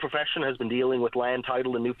legal profession has been dealing with land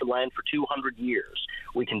title in Newfoundland for 200 years.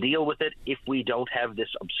 We can deal with it if we don't have this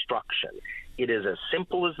obstruction. It is as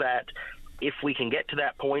simple as that. If we can get to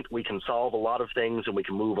that point, we can solve a lot of things and we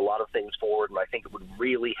can move a lot of things forward, and I think it would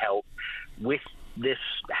really help with this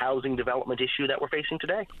housing development issue that we're facing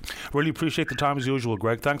today. Really appreciate the time as usual,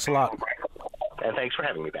 Greg. Thanks a lot. And thanks for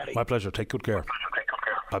having me, Patty. My pleasure. Take good care.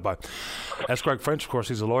 Bye-bye. That's Greg French, of course.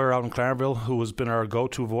 He's a lawyer out in Clareville who has been our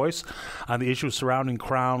go-to voice on the issues surrounding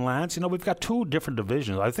Crown lands. You know, we've got two different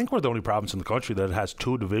divisions. I think we're the only province in the country that has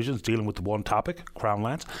two divisions dealing with the one topic, Crown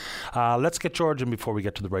lands. Let's get George in before we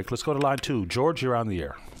get to the break. Let's go to line 2. George, you're on the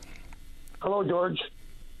air. Hello, George.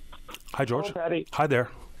 Hi, George. Hello, Patty. Hi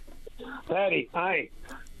there. Patty, hi.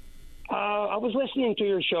 I was listening to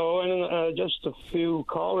your show, and just a few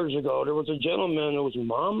callers ago, there was a gentleman whose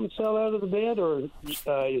mom fell out of the bed, or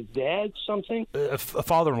his dad, something? A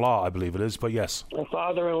father-in-law, I believe it is, but yes. A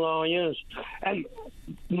father-in-law, yes. And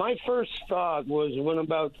my first thought was when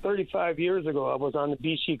about 35 years ago, I was on the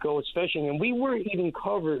BC coast fishing, and we weren't even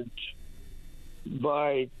covered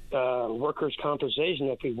by workers' compensation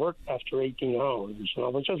if we worked after 18 hours. So I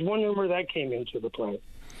was just wondering where that came into the play.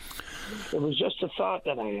 It was just a thought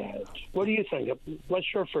that I had. What do you think?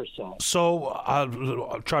 What's your first thought? So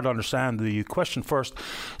I'll try to understand the question first.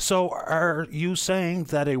 So are you saying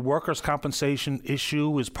that a workers' compensation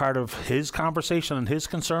issue is part of his conversation and his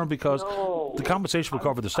concern? Because the compensation will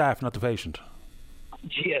cover the staff, not the patient.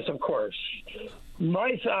 Yes, of course.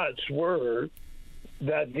 My thoughts were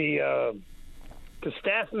that the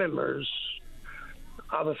staff members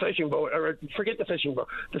of a fishing boat, or forget the fishing boat,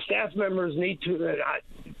 the staff members need to...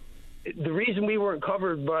 the reason we weren't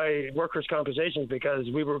covered by workers' compensation is because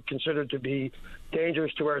we were considered to be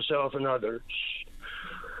dangerous to ourselves and others.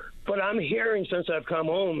 But I'm hearing since I've come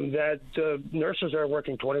home that nurses are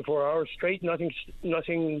working 24 hours straight,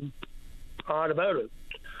 nothing odd about it.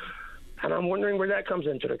 And I'm wondering where that comes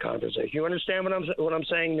into the conversation. You understand what I'm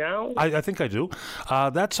saying now? I think I do.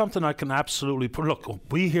 That's something I can absolutely put. Look,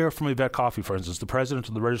 we hear from Yvette Coffey, for instance, the president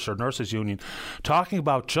of the Registered Nurses Union, talking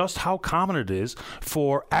about just how common it is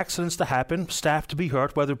for accidents to happen, staff to be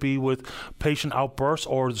hurt, whether it be with patient outbursts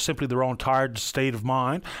or simply their own tired state of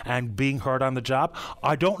mind and being hurt on the job.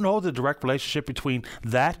 I don't know the direct relationship between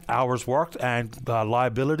that, hours worked, and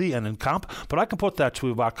liability and in comp, but I can put that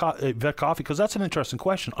to Yvette Coffey because that's an interesting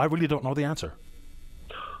question. I really don't know the answer.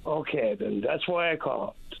 Okay, then that's why I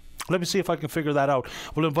called. Let me see if I can figure that out.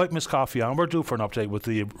 We'll invite Miss Coffey on. We're due for an update with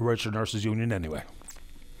the Registered Nurses Union anyway.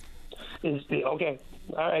 Okay.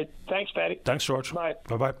 All right. Thanks, Patty. Thanks, George. Bye.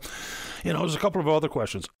 Bye-bye. You know, there's a couple of other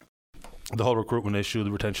questions. The whole recruitment issue,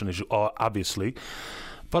 the retention issue, obviously.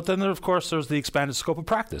 But then, of course, there's the expanded scope of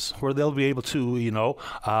practice where they'll be able to,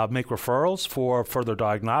 make referrals for further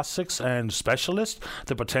diagnostics and specialists,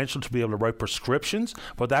 the potential to be able to write prescriptions.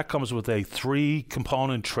 But that comes with a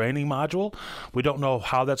 3-component training module. We don't know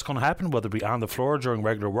how that's going to happen, whether it be on the floor during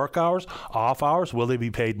regular work hours, off hours. Will they be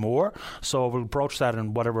paid more? So we'll approach that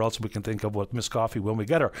and whatever else we can think of with Miss Coffey when we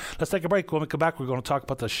get her. Let's take a break. When we come back, we're going to talk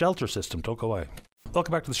about the shelter system. Don't go away.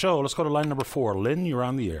 Welcome back to the show. Let's go to line number 4. Lynn, you're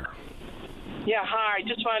on the air. Yeah, hi.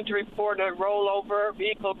 Just wanted to report a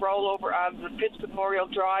vehicle rollover on the Pitts Memorial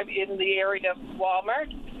Drive in the area of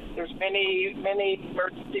Walmart. There's many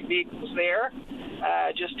emergency vehicles there.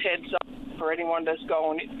 Just heads up for anyone that's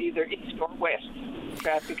going either east or west.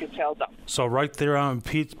 Traffic is held up. So right there on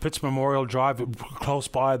Pitts Memorial Drive, close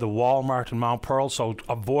by the Walmart in Mount Pearl, so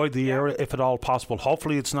avoid the area if at all possible.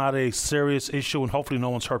 Hopefully it's not a serious issue and hopefully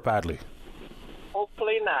no one's hurt badly.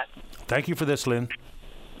 Hopefully not. Thank you for this, Lynn.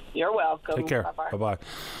 You're welcome. Take care. Bye-bye. Bye-bye.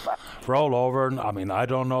 Bye. Roll over. I mean, I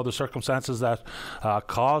don't know the circumstances that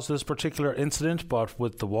caused this particular incident, but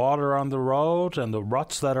with the water on the road and the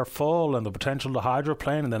ruts that are full and the potential to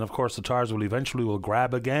hydroplane, and then, of course, the tires will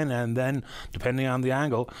grab again, and then, depending on the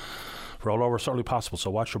angle, roll over is certainly possible.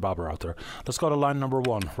 So watch your bobber out there. Let's go to line number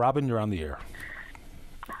 1. Robin, you're on the air.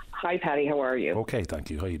 Hi, Patty. How are you? Okay, thank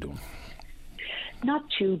you. How are you doing? Not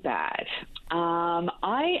too bad.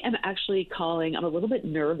 I am actually calling. I'm a little bit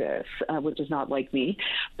nervous, which is not like me,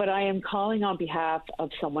 but I am calling on behalf of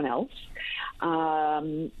someone else,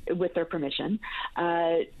 with their permission,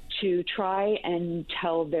 to try and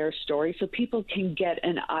tell their story so people can get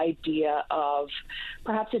an idea of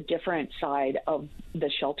perhaps a different side of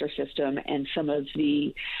the shelter system and some of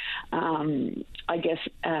the,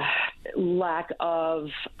 lack of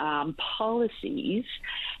policies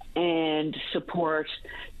and support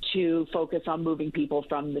to focus on moving people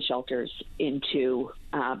from the shelters into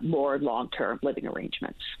more long-term living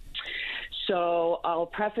arrangements. So I'll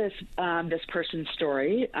preface this person's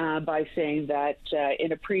story by saying that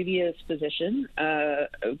in a previous position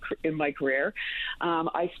in my career,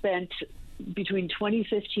 I spent between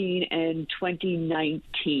 2015 and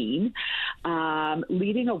 2019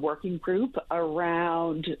 leading a working group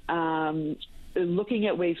around looking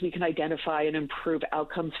at ways we can identify and improve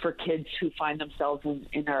outcomes for kids who find themselves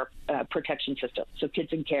in our protection system. So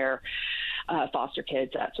kids in care, foster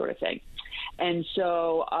kids, that sort of thing. And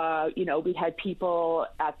so, we had people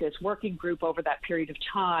at this working group over that period of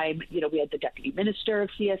time. We had the deputy minister of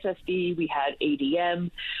CSSD. We had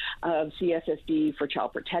ADM of CSSD for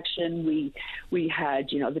child protection. We had,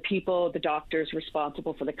 the doctors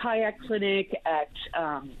responsible for the kayak clinic at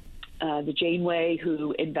the Janeway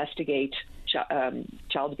who investigate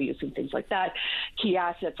child abuse and things like that, key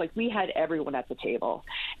assets. Like, we had everyone at the table.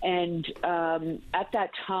 And at that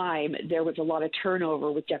time, there was a lot of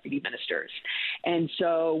turnover with deputy ministers. And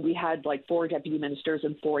so we had 4 deputy ministers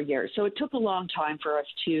in 4 years. So it took a long time for us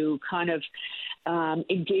to kind of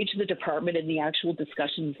engage the department in the actual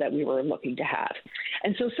discussions that we were looking to have.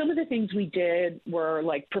 And so some of the things we did were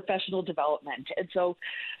professional development. And so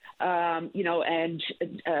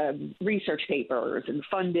research papers and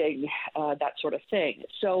funding, that sort of thing.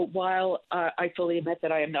 So while I fully admit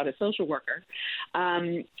that I am not a social worker,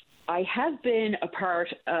 I have been a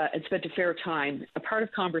part and spent a fair time a part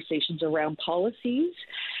of conversations around policies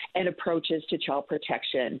and approaches to child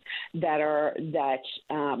protection that are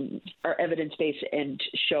evidence-based and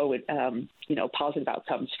show positive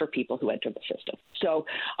outcomes for people who enter the system. So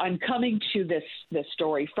I'm coming to this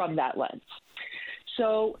story from that lens.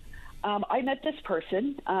 So I met this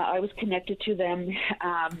person. I was connected to them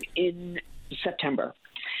in September,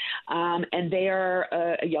 and they are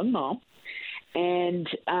a young mom, and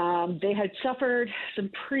they had suffered some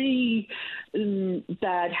pretty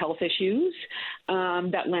bad health issues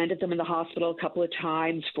that landed them in the hospital a couple of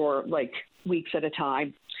times for weeks at a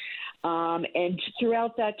time. And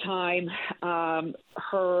throughout that time,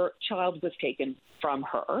 her child was taken from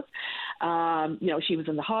her. She was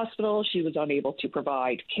in the hospital. She was unable to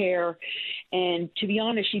provide care. And to be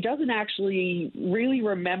honest, she doesn't actually really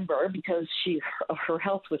remember because her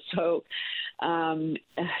health was so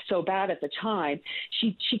bad at the time.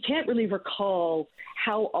 She can't really recall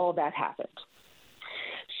how all that happened.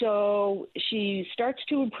 So she starts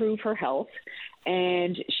to improve her health,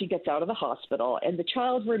 and she gets out of the hospital, and the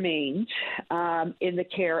child remains in the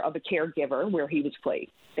care of a caregiver where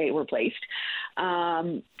they were placed.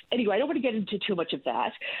 Anyway, I don't want to get into too much of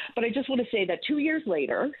that, but I just want to say that 2 years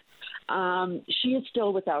later, she is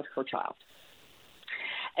still without her child.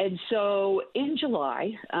 And so in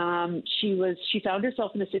July, she found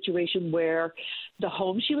herself in a situation where the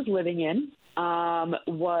home she was living in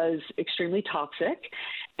was extremely toxic.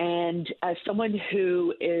 And as someone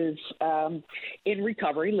who is living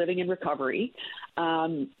in recovery,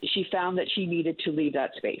 she found that she needed to leave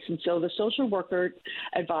that space. And so the social worker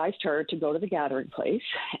advised her to go to the gathering place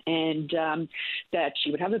and that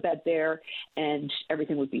she would have a bed there and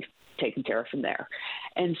everything would be taken care of from there.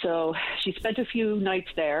 And so she spent a few nights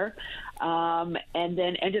there and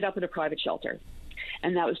then ended up in a private shelter.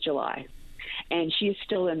 And that was July. And she is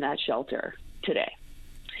still in that shelter today.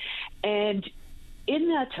 And in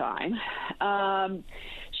that time,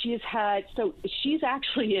 she's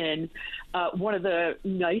actually in one of the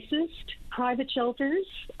nicest private shelters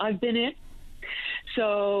I've been in.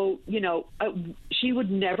 So, she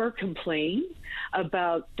would never complain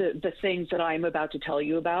about the things that I'm about to tell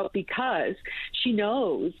you about because she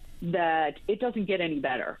knows that it doesn't get any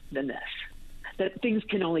better than this, that things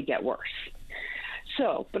can only get worse.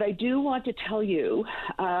 So, but I do want to tell you,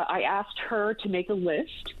 I asked her to make a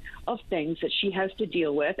list of things that she has to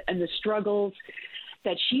deal with and the struggles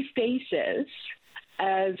that she faces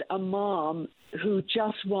as a mom who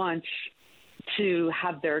just wants to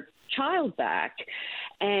have their child back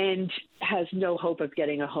and has no hope of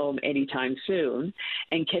getting a home anytime soon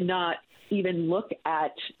and cannot even look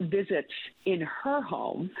at visits in her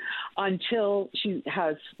home until she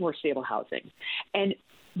has more stable housing. And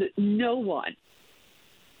no one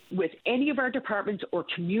with any of our departments or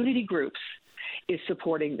community groups is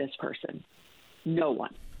supporting this person. No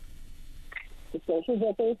one. The social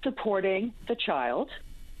worker is supporting the child,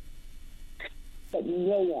 but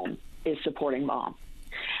no one is supporting mom.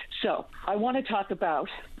 So I want to talk about,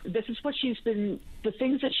 this is what the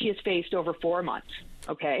things that she has faced over 4 months,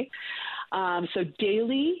 okay? So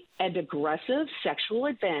daily and aggressive sexual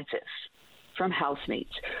advances from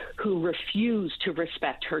housemates who refuse to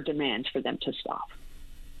respect her demands for them to stop.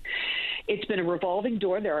 It's been a revolving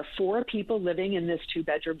door. There are 4 people living in this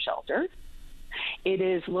 2-bedroom shelter. It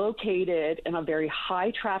is located in a very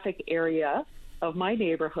high traffic area of my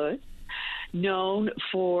neighborhood, known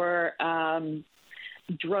for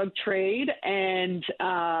drug trade and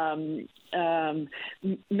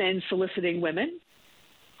men soliciting women.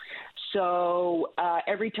 So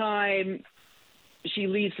every time she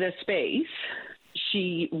leaves this space,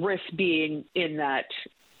 she risks being in that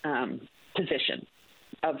position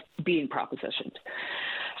of being propositioned.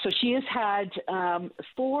 So she has had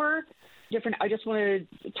 4 different, I just want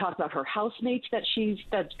to talk about her housemates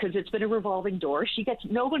because it's been a revolving door.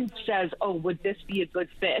 No one says, oh, would this be a good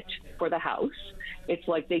fit for the house? It's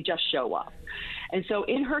like they just show up. And so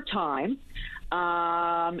in her time,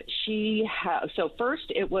 so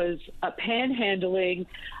first it was a panhandling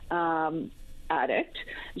addict,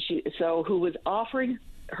 who was offering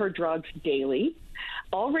her drugs daily,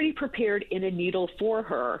 already prepared in a needle for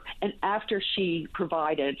her, and after she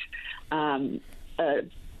provided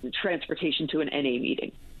transportation to an NA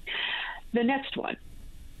meeting. The next one,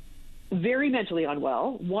 very mentally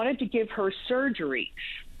unwell, wanted to give her surgery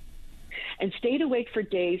and stayed awake for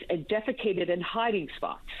days and defecated in hiding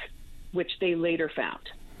spots, which they later found.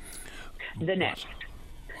 The next.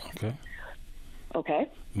 Okay.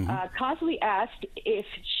 Mm-hmm. Constantly asked if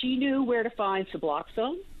she knew where to find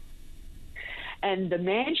Suboxone. And the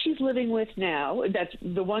man she's living with now, that's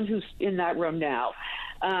the one who's in that room now,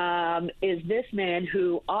 is this man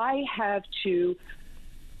who I have to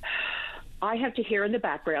hear in the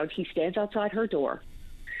background. He stands outside her door,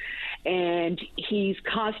 and he's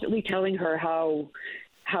constantly telling her how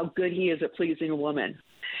good he is at pleasing a woman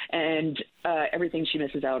and everything she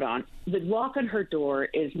misses out on. The lock on her door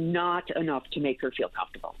is not enough to make her feel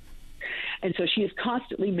comfortable. And so she is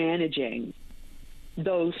constantly managing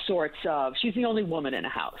those sorts of, she's the only woman in a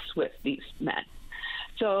house with these men.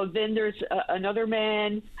 So then there's another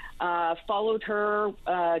man followed her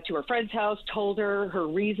to her friend's house, told her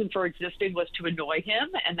reason for existing was to annoy him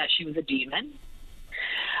and that she was a demon.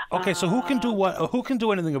 Okay, so who can do what? Who can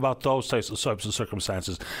do anything about those types of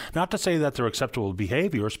circumstances? Not to say that they're acceptable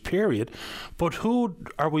behaviors, period, but who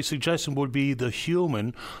are we suggesting would be the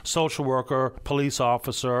human social worker, police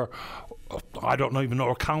officer, I don't even know,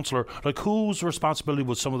 or counselor? Like, whose responsibility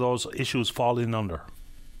would some of those issues fall in under?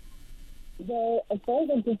 Well, as far as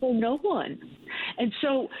I'm concerned, no one. And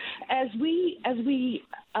so, but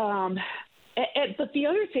the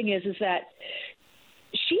other thing is that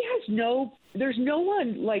she has there's no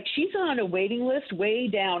one, like, she's on a waiting list, way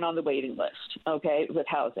down on the waiting list, okay, with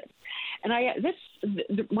housing. And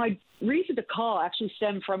my reason to call actually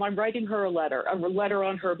stemmed from, I'm writing her a letter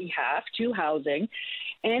on her behalf to housing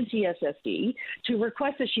and CSSD to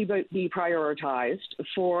request that she be prioritized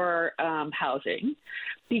for housing,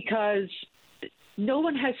 because no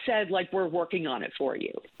one has said, like, we're working on it for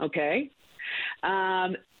you, okay?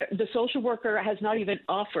 The social worker has not even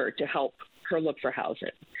offered to help her look for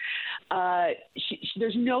housing.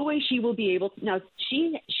 There's no way she will be able to. Now,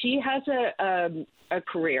 she has a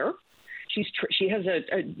career. She has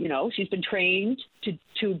she's been trained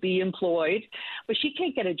to be employed, but she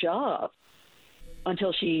can't get a job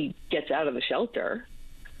until she gets out of the shelter.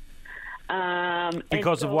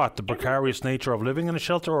 Because of what? The precarious nature of living in a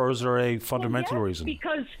shelter, or is there a fundamental reason?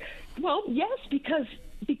 Because she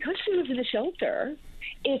lives in a shelter.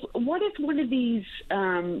 What if one of these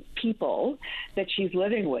people that she's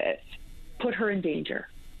living with put her in danger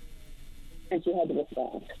and she had to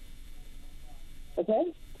respond?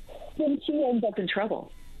 Okay? Then she ends up in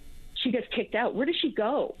trouble. She gets kicked out. Where does she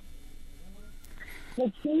go?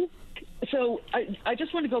 So I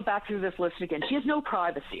just want to go back through this list again. She has no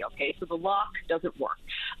privacy, okay? So the lock doesn't work.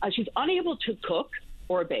 She's unable to cook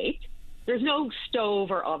or bake. There's no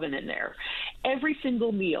stove or oven in there. Every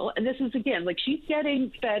single meal, and this is, again, like, she's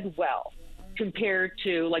getting fed well compared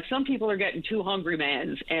to, like, some people are getting 2 Hungry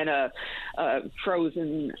Mans and a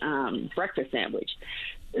frozen breakfast sandwich.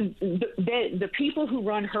 The people who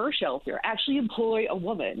run her shelter actually employ a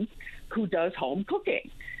woman who does home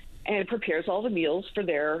cooking and prepares all the meals for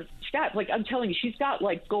their staff. Like, I'm telling you, she's got,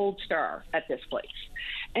 like, gold star at this place.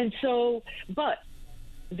 And so, but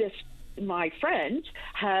my friend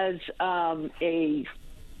has a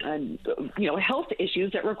health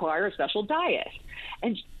issues that require a special diet.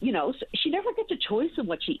 And, she never gets a choice in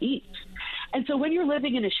what she eats. And so when you're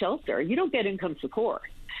living in a shelter, you don't get income support.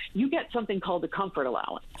 You get something called a comfort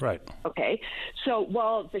allowance. Right. Okay. So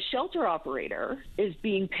while the shelter operator is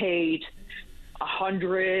being paid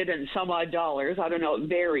 $100 and some odd dollars, I don't know, it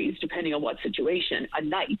varies depending on what situation, a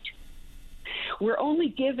night, we're only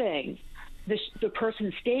giving the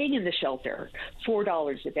person staying in the shelter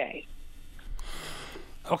 $4 a day.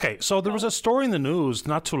 Okay, so there was a story in the news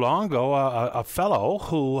not too long ago, a fellow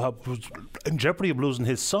who was in jeopardy of losing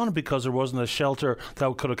his son because there wasn't a shelter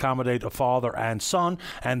that could accommodate a father and son,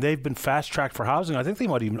 and they've been fast-tracked for housing. I think they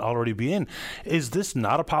might even already be in. Is this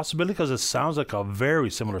not a possibility? Because it sounds like a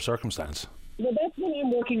very similar circumstance. Well, that's what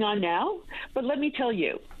I'm working on now, but let me tell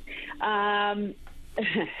you,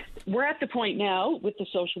 we're at the point now with the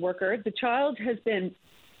social worker. The child has been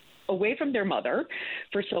away from their mother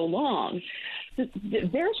for so long.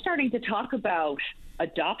 They're starting to talk about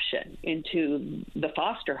adoption into the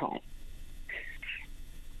foster home.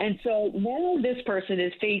 And so now this person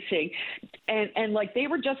is facing, and like they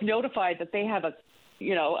were just notified that they have a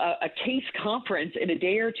case conference in a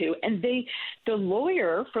day or two, and the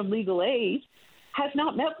lawyer from legal aid has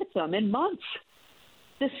not met with them in months.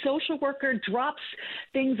 The social worker drops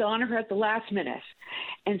things on her at the last minute.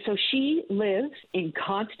 And so she lives in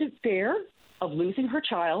constant fear of losing her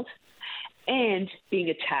child and being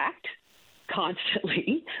attacked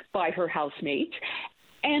constantly by her housemates.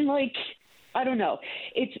 And I don't know.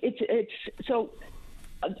 It's so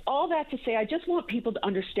all that to say, I just want people to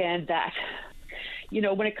understand that,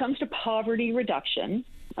 when it comes to poverty reduction,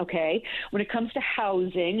 okay, when it comes to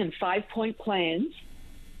housing and 5-point plans,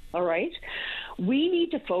 all right, we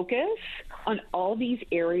need to focus on all these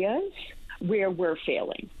areas where we're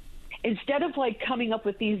failing. Instead of coming up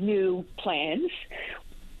with these new plans,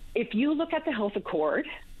 if you look at the Health Accord,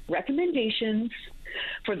 recommendations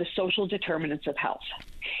for the social determinants of health,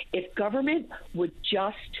 if government would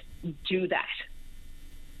just do that,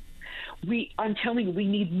 I'm telling you, we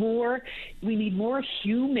need more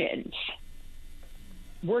humans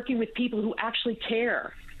working with people who actually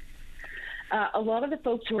care. A lot of the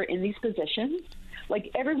folks who are in these positions,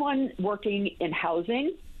 like everyone working in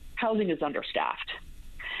housing is understaffed.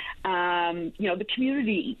 The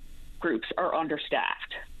community groups are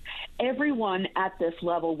understaffed. Everyone at this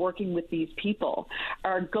level working with these people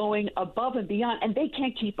are going above and beyond, and they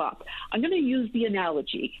can't keep up. I'm going to use the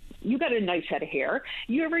analogy. You got a nice head of hair.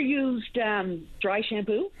 You ever used dry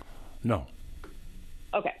shampoo? No.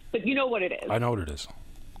 Okay, but you know what it is. I know what it is.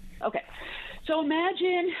 Okay, so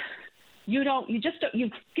imagine you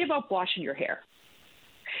give up washing your hair,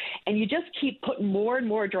 and you just keep putting more and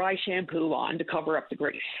more dry shampoo on to cover up the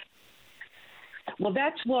grease. Well,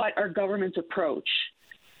 that's what our government's approach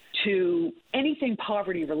to anything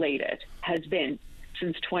poverty related has been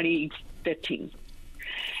since 2015.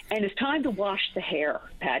 And it's time to wash the hair,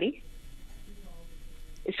 Patty.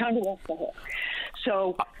 It's time to wash the hair.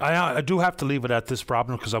 So I do have to leave it at this,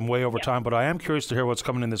 problem because I'm way over time, but I am curious to hear what's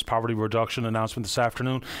coming in this poverty reduction announcement this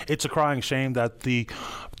afternoon. It's a crying shame that the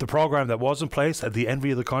program that was in place at the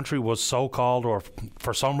envy of the country was so-called or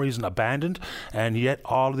for some reason abandoned, and yet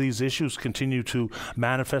all of these issues continue to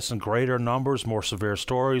manifest in greater numbers, more severe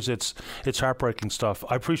stories. It's heartbreaking stuff.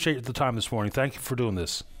 I appreciate the time this morning. Thank you for doing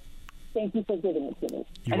this. Thank you for giving it to me.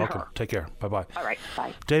 You're welcome. Take care. Bye-bye. All right.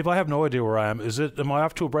 Bye. Dave, I have no idea where I am. Am I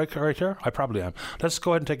off to a break right here? I probably am. Let's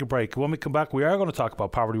go ahead and take a break. When we come back, we are going to talk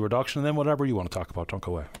about poverty reduction and then whatever you want to talk about. Don't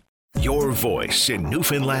go away. Your voice in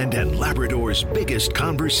Newfoundland and Labrador's biggest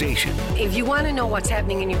conversation. If you want to know what's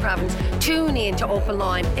happening in your province, tune in to Open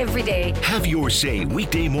Line every day. Have your say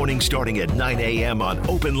weekday morning starting at 9 a.m. on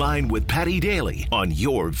Open Line with Paddy Daly on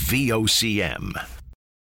your VOCM.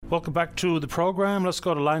 Welcome back to the program. Let's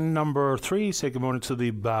go to line number 3. Say good morning to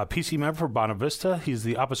the PC member for Bonavista. He's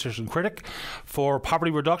the opposition critic for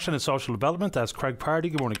poverty reduction and social development. That's Craig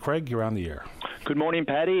Pardy. Good morning, Craig. You're on the air. Good morning,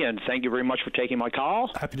 Paddy, and thank you very much for taking my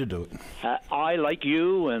call. Happy to do it. I, like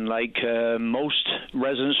you and like most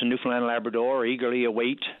residents in Newfoundland and Labrador, eagerly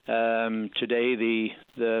await today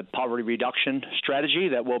the poverty reduction strategy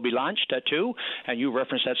that will be launched at 2, and you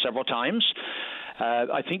referenced that several times.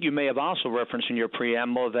 I think you may have also referenced in your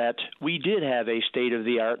preamble that we did have a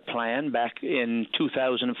state-of-the-art plan back in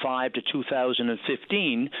 2005 to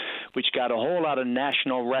 2015, which got a whole lot of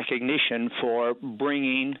national recognition for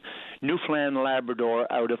bringing Newfoundland and Labrador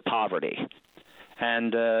out of poverty.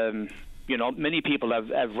 And many people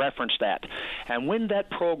have referenced that. And when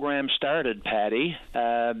that program started, Paddy,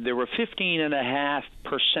 there were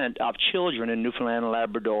 15.5% of children in Newfoundland and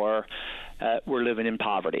Labrador were living in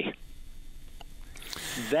poverty.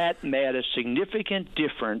 That made a significant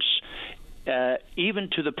difference, even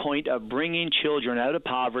to the point of bringing children out of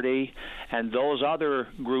poverty and those other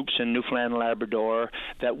groups in Newfoundland and Labrador,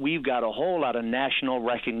 that we've got a whole lot of national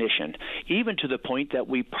recognition, even to the point that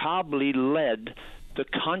we probably led the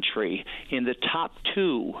country in the top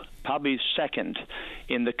 2, probably second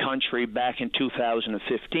in the country back in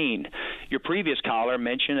 2015. Your previous caller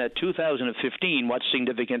mentioned that 2015, what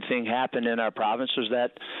significant thing happened in our province was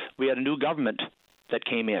that we had a new government that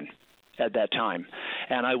came in at that time.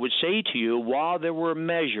 And I would say to you, while there were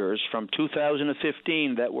measures from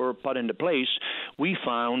 2015 that were put into place, we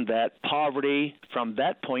found that poverty from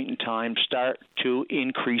that point in time start to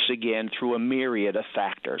increase again through a myriad of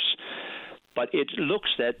factors. But it looks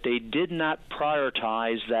that they did not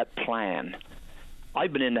prioritize that plan.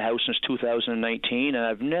 I've been in the House since 2019, and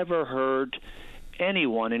I've never heard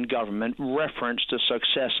anyone in government reference the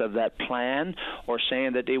success of that plan or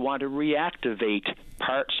saying that they want to reactivate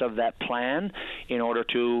parts of that plan in order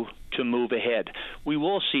to move ahead. We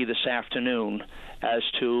will see this afternoon as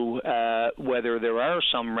to whether there are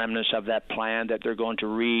some remnants of that plan that they're going to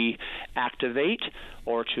reactivate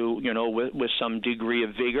or to, with some degree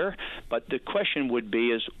of vigor. But the question would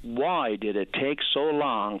be is, why did it take so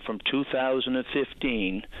long from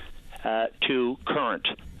 2015 to current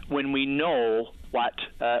when we know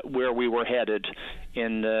where we were headed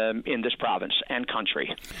in this province and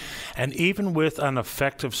country? And even with an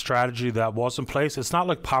effective strategy that was in place, it's not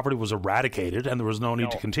like poverty was eradicated and there was no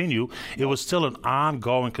need to continue. It was still an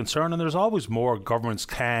ongoing concern, and there's always more governments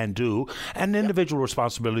can do, and individual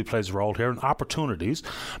responsibility plays a role here, and opportunities.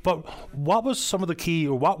 But what were some of the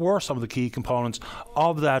key components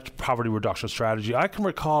of that poverty reduction strategy? I can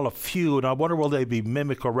recall a few, and I wonder will they be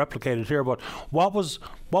mimicked or replicated here, but what was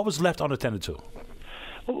left unattended to?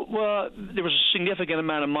 Well, there was a significant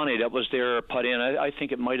amount of money that was there put in. I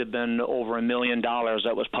think it might have been over $1 million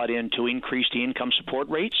that was put in to increase the income support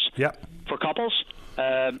rates for couples.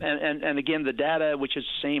 And again, the data, which is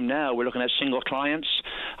the same now, we're looking at single clients.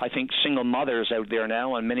 I think single mothers out there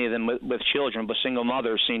now, and many of them with children, but single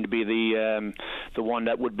mothers seem to be the one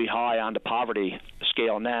that would be high on the poverty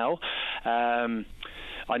scale now.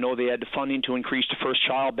 I know they had the funding to increase the first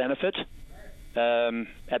child benefit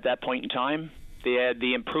at that point in time. They had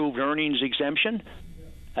the improved earnings exemption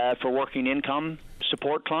for working income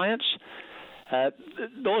support clients.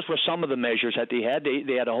 Those were some of the measures that they had.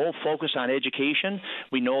 They had a whole focus on education.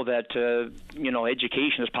 We know that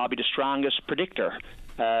education is probably the strongest predictor.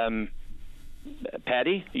 Patty,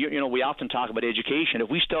 we often talk about education. If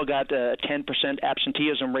we still got a 10%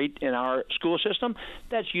 absenteeism rate in our school system,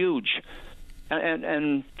 that's huge.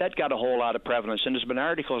 And that got a whole lot of prevalence. And there's been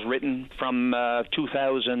articles written from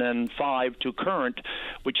 2005 to current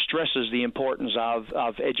which stresses the importance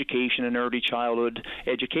of education and early childhood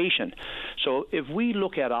education. So if we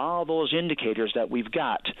look at all those indicators that we've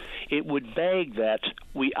got, it would beg that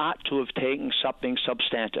we ought to have taken something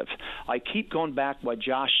substantive. I keep going back what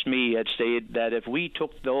Josh Smee had stated, that if we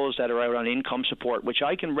took those that are out on income support, which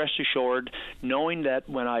I can rest assured, knowing that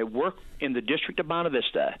when I work in the District of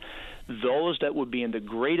Bonavista, those that would be in the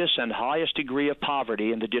greatest and highest degree of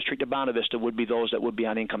poverty in the District of Bonavista would be those that would be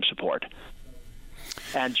on income support.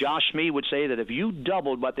 And Josh Smee would say that if you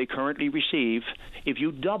doubled what they currently receive, if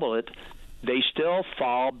you double it, they still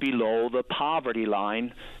fall below the poverty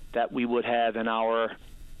line that we would have in our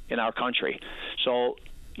country. So,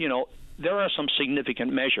 there are some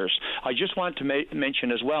significant measures. I just want to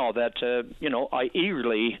mention as well that, I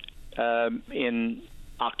eagerly, in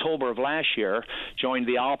October of last year, joined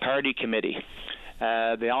the All-Party Committee,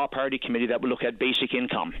 that would look at basic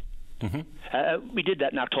income. Mm-hmm. We did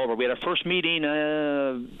that in October. We had our first meeting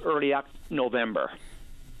early November.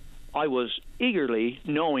 I was eagerly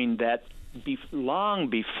knowing that long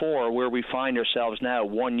before where we find ourselves now,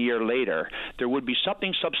 1 year later, there would be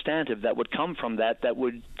something substantive that would come from that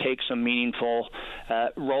would take some meaningful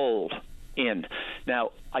role in.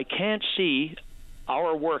 Now, I can't see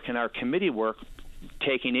our work and our committee work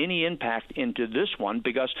taking any impact into this one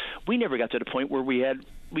because we never got to the point where we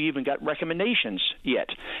even got recommendations yet.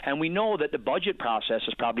 And we know that the budget process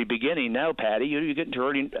is probably beginning now, Patty. You get into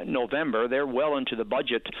early November, they're well into the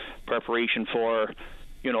budget preparation for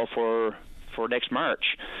next March.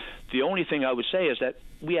 The only thing I would say is that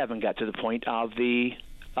we haven't got to the point of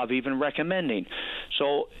even recommending.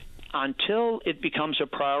 So until it becomes a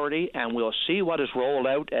priority, and we'll see what is rolled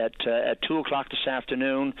out at 2 o'clock this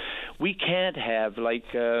afternoon, we can't have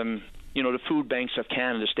the food banks of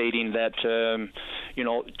Canada stating that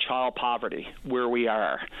child poverty, where we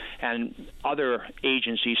are, and other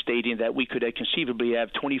agencies stating that we could conceivably have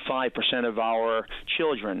 25% of our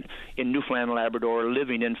children in Newfoundland and Labrador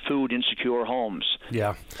living in food insecure homes.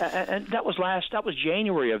 Yeah. And that was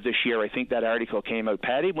January of this year, I think that article came out,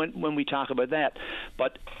 Patty, when we talk about that.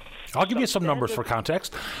 But I'll give you some numbers for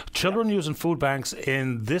context. Children using food banks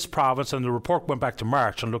in this province, and the report went back to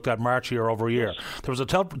March and looked at March year over year. There was a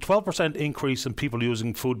 12% increase in people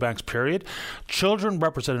using food banks, period. Children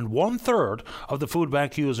represented 1/3 of the food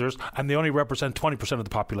bank users, and they only represent 20% of the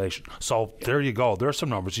population. So there you go. There's some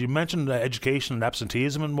numbers. You mentioned education and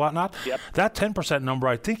absenteeism and whatnot. Yep. That 10% number,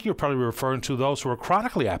 I think you're probably referring to those who are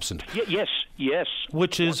chronically absent. Yes.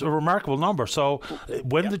 Which is a remarkable number. So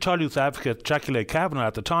when the Child Youth Advocate, Jackie Leigh Kavanagh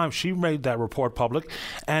at the time, she made that report public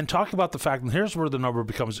and talking about the fact, and here's where the number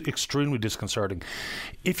becomes extremely disconcerting.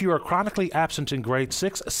 If you are chronically absent in grade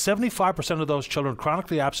 6, 75% of those children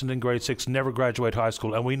chronically absent in grade 6 never graduate high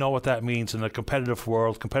school, and we know what that means in a competitive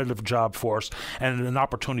world, competitive job force, and an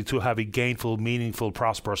opportunity to have a gainful, meaningful,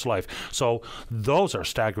 prosperous life. So those are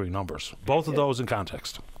staggering numbers, both of those in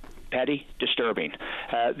context. Patty, disturbing.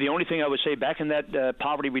 The only thing I would say, back in that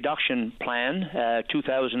poverty reduction plan,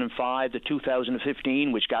 2005 to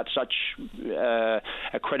 2015, which got such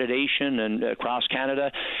accreditation and across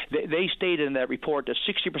Canada, they stated in that report that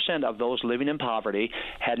 60% of those living in poverty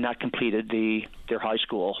had not completed their high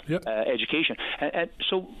school education. And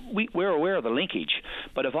so we're aware of the linkage.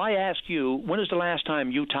 But if I ask you, when is the last time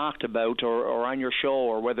you talked about, or on your show,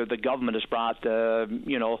 or whether the government has brought,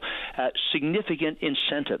 significant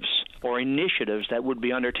incentives or initiatives that would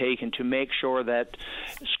be undertaken to make sure that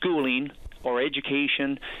schooling or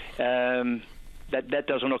education that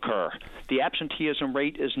doesn't occur? The absenteeism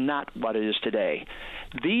rate is not what it is today.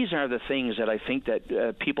 These are the things that I think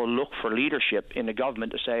that people look for leadership in the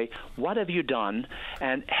government to say, what have you done,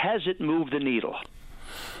 and has it moved the needle?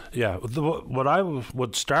 Yeah, what I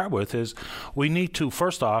would start with is we need to,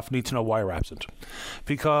 first off, need to know why we're absent.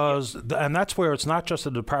 Because, and that's where it's not just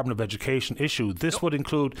a Department of Education issue. This would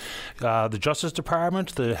include the Justice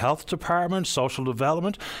Department, the Health Department, Social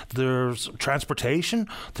Development, there's transportation.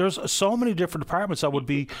 There's so many different departments that would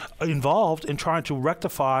be involved in trying to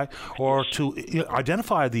rectify or to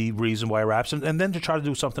identify the reason why we're absent, and then to try to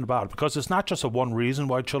do something about it. Because it's not just a one reason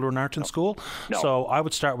why children aren't in school. No. So I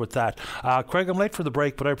would start with that. Craig, I'm late for the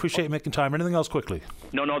break, but I appreciate you making time. Anything else quickly?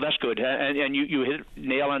 No, that's good. And you hit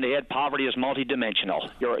nail on the head. Poverty is multidimensional.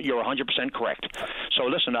 You're 100% correct. So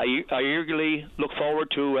listen, I eagerly look forward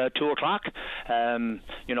to 2 o'clock. I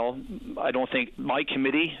don't think my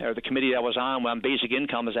committee or the committee that was on basic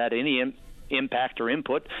income has had any impact or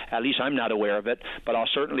input. At least I'm not aware of it. But I'll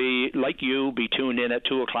certainly, like you, be tuned in at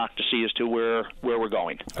 2 o'clock to see as to where we're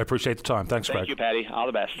going. I appreciate the time. Thanks, Craig. Thank you, Patty. All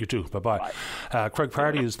the best. You too. Bye-bye. Craig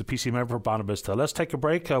Party is the PC member for Bonavista. Let's take a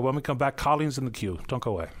break. When we come back, Colleen's in the queue. Don't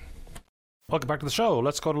go away. Welcome back to the show.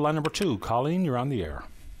 Let's go to line number 2. Colleen, you're on the air.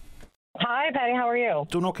 Hi, Patty. How are you?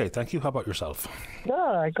 Doing okay, thank you. How about yourself?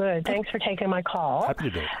 Good. Thanks for taking my call. Happy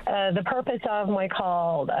to do it. The purpose of my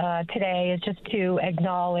call today is just to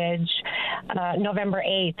acknowledge November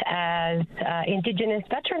 8th as Indigenous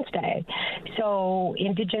Veterans Day. So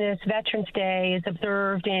Indigenous Veterans Day is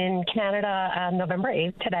observed in Canada on November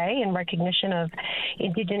 8th today in recognition of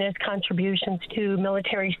Indigenous contributions to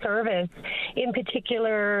military service, in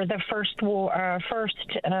particular the First World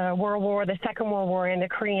War, the Second World War, and the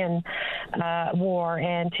Korean War.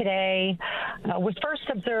 And today was first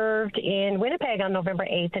observed in Winnipeg on November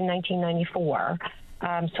 8th in 1994.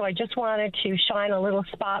 So I just wanted to shine a little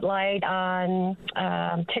spotlight on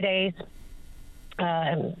today's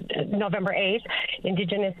November 8th,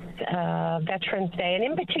 Indigenous Veterans Day, and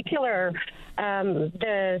in particular,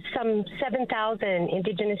 some 7,000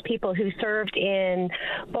 Indigenous people who served in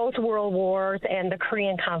both World Wars and the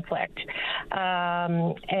Korean conflict.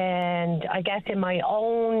 And I guess in my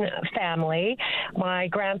own family, my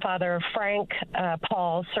grandfather, Frank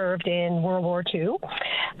Paul, served in World War II.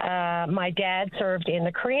 My dad served in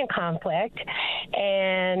the Korean conflict,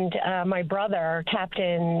 and my brother,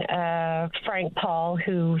 Captain Frank Paul,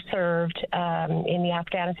 who served in the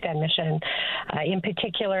Afghanistan mission. In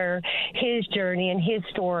particular, his journey and his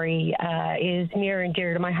story is near and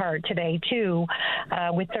dear to my heart today, too,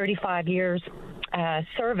 with 35 years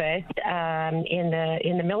service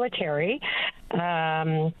in the military.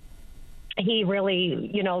 He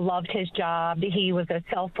really, loved his job. He was a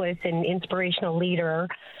selfless and inspirational leader.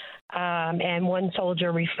 and one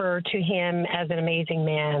soldier referred to him as an amazing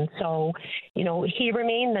man. So, he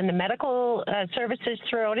remained in the medical services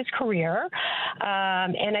throughout his career,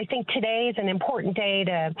 and I think today is an important day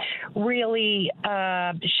to really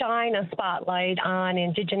shine a spotlight on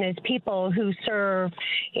Indigenous people who serve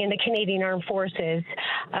in the Canadian Armed Forces.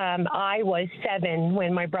 I was 7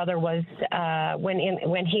 when my brother was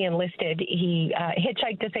when he enlisted. He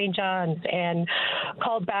hitchhiked to St. John's and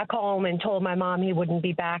called back home and told my mom he wouldn't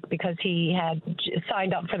be back because he had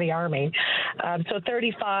signed up for the Army. So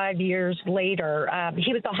 35 years later,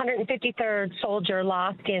 he was the 153rd soldier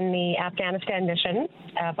lost in the Afghanistan mission,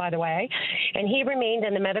 by the way, and he remained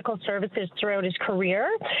in the medical services throughout his career.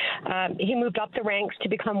 He moved up the ranks to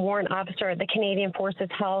become warrant officer at the Canadian Forces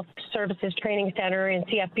Health Services Training Center in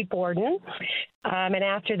CFB Borden. And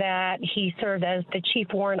after that, he served as the Chief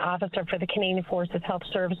Warrant Officer for the Canadian Forces Health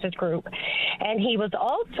Services Group. And he was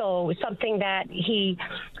also something that he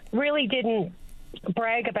really didn't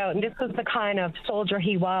brag about, and this was the kind of soldier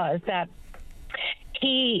he was, that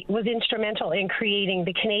he was instrumental in creating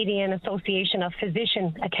the Canadian Association of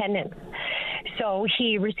Physician Attendants. So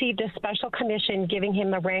he received a special commission giving him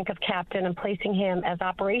the rank of captain and placing him as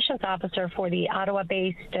operations officer for the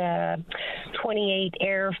Ottawa-based 28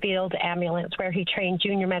 Airfield Ambulance, where he trained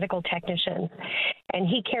junior medical technicians. And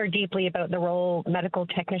he cared deeply about the role medical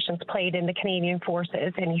technicians played in the Canadian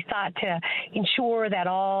Forces, and he sought to ensure that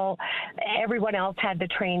everyone else had the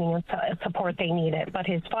training and support they needed. But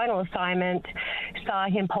his final assignment saw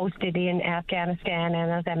him posted in Afghanistan,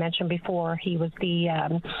 and as I mentioned before, he was the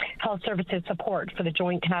health services support for the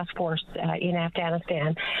Joint Task Force in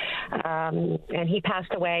Afghanistan. And he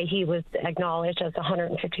passed away. He was acknowledged as the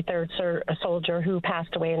 153rd soldier who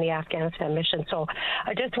passed away in the Afghanistan mission. So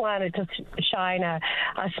I just wanted to shine a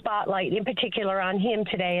spotlight in particular on him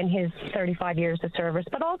today and his 35 years of service,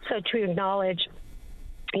 but also to acknowledge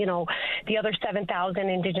the other 7,000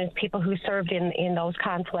 Indigenous people who served in those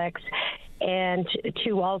conflicts, and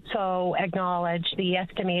to also acknowledge the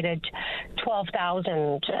estimated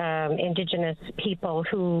 12,000 Indigenous people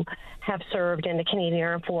who have served in the Canadian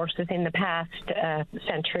Armed Forces in the past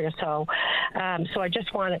century or so. So I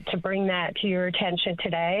just wanted to bring that to your attention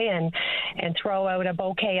today and throw out a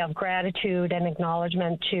bouquet of gratitude and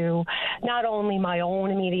acknowledgement to not only my own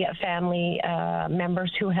immediate family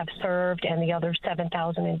members who have served and the other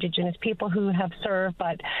 7,000 Indigenous people who have served,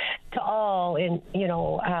 but to all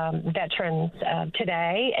veterans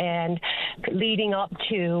today, and leading up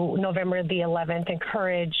to November the 11th,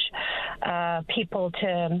 encourage people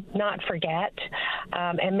to not forget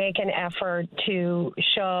and make an effort to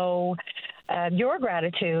show your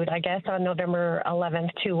gratitude, I guess, on November 11th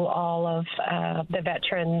to all of the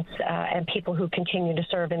veterans and people who continue to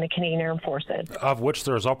serve in the Canadian Armed Forces. Of which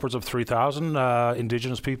there's upwards of 3,000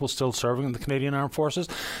 Indigenous people still serving in the Canadian Armed Forces.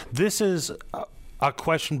 This is a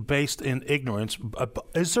question based in ignorance.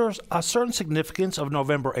 Is there a certain significance of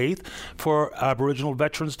November 8th for Aboriginal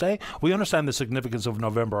Veterans Day? We understand the significance of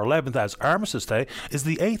November 11th as Armistice Day. Is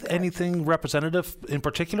the 8th anything representative in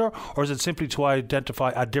particular, or is it simply to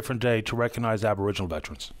identify a different day to recognize Aboriginal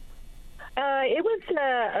veterans? It was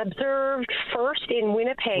observed first in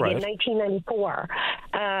Winnipeg in 1994,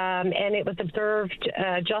 and it was observed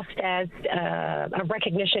just as a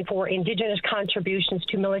recognition for Indigenous contributions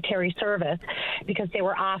to military service because they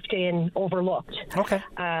were often overlooked. Okay.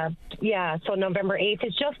 So November 8th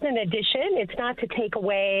is just an addition. It's not to take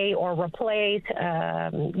away or replace,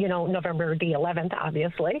 November the 11th,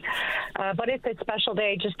 obviously, but it's a special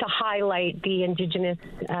day just to highlight the Indigenous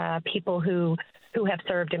people who have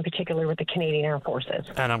served in particular with the Canadian Armed Forces.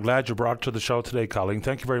 And I'm glad you brought it to the show today, Colleen.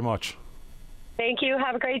 Thank you very much. Thank you.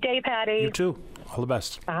 Have a great day, Patty. You too. All the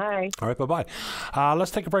best. Bye. All right, bye-bye.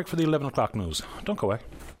 Let's take a break for the 11 o'clock news. Don't go away.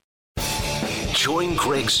 Join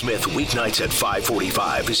Greg Smith weeknights at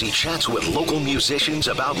 5:45 as he chats with local musicians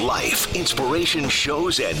about life, inspiration,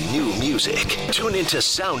 shows, and new music. Tune into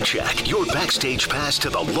Soundcheck, your backstage pass to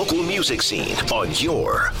the local music scene on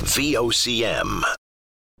your VOCM.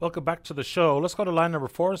 Welcome back to the show. Let's go to line number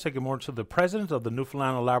 4 and say good morning to the president of the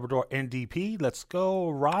Newfoundland and Labrador NDP. Let's go,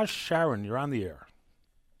 Raj Sharon. You're on the air.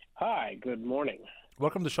 Hi, good morning.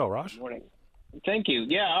 Welcome to the show, Raj. Good morning. Thank you.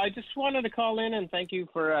 Yeah, I just wanted to call in and thank you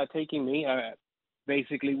for taking me.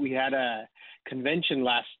 Basically, we had a convention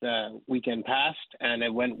last weekend past, and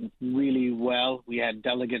it went really well. We had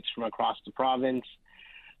delegates from across the province,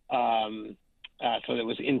 so it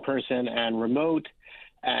was in person and remote.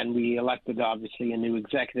 And we elected, obviously, a new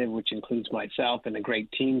executive, which includes myself and a great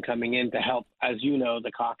team coming in to help, as you know,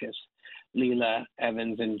 the caucus, Leela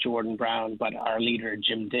Evans and Jordan Brown, but our leader,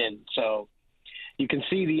 Jim Dinn. So you can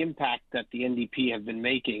see the impact that the NDP have been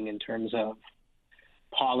making in terms of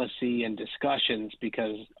policy and discussions,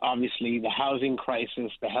 because obviously the housing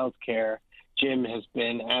crisis, the healthcare, Jim has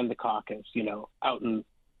been, and the caucus, out in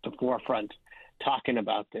the forefront talking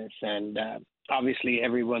about this. And obviously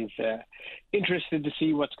everyone's interested to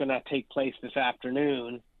see what's going to take place this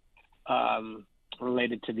afternoon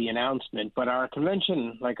related to the announcement. But our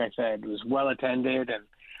convention, like I said, was well attended, and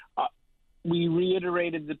we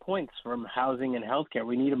reiterated the points from housing and healthcare.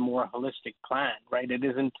 We need a more holistic plan, right? It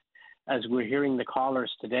isn't, as we're hearing the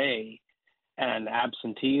callers today, and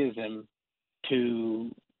absenteeism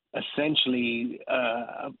to essentially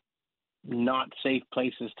not safe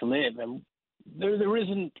places to live. And there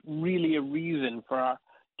isn't really a reason for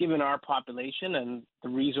given our population and the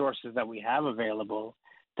resources that we have available,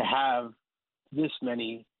 to have this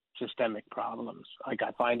many systemic problems. Like,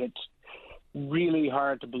 I find it really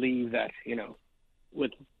hard to believe that,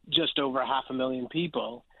 with just over 500,000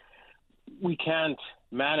 people, we can't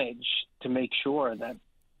manage to make sure that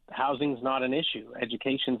housing's not an issue,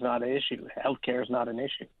 education's not an issue, healthcare is not an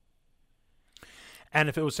issue. And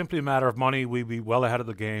if it was simply a matter of money, we'd be well ahead of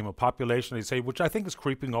the game. A population, they say, which I think is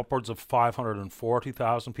creeping upwards of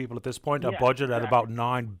 540,000 people at this point, a budget at about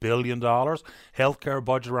 $9 billion, healthcare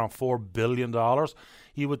budget around $4 billion.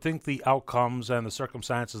 You would think the outcomes and the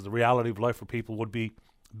circumstances, the reality of life for people would be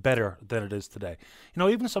better than it is today.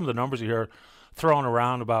 Even some of the numbers you hear thrown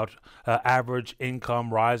around about average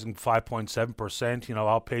income rising 5.7%,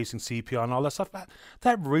 outpacing CPI and all that stuff,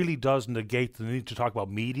 that really does negate the need to talk about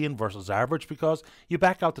median versus average, because you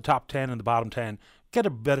back out the top 10 and the bottom 10, get a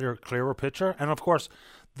better, clearer picture. And of course,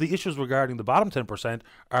 the issues regarding the bottom 10%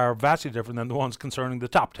 are vastly different than the ones concerning the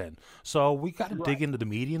top 10. So we got to dig into the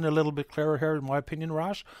median a little bit clearer here, in my opinion,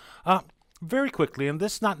 Raj. Very quickly, and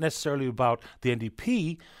this is not necessarily about the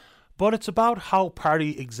NDP, but it's about how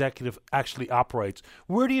party executive actually operates.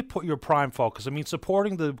 Where do you put your prime focus? I mean,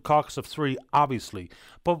 supporting the caucus of 3, obviously,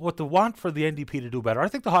 but what they want for the NDP to do better, I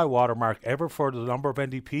think the high water mark ever for the number of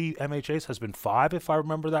NDP MHAs has been 5, if I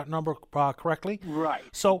remember that number correctly. Right.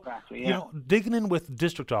 So, exactly, yeah. Digging in with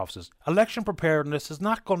district offices, election preparedness is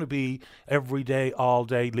not going to be every day, all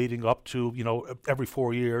day, leading up to, every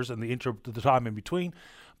 4 years and the time in between.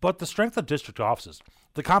 But the strength of district offices,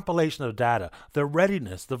 the compilation of data, the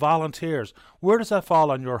readiness, the volunteers, where does that fall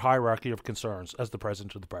on your hierarchy of concerns as the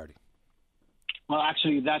president of the party? Well,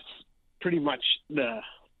 actually, that's pretty much the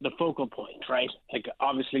focal point, right? Like,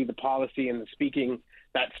 obviously, the policy and the speaking,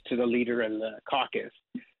 that's to the leader and the caucus.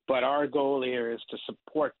 But our goal here is to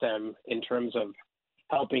support them in terms of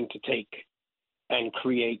helping to take and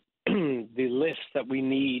create the list that we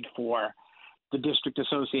need for the district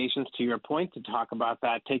associations, to your point, to talk about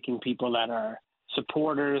that, taking people that are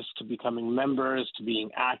supporters to becoming members, to being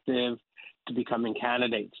active, to becoming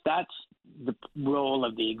candidates. That's the role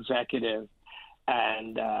of the executive.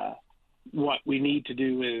 And what we need to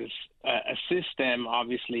do is assist them,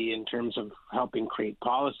 obviously, in terms of helping create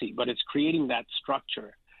policy, but it's creating that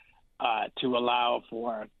structure to allow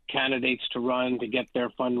for candidates to run, to get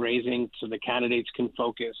their fundraising, so the candidates can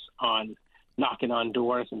focus on knocking on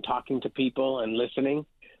doors and talking to people and listening,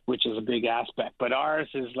 which is a big aspect. But ours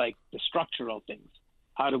is like the structural things.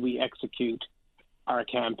 How do we execute our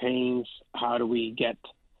campaigns? How do we get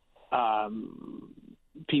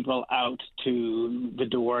people out to the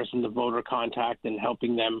doors and the voter contact and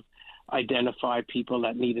helping them identify people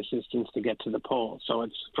that need assistance to get to the polls? So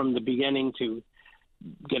it's from the beginning to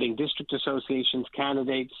getting district associations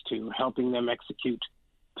candidates to helping them execute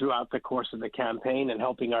throughout the course of the campaign, and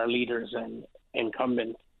helping our leaders and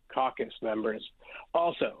incumbent caucus members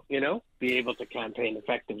also, be able to campaign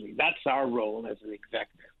effectively. That's our role as an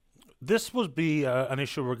executive. This would be an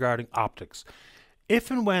issue regarding optics. If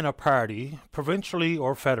and when a party, provincially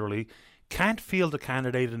or federally, can't field a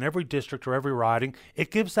candidate in every district or every riding,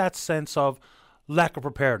 it gives that sense of lack of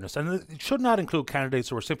preparedness. And it should not include candidates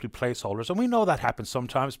who are simply placeholders. And we know that happens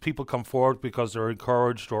sometimes. People come forward because they're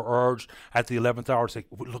encouraged or urged at the 11th hour to say,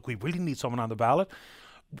 look, we really need someone on the ballot.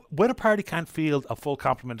 When a party can't field a full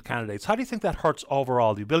complement of candidates, how do you think that hurts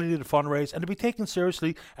overall the ability to fundraise and to be taken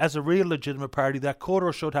seriously as a real legitimate party that could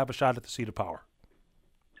or should have a shot at the seat of power?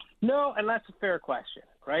 No, and that's a fair question,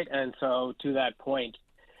 right? And so to that point,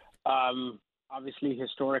 obviously,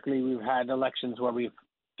 historically, we've had elections where we've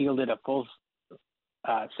fielded a full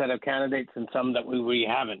set of candidates and some that we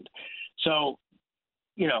haven't. So,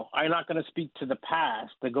 I'm not going to speak to the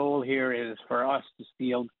past. The goal here is for us to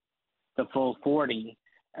field the full 40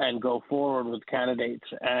 and go forward with candidates.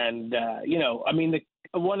 And,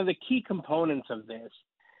 one of the key components of this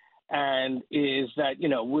and is that,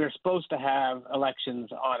 we're supposed to have elections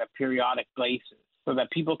on a periodic basis so that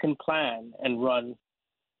people can plan and run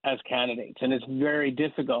as candidates. And it's very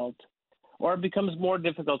difficult or it becomes more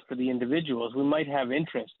difficult for the individuals. We might have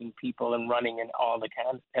interest in people and running in all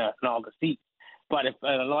the seats. But if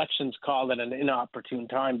an election's called at an inopportune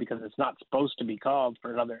time because it's not supposed to be called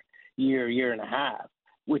for another year and a half,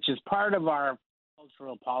 which is part of our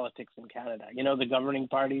cultural politics in Canada. You know, the governing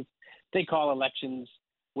parties, they call elections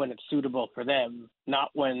when it's suitable for them, not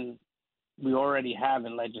when we already have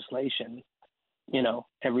in legislation, you know,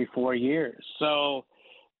 every 4 years. So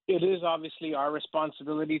it is obviously our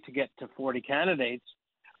responsibility to get to 40 candidates.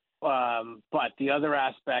 But the other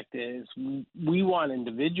aspect is we want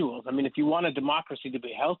individuals. I mean, if you want a democracy to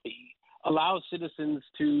be healthy, allow citizens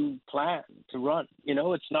to plan, to run. You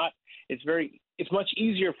know, it's much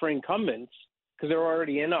easier for incumbents because they're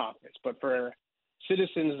already in office. But for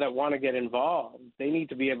citizens that want to get involved, they need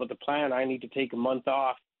to be able to plan. I need to take a month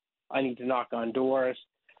off. I need to knock on doors.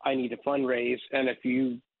 I need to fundraise. And if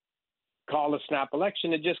you call a snap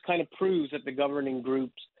election, it just kind of proves that the governing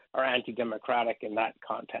groups are anti-democratic in that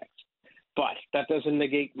context. But that doesn't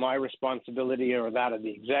negate my responsibility or that of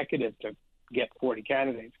the executive to get 40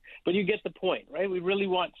 candidates. But you get the point, right? We really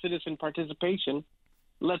want citizen participation.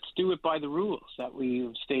 Let's do it by the rules that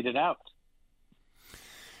we've stated out.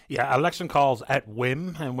 Yeah, election calls at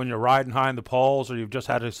whim, and when you're riding high in the polls or you've just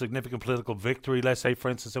had a significant political victory, let's say,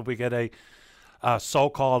 for instance, if we get a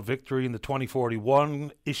so-called victory in the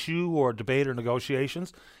 2041 issue or debate or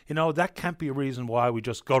negotiations, you know, that can't be a reason why we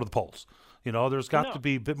just go to the polls. You know, there's got to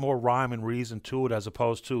be a bit more rhyme and reason to it as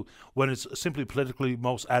opposed to when it's simply politically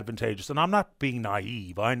most advantageous. And I'm not being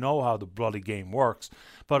naive. I know how the bloody game works,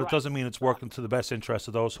 but it doesn't mean it's working to the best interest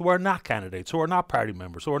of those who are not candidates, who are not party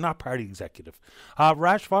members, who are not party executive.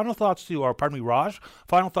 Raj, final thoughts to you, or pardon me, Raj,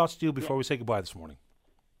 final thoughts to you before we say goodbye this morning.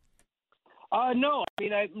 No, I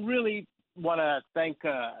mean, I really want to thank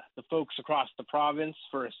the folks across the province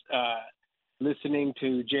for listening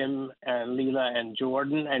to Jim and Leela and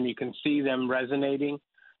Jordan, and you can see them resonating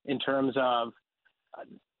in terms of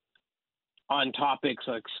on topics,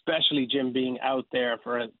 especially Jim being out there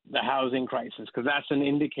for the housing crisis, because that's an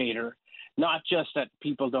indicator, not just that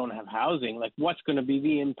people don't have housing, like what's going to be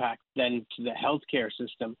the impact then to the healthcare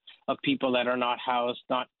system of people that are not housed,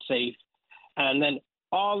 not safe. And then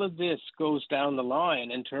all of this goes down the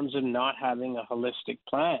line in terms of not having a holistic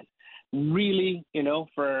plan. Really, you know,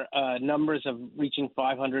 for numbers of reaching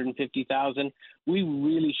 550,000, we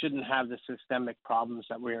really shouldn't have the systemic problems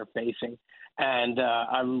that we are facing. And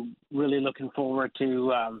I'm really looking forward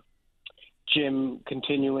to Jim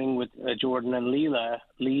continuing with Jordan and Leela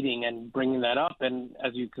leading and bringing that up. And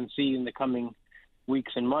as you can see in the coming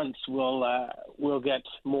weeks and months, we'll get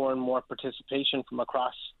more and more participation from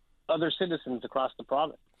across other citizens across the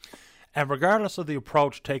province. And regardless of the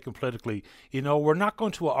approach taken politically, you know, we're not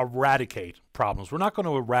going to eradicate problems. We're not going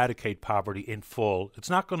to eradicate poverty in full. It's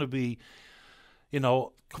not going to be, you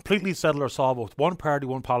know, completely settle or solve with one party,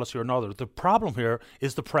 one policy or another. The problem here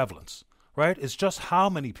is the prevalence, right? It's just how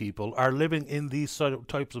many people are living in these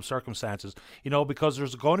types of circumstances, you know, because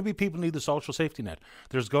there's going to be people who need the social safety net.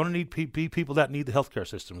 There's going to be people that need the healthcare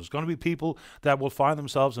system. There's going to be people that will find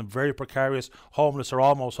themselves in very precarious, homeless or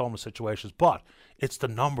almost homeless situations. But it's the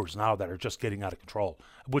numbers now that are just getting out of control,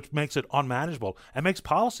 which makes it unmanageable and makes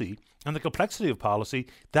policy and the complexity of policy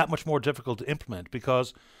that much more difficult to implement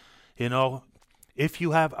because, you know, if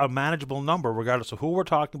you have a manageable number, regardless of who we're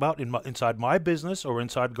talking about, inside my business or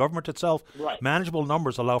inside government itself, manageable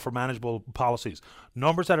numbers allow for manageable policies.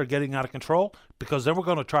 Numbers that are getting out of control, because then we're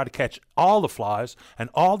going to try to catch all the flies and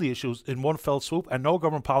all the issues in one fell swoop, and no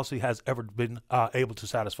government policy has ever been able to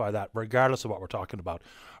satisfy that, regardless of what we're talking about.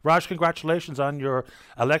 Raj, congratulations on your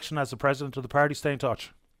election as the president of the party. Stay in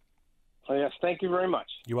touch. Oh, yes, thank you very much.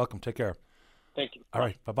 You're welcome. Take care. Thank you. All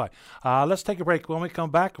right, bye-bye. Let's take a break. When we come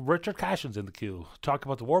back, Richard Cashin's in the queue. Talk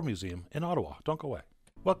about the War Museum in Ottawa. Don't go away.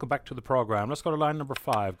 Welcome back to the program. Let's go to line number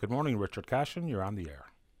 5. Good morning, Richard Cashin. You're on the air.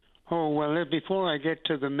 Oh, well, before I get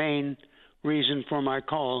to the main reason for my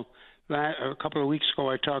call, a couple of weeks ago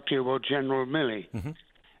I talked to you about General Milley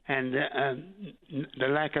and the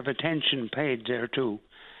lack of attention paid there, too.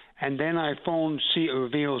 And then I phoned the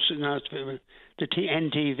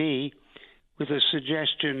NTV with a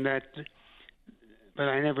suggestion that, but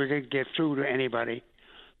I never did get through to anybody.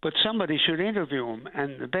 But somebody should interview him,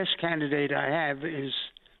 and the best candidate I have is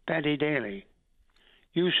Paddy Daly.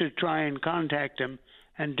 You should try and contact him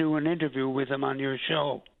and do an interview with him on your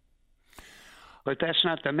show. But that's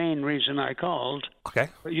not the main reason I called. Okay.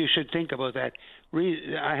 But you should think about that.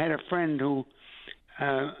 I had a friend who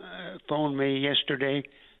phoned me yesterday,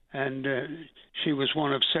 and she was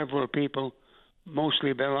one of several people,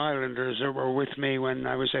 mostly Bell Islanders, that were with me when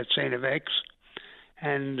I was at St. FX.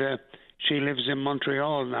 And she lives in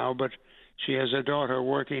Montreal now, but She has a daughter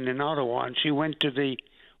working in Ottawa, and she went to the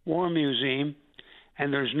War Museum,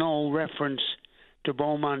 and there's no reference to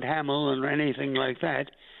Beaumont Hamel or anything like that.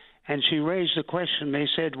 And she raised the question. They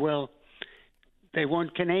said, well, they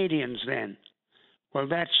weren't Canadians then. Well,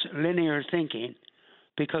 that's linear thinking,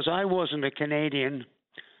 because I wasn't a Canadian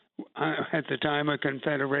at the time of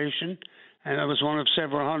Confederation, and I was one of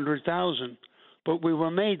several 100,000. But we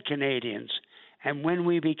were made Canadians. And when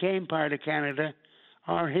we became part of Canada,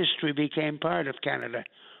 our history became part of Canada.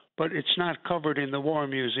 But it's not covered in the War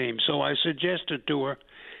Museum. So I suggested to her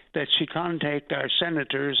that she contact our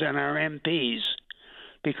senators and our MPs,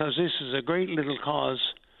 because this is a great little cause.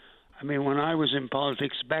 I mean, when I was in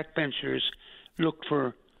politics, backbenchers looked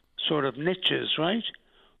for sort of niches, right?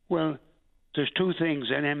 Well, there's two things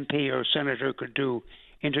an MP or senator could do: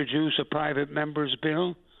 introduce a private member's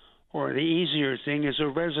bill, or the easier thing is a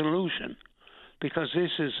resolution, because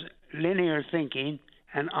this is linear thinking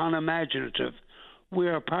and unimaginative. We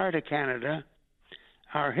are part of Canada.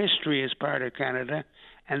 Our history is part of Canada,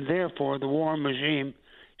 and therefore the War Museum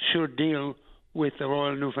should deal with the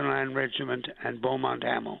Royal Newfoundland Regiment and Beaumont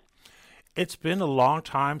Hamel. It's been a long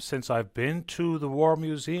time since I've been to the War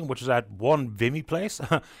Museum, which is at One Vimy Place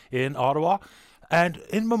in Ottawa. And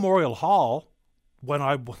in Memorial Hall,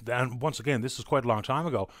 and once again, this is quite a long time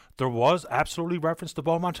ago, there was absolutely reference to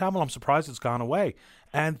Beaumont Hamel. I'm surprised it's gone away.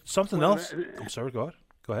 And something else... I'm sorry, go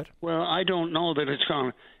ahead. Well, I don't know that it's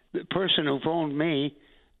gone. The person who phoned me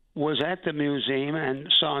was at the museum and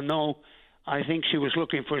saw I think she was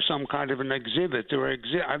looking for some kind of an exhibit.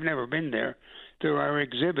 I've never been there. There are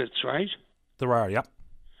exhibits, right? There are, yep.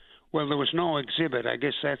 Well, there was no exhibit. I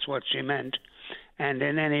guess that's what she meant. And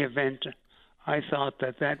in any event, I thought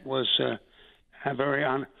that was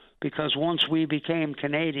because once we became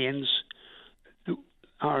Canadians,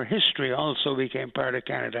 our history also became part of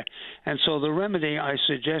Canada. And so the remedy I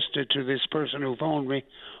suggested to this person who phoned me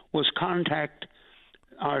was contact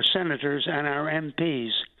our senators and our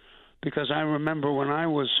MPs, because I remember when I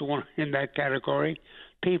was in that category,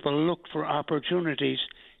 people looked for opportunities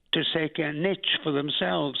to take a niche for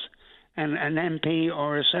themselves, and an MP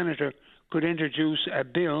or a senator could introduce a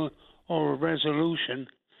bill or a resolution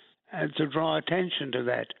to draw attention to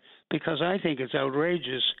that, because I think it's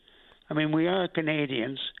outrageous. I mean, we are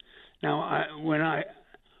Canadians. Now, when I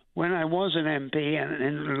was an MP and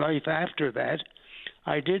in life after that,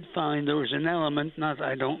 I did find there was an element,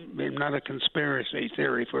 I'm not a conspiracy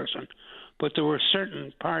theory person, but there were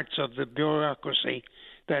certain parts of the bureaucracy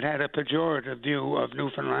that had a pejorative view of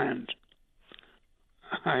Newfoundland.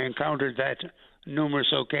 I encountered that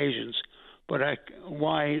numerous occasions, but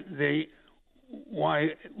why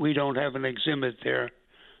we don't have an exhibit there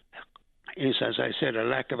is, as I said, a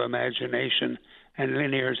lack of imagination and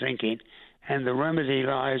linear thinking, and the remedy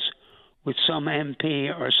lies with some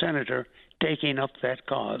MP or senator taking up that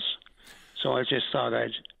cause. So I just thought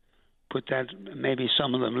I'd put that, maybe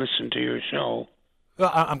some of them listen to your show.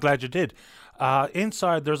 Well, I'm glad you did.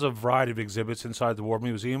 Inside, there's a variety of exhibits inside the War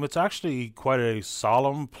Museum. It's actually quite a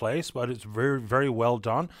solemn place, but it's very, very well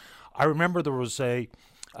done. I remember there was an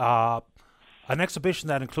exhibition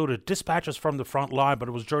that included dispatches from the front line, but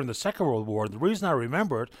it was during the Second World War. The reason I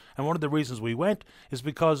remember it, and one of the reasons we went, is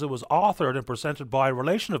because it was authored and presented by a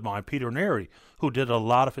relation of mine, Peter Neary, who did a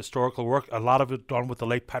lot of historical work, a lot of it done with the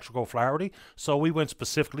late Patrick O'Flaherty. So we went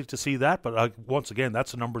specifically to see that, but once again,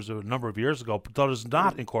 that's a number of years ago, but that does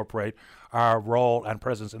not incorporate our role and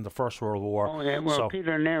presence in the First World War. Oh, yeah, well,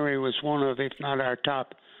 Peter Neary was one of, if not our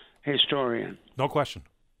top historian. No question.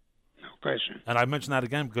 Question. And I mentioned that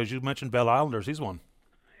again because you mentioned Bell Islanders. He's one.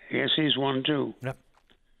 Yes, he's one too. Yep.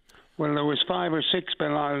 Well, there was 5 or 6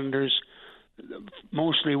 Bell Islanders,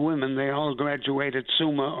 mostly women. They all graduated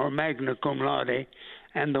summa or magna cum laude,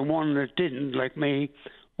 and the one that didn't, like me,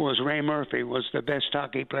 was Ray Murphy, was the best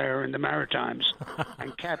hockey player in the Maritimes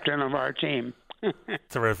and captain of our team.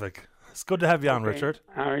 Terrific. It's good to have you on, Richard.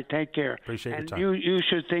 All right, take care. Appreciate your time. And you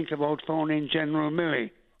should think about phoning General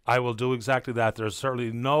Milley. I will do exactly that. There's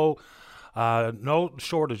certainly no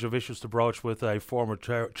shortage of issues to broach with a former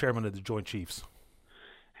chairman of the Joint Chiefs.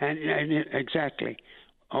 And exactly.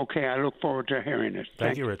 Okay, I look forward to hearing it.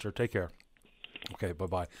 Thank you, Richard. Take care. Okay,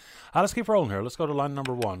 bye-bye. Let's keep rolling here. Let's go to line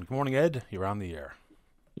number 1. Good morning, Ed. You're on the air.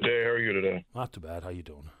 Hey, how are you today? Not too bad. How you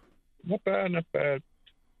doing? Not bad, not bad.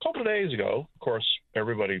 A couple of days ago, of course,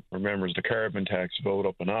 everybody remembers the carbon tax vote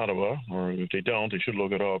up in Ottawa, or if they don't, they should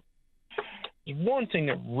look it up. There's one thing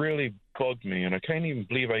that really bugged me, and I can't even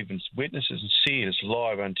believe I even witnessed this and see this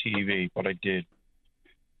live on TV, but I did.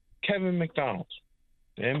 Kevin McDonald,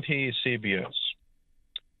 the MP of CBS.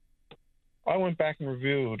 I went back and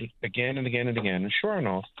reviewed it again and again and again, and sure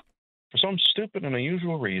enough, for some stupid and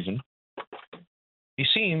unusual reason,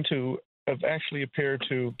 seem to have actually appeared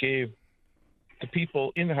to give the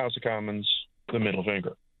people in the House of Commons the middle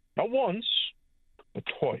finger. Not once, but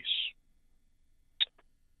twice.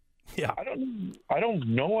 Yeah. I don't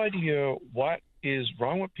no idea what is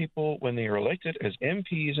wrong with people when they are elected as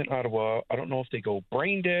MPs in Ottawa. I don't know if they go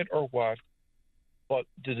brain dead or what, but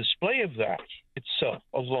the display of that itself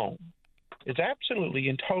alone is absolutely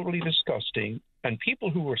and totally disgusting. And people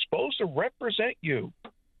who are supposed to represent you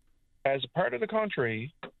as a part of the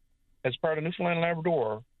country, as part of Newfoundland and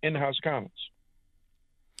Labrador in the House of Commons.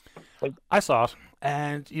 I saw it,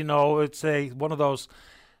 and it's one of those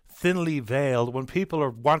thinly veiled, when people are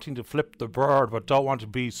wanting to flip the bird but don't want to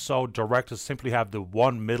be so direct as simply have the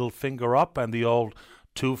one middle finger up and the old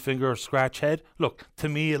two-finger scratch head. Look, to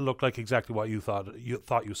me it looked like exactly what you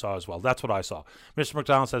thought you saw as well. That's what I saw. Mr.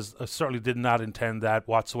 McDonald says, I certainly did not intend that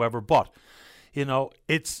whatsoever, but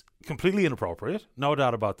it's completely inappropriate, no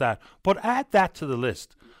doubt about that. But add that to the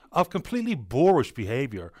list of completely boorish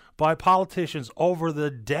behaviour by politicians over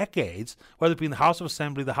the decades, whether it be in the House of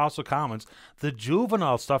Assembly, the House of Commons. The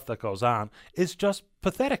juvenile stuff that goes on is just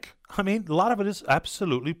pathetic. I mean, a lot of it is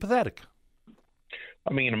absolutely pathetic.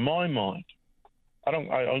 I mean, in my mind, I don't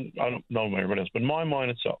know where it is, but in my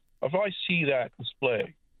mind itself, if I see that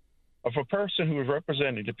display of a person who is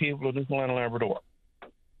representing the people of Newfoundland and Labrador,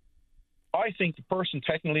 I think the person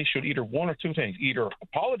technically should either one or two things, either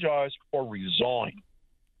apologize or resign.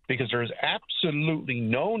 Because there is absolutely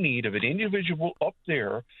no need of an individual up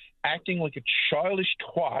there acting like a childish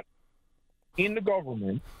twat in the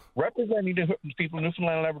government, representing the people of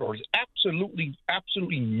Newfoundland and Labrador. There's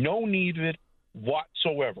absolutely no need of it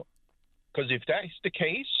whatsoever. Because if that's the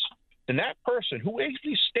case, then that person who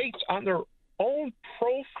actually states on their own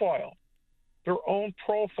profile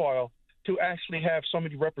to actually have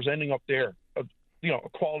somebody representing up there, a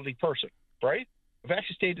quality person, right? If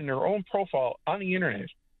actually stated in their own profile on the internet,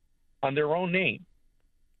 on their own name,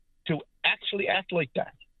 to actually act like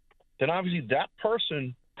that, then obviously that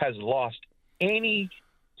person has lost any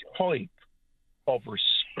type of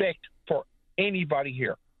respect for anybody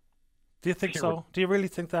here. Do you think so? Do you really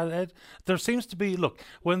think that, Ed? There seems to be, look,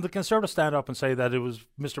 when the Conservatives stand up and say that it was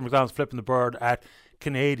Mr. McDonald's flipping the bird at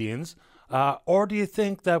Canadians, or do you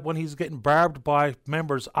think that when he's getting barbed by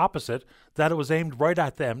members opposite, that it was aimed right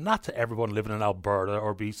at them, not to everyone living in Alberta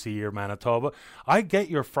or BC or Manitoba? I get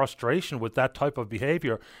your frustration with that type of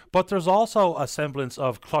behaviour, but there's also a semblance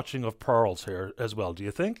of clutching of pearls here as well, do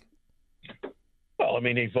you think? Well, I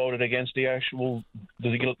mean, they voted against the actual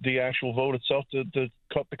vote itself to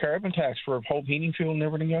cut the carbon tax for home heating fuel and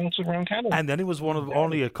everything else around Canada. And then he was one of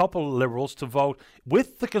only a couple of Liberals to vote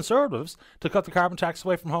with the Conservatives to cut the carbon tax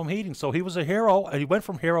away from home heating. So he was a hero, and he went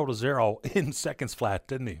from hero to zero in seconds flat,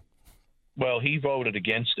 didn't he? Well, he voted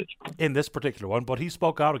against it. In this particular one, but he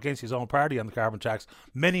spoke out against his own party on the carbon tax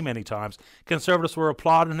many, many times. Conservatives were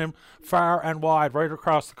applauding him far and wide, right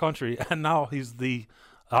across the country, and now he's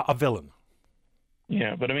a villain.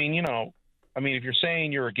 Yeah, but I mean, if you're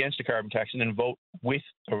saying you're against the carbon tax and then vote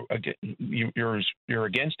you're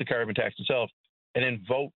against the carbon tax itself and then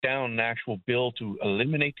vote down an actual bill to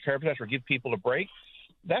eliminate the carbon tax or give people a break,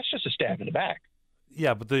 that's just a stab in the back.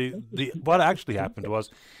 Yeah, but what actually happened was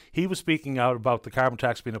he was speaking out about the carbon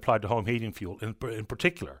tax being applied to home heating fuel in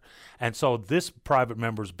particular. And so this private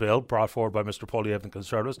member's bill brought forward by Mr. Poilievre and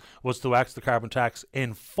Conservatives was to axe the carbon tax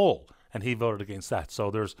in full. And he voted against that.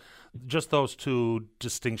 So there's just those two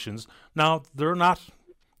distinctions. Now, they're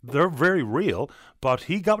very real, but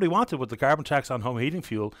he got what he wanted with the carbon tax on home heating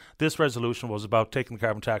fuel. This resolution was about taking the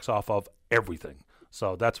carbon tax off of everything.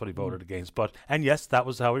 So that's what he voted against. And yes, that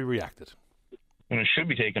was how he reacted. And it should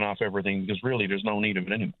be taken off everything because really there's no need of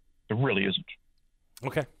it anyway. There really isn't.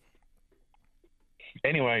 Okay.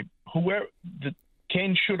 Anyway,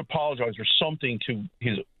 Ken should apologize for something to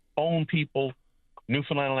his own people,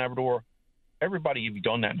 Newfoundland and Labrador. Everybody had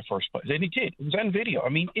done that in the first place, and he did. It was on video. I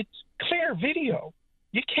mean, it's clear video.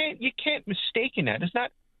 You can't mistake that. It's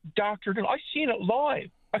not doctored. I seen it live.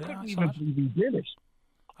 I couldn't even believe he did it.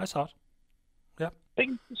 I saw it. Yeah,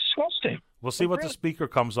 it's disgusting. We'll see what the Speaker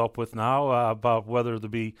comes up with now about whether there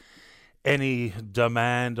be any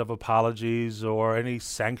demand of apologies or any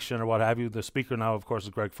sanction or what have you. The Speaker now, of course, is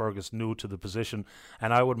Greg Fergus, new to the position,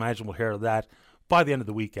 and I would imagine we'll hear that by the end of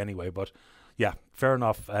the week anyway. But yeah, fair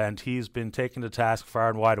enough. And he's been taken to task far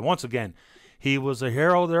and wide. And once again, he was a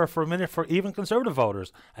hero there for a minute for even Conservative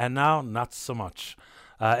voters, and now not so much.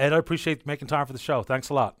 Ed, I appreciate making time for the show. Thanks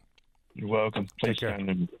a lot. You're welcome. Take care.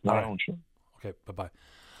 Take care. Okay, bye-bye.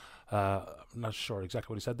 I'm not sure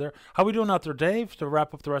exactly what he said there. How are we doing out there, Dave, to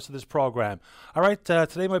wrap up the rest of this program? All right,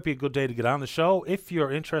 today might be a good day to get on the show. If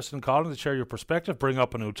you're interested in calling to share your perspective, bring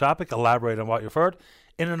up a new topic, elaborate on what you've heard,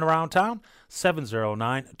 in and around town,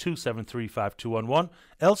 709-273-5211.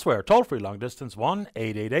 Elsewhere, toll-free long distance,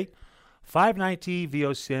 1-888-590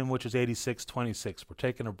 VOCM, which is 8626. We're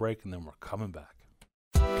taking a break and then we're coming back.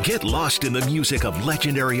 Get lost in the music of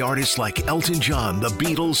legendary artists like Elton John, the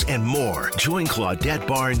Beatles, and more. Join Claudette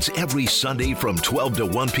Barnes every Sunday from 12 to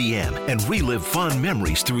 1 p.m. and relive fond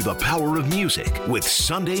memories through the power of music with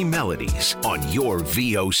Sunday Melodies on your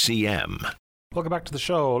VOCM. Welcome back to the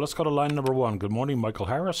show. Let's go to line number 1. Good morning, Michael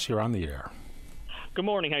Harris. You're on the air. Good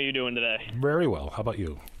morning. How you doing today? Very well. How about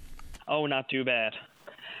you? Oh, not too bad.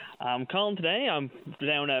 I'm calling today. I'm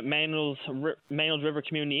down at Manuel's River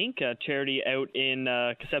Community Inc., a charity out in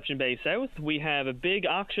Conception Bay South. We have a big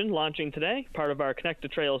auction launching today, part of our Connect the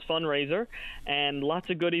Trails fundraiser, and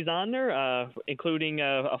lots of goodies on there, including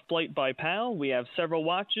a flight by PAL. We have several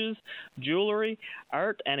watches, jewelry,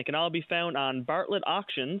 art, and it can all be found on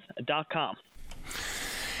bartlettauctions.com.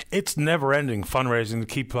 It's never-ending fundraising to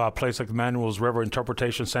keep a place like the Manuel's River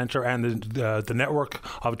Interpretation Centre and the network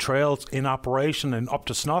of trails in operation and up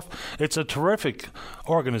to snuff. It's a terrific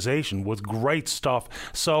organisation with great stuff.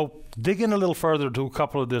 So dig in a little further to a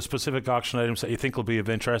couple of the specific auction items that you think will be of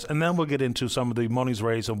interest, and then we'll get into some of the monies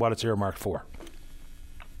raised and what it's earmarked for.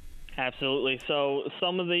 Absolutely. So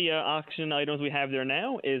some of the auction items we have there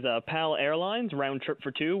now is PAL Airlines Round Trip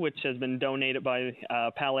for Two, which has been donated by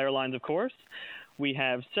PAL Airlines, of course. We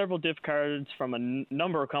have several gift cards from a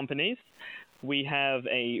number of companies. We have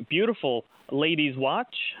a beautiful ladies'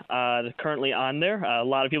 watch currently on there. A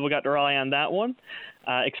lot of people got their eye on that one.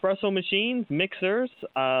 Espresso machines, mixers,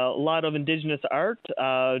 a lot of indigenous art,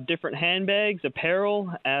 different handbags,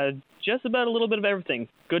 apparel, just about a little bit of everything.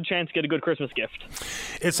 Good chance to get a good Christmas gift.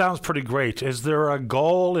 It sounds pretty great. Is there a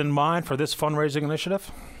goal in mind for this fundraising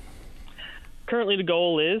initiative? Currently, the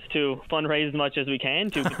goal is to fundraise as much as we can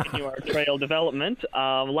to continue our trail development.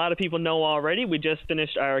 A lot of people know already, we just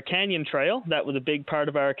finished our Canyon Trail. That was a big part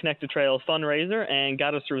of our Connect the Trails fundraiser and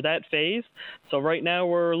got us through that phase. So right now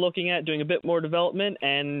we're looking at doing a bit more development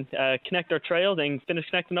and connect our trails and finish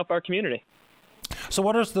connecting up our community. So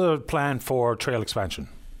what is the plan for trail expansion?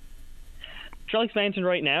 Trail expansion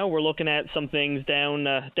right now, we're looking at some things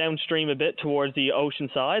downstream a bit towards the ocean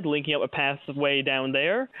side, linking up a pathway down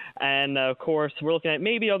there. And, of course, we're looking at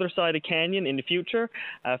maybe other side of Canyon in the future.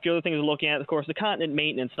 A few other things we're looking at, of course, the continent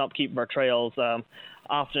maintenance and upkeep of our trails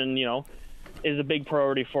often, is a big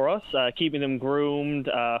priority for us. Keeping them groomed,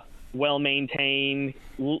 well-maintained,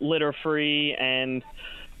 litter-free, and,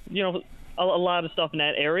 a lot of stuff in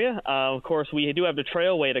that area. Of course, we do have the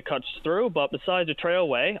trailway that cuts through, but besides the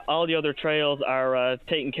trailway, all the other trails are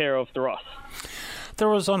taken care of through us. There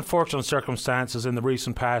was unfortunate circumstances in the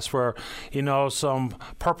recent past where, some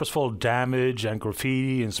purposeful damage and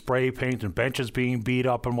graffiti and spray paint and benches being beat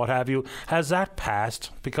up and what have you. Has that passed?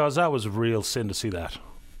 Because that was a real sin to see that.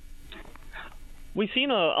 We've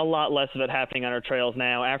seen a lot less of it happening on our trails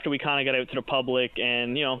now after we kind of got out to the public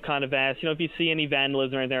and, kind of asked, if you see any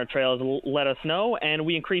vandalism or anything on our trails, let us know. And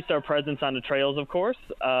we increased our presence on the trails, of course.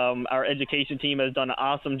 Our education team has done an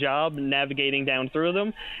awesome job navigating down through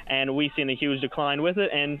them, and we've seen a huge decline with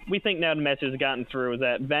it. And we think now the message has gotten through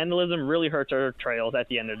that vandalism really hurts our trails at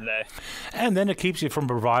the end of the day. And then it keeps you from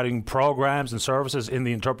providing programs and services in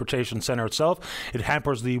the interpretation center itself. It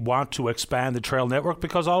hampers the want to expand the trail network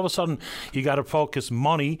because all of a sudden you got to focus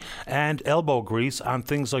money and elbow grease on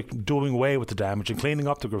things like doing away with the damage and cleaning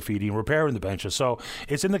up the graffiti and repairing the benches. So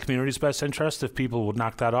it's in the community's best interest if people would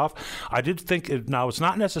knock that off. I did think, now it's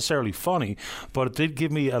not necessarily funny, but it did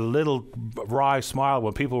give me a little wry smile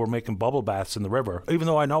when people were making bubble baths in the river, even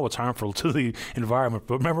though I know it's harmful to the environment.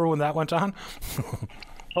 But remember when that went on?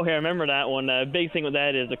 Okay, I remember that one. The big thing with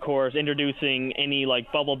that is, of course, introducing any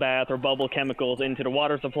bubble bath or bubble chemicals into the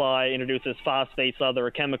water supply introduces phosphates, other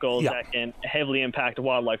chemicals that can heavily impact the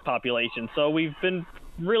wildlife population. So we've been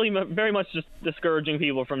really very much just discouraging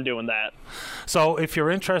people from doing that. So if you're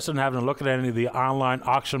interested in having a look at any of the online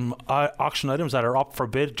auction items that are up for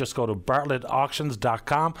bid, just go to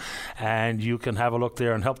bartlettauctions.com and you can have a look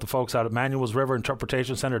there and help the folks out at Manuel's River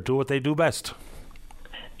Interpretation Center do what they do best.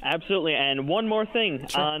 Absolutely. And one more thing.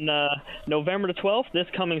 Sure. On November the 12th, this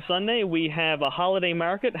coming Sunday, we have a holiday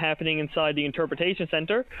market happening inside the Interpretation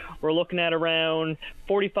Center. We're looking at around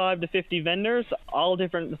 45 to 50 vendors, all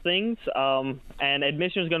different things. And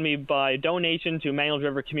admission is going to be by donation to Manuel's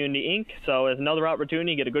River Community Inc. So as another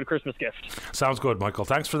opportunity, get a good Christmas gift. Sounds good, Michael.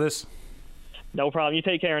 Thanks for this. No problem. You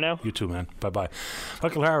take care now. You too, man. Bye-bye.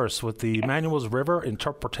 Michael Harris with the Manuals River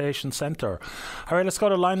Interpretation Centre. All right, let's go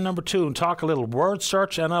to line number 2 and talk a little word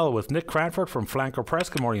search NL with Nick Cranford from Flanker Press.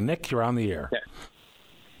 Good morning, Nick. You're on the air. Yeah.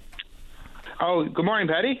 Oh, good morning,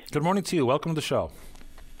 Paddy. Good morning to you. Welcome to the show.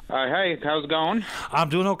 Hi, how's it going? I'm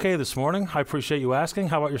doing okay this morning. I appreciate you asking.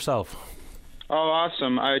 How about yourself? Oh,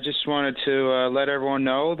 awesome. I just wanted to let everyone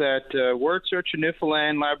know that Word Search in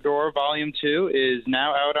Newfoundland Labrador Volume 2 is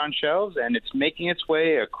now out on shelves, and it's making its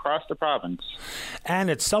way across the province. And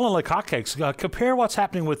it's selling like hotcakes. Compare what's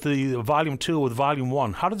happening with the Volume 2 with Volume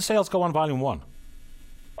 1. How did the sales go on Volume 1?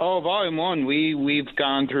 Oh, Volume 1, we've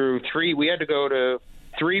gone through 3. We had to go to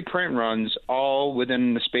 3 print runs all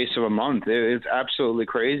within the space of a month. It's absolutely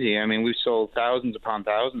crazy. I mean, we've sold thousands upon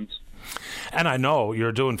thousands. And I know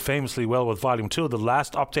you're doing famously well with Volume 2. The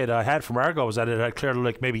last update I had from Argo was that it had cleared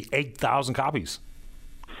like maybe 8,000 copies.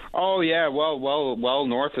 Oh yeah, well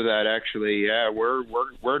north of that actually. Yeah,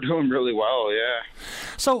 we're doing really well. Yeah.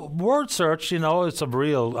 So word search, it's a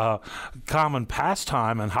real common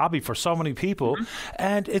pastime and hobby for so many people,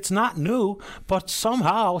 and it's not new. But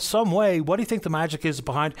somehow, some way, what do you think the magic is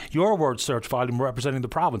behind your word search volume representing the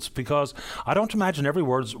province? Because I don't imagine every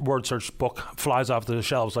word search book flies off the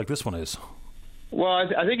shelves like this one is. Well,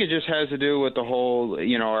 I think it just has to do with the whole,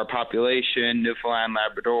 our population, Newfoundland,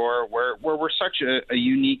 Labrador, where we're such a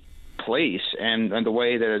unique place, and the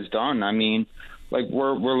way that it's done. I mean, like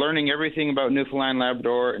we're learning everything about Newfoundland,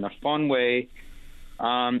 Labrador in a fun way.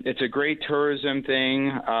 It's a great tourism thing,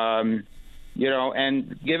 and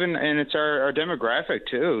it's our demographic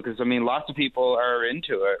too, because I mean, lots of people are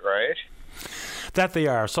into it, right? That they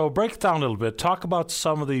are. So break it down a little bit. Talk about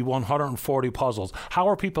some of the 140 puzzles. How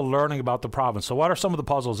are people learning about the province? So what are some of the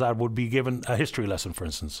puzzles that would be given a history lesson, for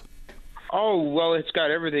instance? Oh, well, it's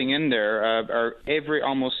got everything in there.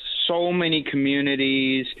 Almost so many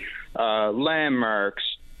communities, landmarks,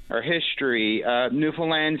 our history,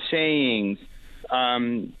 Newfoundland sayings,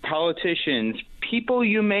 politicians, people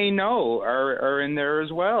you may know are in there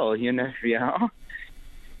as well,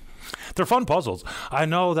 They're fun puzzles. I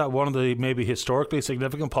know that one of the maybe historically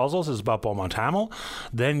significant puzzles is about Beaumont Hamel.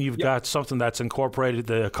 Then you've got something that's incorporated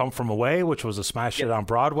the Come From Away, which was a smash hit on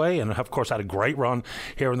Broadway, and of course had a great run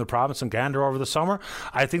here in the province in Gander over the summer.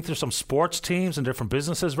 I think there's some sports teams and different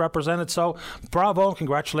businesses represented. So bravo and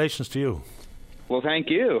congratulations to you. Well, thank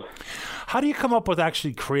you. How do you come up with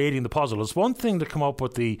actually creating the puzzle? It's one thing to come up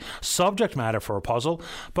with the subject matter for a puzzle,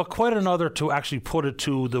 but quite another to actually put it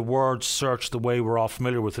to the word search the way we're all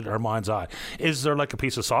familiar with it in our mind's eye. Is there like a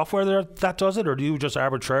piece of software there that does it, or do you just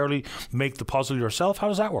arbitrarily make the puzzle yourself? How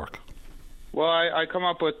does that work? Well, I come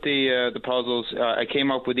up with the puzzles. I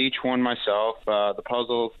came up with each one myself. The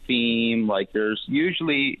puzzle theme, like there's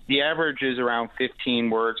usually the average is around 15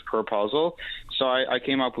 words per puzzle. So I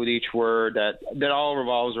came up with each word that all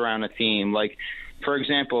revolves around a theme. Like, for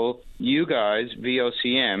example, you guys,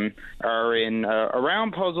 VOCM, are in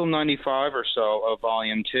around puzzle 95 or so of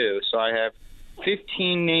Volume 2. So I have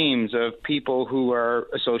 15 names of people who are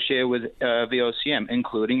associated with VOCM,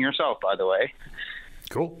 including yourself, by the way.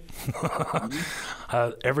 Cool.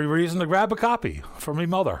 Every reason to grab a copy from me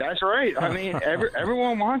mother. That's right. I mean,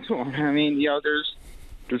 everyone wants one. I mean, there's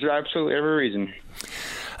absolutely every reason.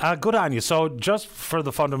 Good on you. So just for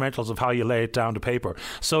the fundamentals of how you lay it down to paper.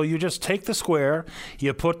 So you just take the square,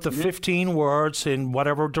 you put the 15 words in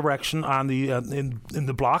whatever direction on the in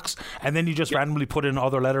the blocks, and then you just randomly put in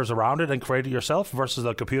other letters around it and create it yourself versus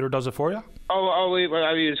the computer does it for you?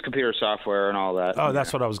 I use computer software and all that. Oh,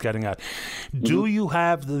 that's what I was getting at. Do you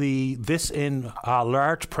have this in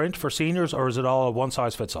large print for seniors, or is it all one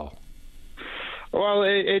size fits all? Well,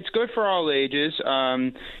 it's good for all ages.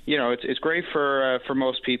 It's great for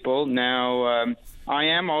most people. Now, I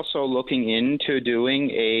am also looking into doing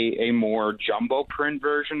a more jumbo print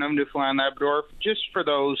version of Newfoundland Labrador, just for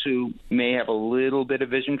those who may have a little bit of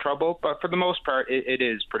vision trouble. But for the most part, it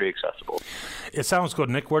is pretty accessible. It sounds good,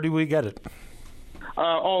 Nick. Where do we get it?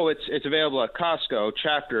 It's available at Costco,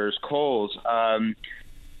 Chapters, Kohl's,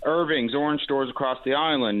 Irving's, orange stores across the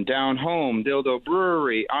island, Down Home, Dildo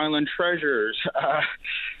Brewery, Island Treasures,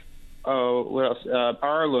 what else?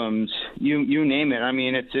 Arlem's, you name it. I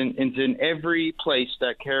mean, it's in every place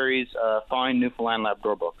that carries fine Newfoundland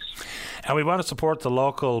Labrador books. And we want to support the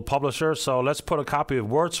local publisher, so let's put a copy of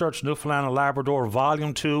Word Search Newfoundland and Labrador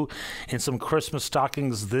Volume 2 in some Christmas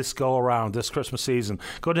stockings this Christmas season.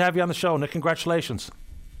 Good to have you on the show, Nick. Congratulations.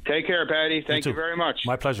 Take care, Patty. Thank you very much.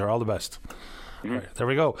 My pleasure. All the best. Right, there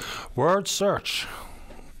we go. Word search.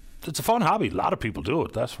 It's a fun hobby. A lot of people do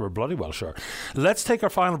it. That's for bloody well sure. Let's take our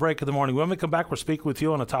final break of the morning. When we come back, we'll speak with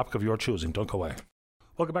you on a topic of your choosing. Don't go away.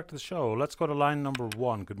 Welcome back to the show. Let's go to line number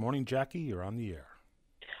 1. Good morning, Jackie. You're on the air.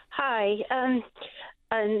 Hi,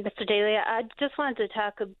 Mr. Daly. I just wanted to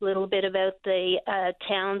talk a little bit about the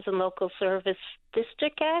Towns and Local Service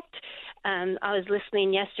District Act. I was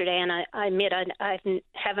listening yesterday, and I admit I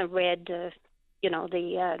haven't read the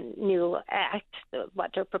new act,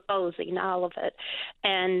 what they're proposing, all of it.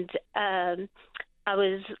 And I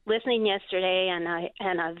was listening yesterday, and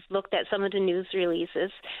I've looked at some of the news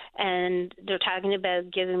releases, and they're talking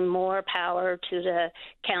about giving more power to the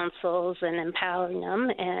councils and empowering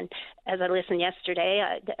them. And as I listened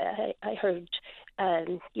yesterday, I heard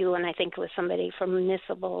you, and I think it was somebody from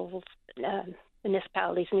municipalities,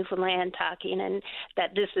 Newfoundland, talking, and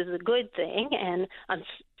that this is a good thing, and I'm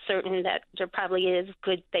certain that there probably is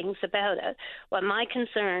good things about it. What my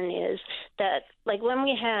concern is that, like, when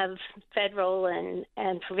we have federal and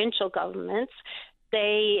provincial governments,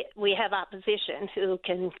 we have opposition who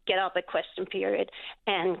can get up at question period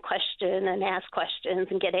and question and ask questions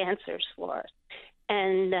and get answers for it.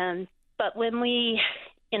 And but when we,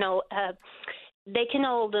 they can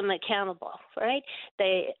hold them accountable, right?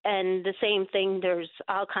 And the same thing, there's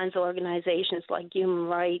all kinds of organizations like human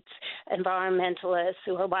rights, environmentalists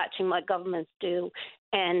who are watching what governments do,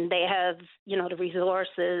 and they have, the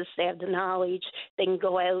resources, they have the knowledge, they can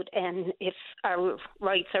go out, and if our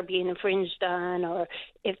rights are being infringed on, or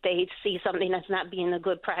if they see something that's not being a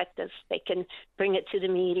good practice, they can bring it to the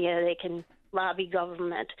media, they can lobby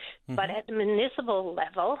government. Mm-hmm. But at the municipal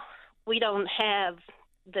level, we don't have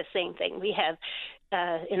the same thing. We have,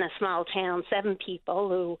 in a small town, 7 people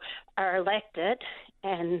who are elected,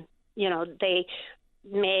 and, they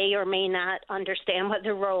may or may not understand what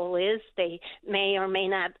their role is. They may or may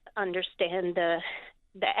not understand the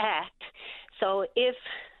act. So if,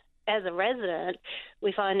 as a resident,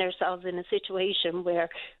 we find ourselves in a situation where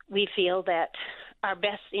we feel that our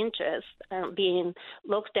best interests aren't being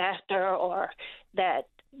looked after, or that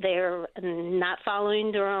they're not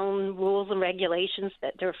following their own rules and regulations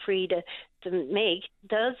that they're free to make,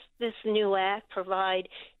 does this new act provide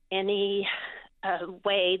any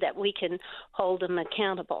way that we can hold them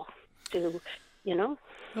accountable to,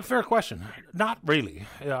 A fair question. Not really,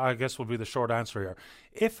 I guess would be the short answer here.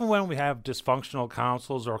 If and when we have dysfunctional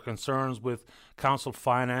councils or concerns with council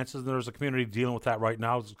finances, and there's a community dealing with that right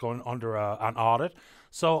now, it's going under an audit.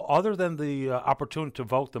 So other than the opportunity to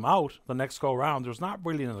vote them out the next go around, there's not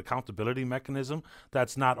really an accountability mechanism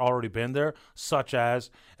that's not already been there, such as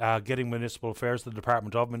getting municipal affairs, the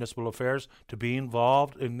Department of Municipal Affairs, to be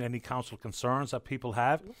involved in any council concerns that people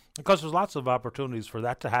have, because there's lots of opportunities for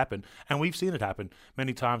that to happen. And we've seen it happen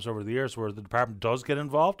many times over the years where the department does get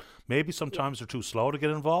involved. Maybe sometimes they're too slow to get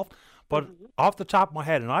involved. But off the top of my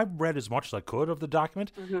head, and I've read as much as I could of the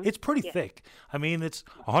document, it's pretty thick. I mean, it's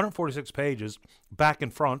 146 pages back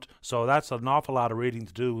and front, so that's an awful lot of reading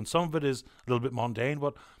to do. And some of it is a little bit mundane,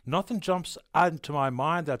 but nothing jumps into my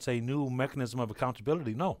mind that's a new mechanism of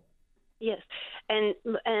accountability, no. Yes, and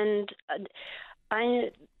I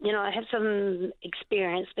have some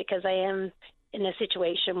experience because I am in a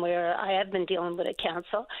situation where I have been dealing with a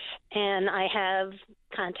council, and I have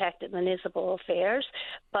contacted municipal affairs,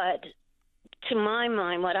 but to my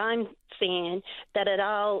mind, what I'm seeing, that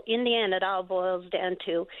in the end, it all boils down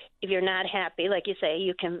to, if you're not happy, like you say,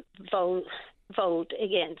 you can vote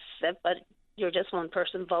against it, but you're just one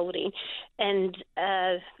person voting, and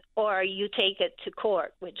or you take it to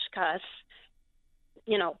court, which costs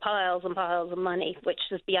piles and piles of money, which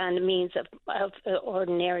is beyond the means of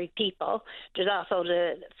ordinary people. There's also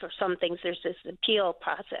for some things, there's this appeal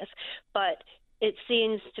process, but it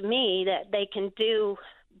seems to me that they can do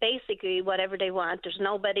basically whatever they want. There's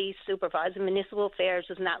nobody supervising. Municipal Affairs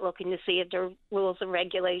is not looking to see if their rules and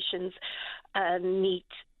regulations meet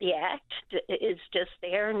the act. It's just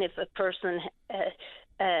there, and if a person,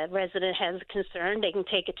 a resident has a concern, they can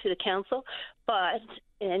take it to the council. But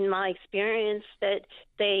in my experience, that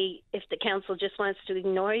if the council just wants to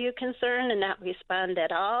ignore your concern and not respond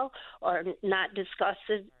at all, or not discuss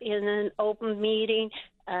it in an open meeting,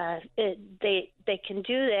 they can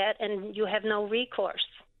do that, and you have no recourse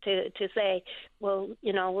to say, well,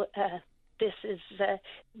 this is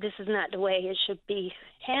not the way it should be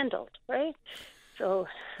handled, right? So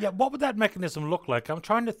yeah, what would that mechanism look like? I'm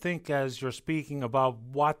trying to think as you're speaking about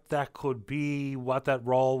what that could be, what that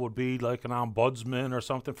role would be, like an ombudsman or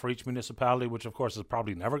something for each municipality, which of course is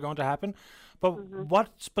probably never going to happen. But what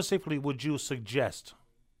specifically would you suggest?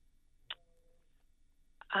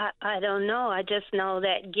 I don't know. I just know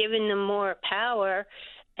that giving them more power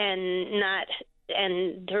and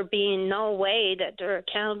there being no way that they're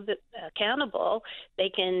accountable, they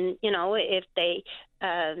can, if they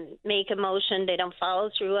make a motion, they don't follow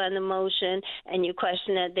through on the motion, and you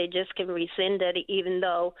question it, they just can rescind it, even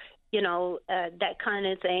though, that kind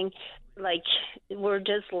of thing. Like, we're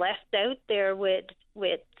just left out there with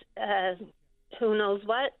who knows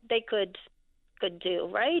what they could do,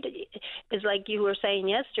 right? It's like you were saying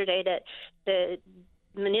yesterday that the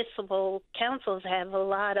municipal councils have a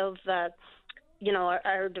lot of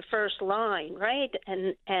are the first line, right?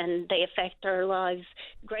 And they affect our lives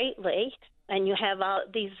greatly. And you have all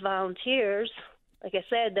these volunteers, like I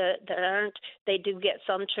said, they do get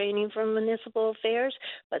some training from municipal affairs,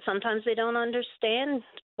 but sometimes they don't understand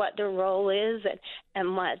what their role is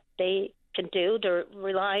and what they can do. They're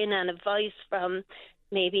relying on advice from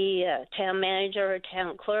maybe a town manager or a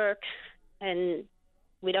town clerk, and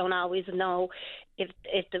we don't always know if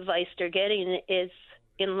the advice they're getting is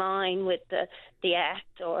in line with the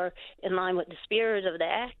act or in line with the spirit of the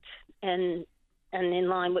act and in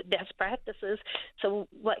line with best practices. So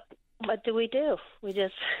what do? We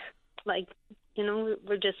just,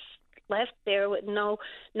 we're just left there with no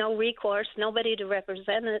recourse, nobody to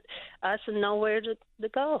represent us, and nowhere to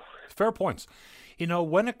go. Fair points.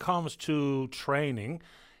 When it comes to training,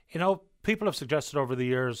 people have suggested over the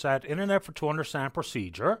years that in an effort to understand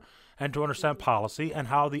procedure and to understand policy and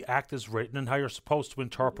how the act is written and how you're supposed to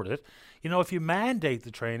interpret it, if you mandate the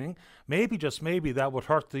training, maybe, just maybe, that would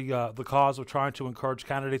hurt the cause of trying to encourage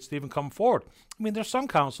candidates to even come forward. I mean, there's some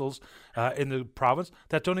councils in the province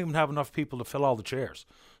that don't even have enough people to fill all the chairs.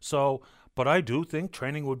 But I do think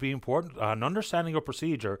training would be important, an understanding of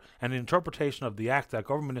procedure and interpretation of the act that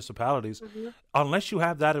govern municipalities. Mm-hmm. Unless you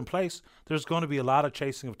have that in place, there's going to be a lot of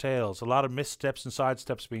chasing of tails, a lot of missteps and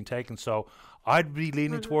sidesteps being taken. So I'd be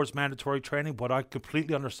leaning towards mandatory training, but I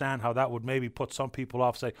completely understand how that would maybe put some people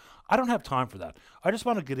off, say, I don't have time for that. I just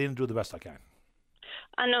want to get in and do the best I can.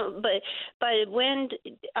 I know, but when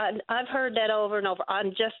I've heard that over and over,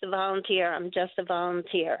 I'm just a volunteer,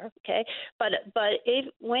 okay? But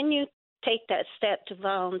when you take that step to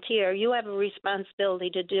volunteer, you have a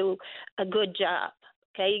responsibility to do a good job.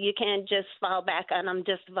 Okay, you can't just fall back on I'm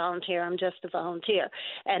just a volunteer.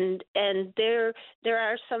 And there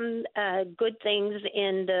are some good things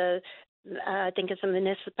in the I think it's a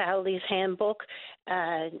municipality's handbook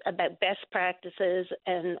about best practices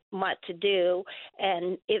and what to do.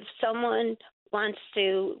 And if someone wants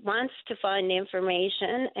to find the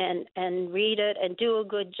information and read it and do a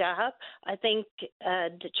good job, I think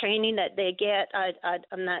the training that they get,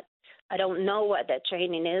 I don't know what that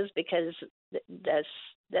training is, because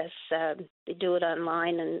they do it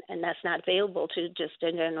online and that's not available to just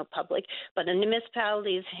the general public. But a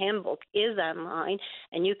municipality's handbook is online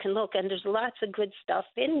and you can look, and there's lots of good stuff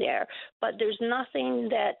in there, but there's nothing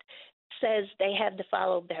that says they have to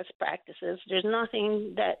follow best practices. There's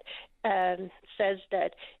nothing that says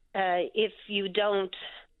that if you don't,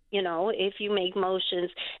 if you make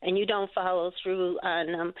motions and you don't follow through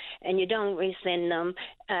on them and you don't rescind them,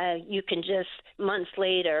 you can just months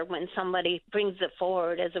later, when somebody brings it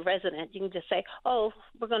forward as a resident, you can just say, oh,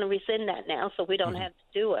 we're going to rescind that now, so we don't have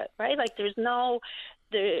to do it, right? Like there's nothing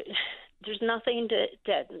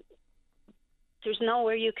there's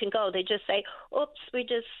nowhere you can go. They just say, oops, we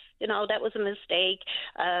just, that was a mistake.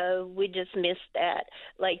 We just missed that.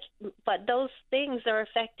 But those things are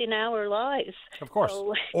affecting our lives. Of course.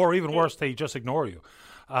 So, or even worse, they just ignore you.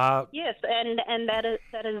 Yes, and that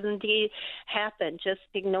has indeed happened. Just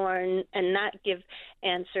ignore and not give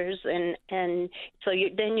answers, and so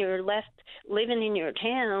then you're left living in your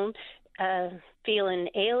town, feeling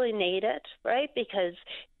alienated, right? Because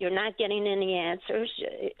you're not getting any answers.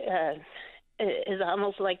 Is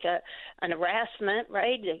almost like an harassment,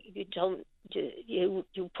 right?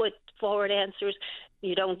 You put forward answers,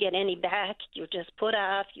 you don't get any back. You're just put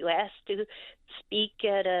off. You ask to speak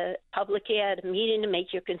publicly at a meeting to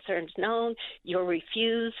make your concerns known. You're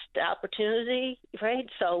refused the opportunity, right?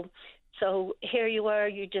 So here you are.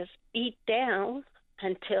 You just beat down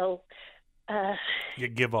until you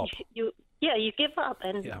give up. You give up,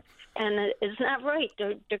 and it's not right.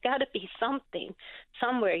 There got to be something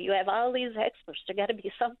somewhere. You have all these experts. There got to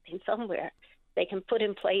be something somewhere they can put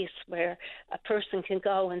in place where a person can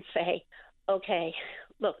go and say, okay,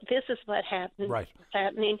 look, this is what happened. Right. What's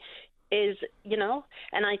happening is,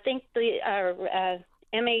 and I think our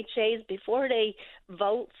MHAs, before they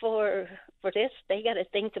vote for this, they got to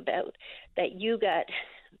think about that you got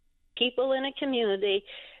people in a community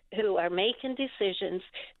who are making decisions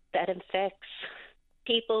that affects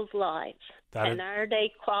people's lives. Are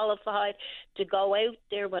they qualified to go out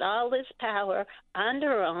there with all this power on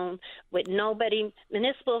their own with nobody?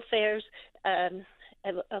 Municipal affairs, it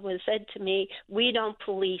was said to me, we don't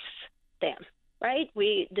police them. right?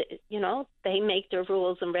 They make their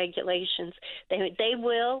rules and regulations. They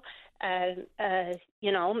will,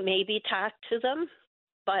 maybe talk to them,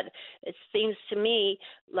 but it seems to me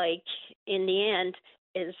like in the end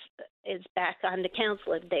is back on the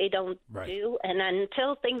council if they don't do, and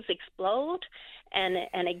until things explode and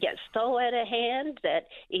it gets so out of hand that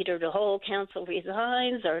either the whole council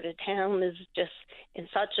resigns or the town is just in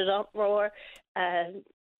such an uproar,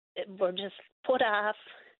 we're just put off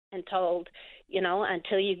and told,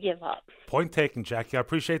 until you give up. Point taken, Jackie. I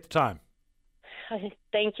appreciate the time.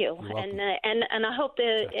 Thank you, and I hope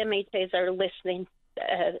the MHAs are listening.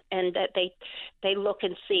 And that they look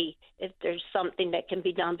and see if there's something that can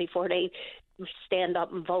be done before they stand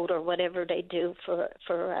up and vote or whatever they do for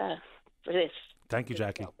this. Thank you,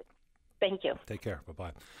 Jackie. Thank you. Take care.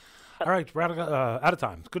 Bye-bye. All right, we're out of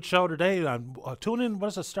time. Good show today. Tune in. What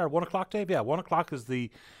does it start? 1 o'clock, Dave? Yeah, 1 o'clock is the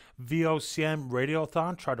VOCM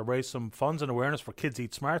Radiothon. Try to raise some funds and awareness for Kids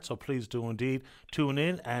Eat Smart, so please do indeed tune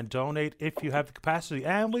in and donate if you have the capacity.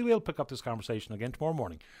 And we will pick up this conversation again tomorrow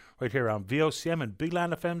morning right here on VOCM and Big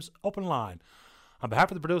Land FM's Open Line. On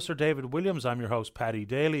behalf of the producer, David Williams, I'm your host, Paddy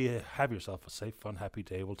Daly. Have yourself a safe, fun, happy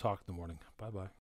day. We'll talk in the morning. Bye-bye.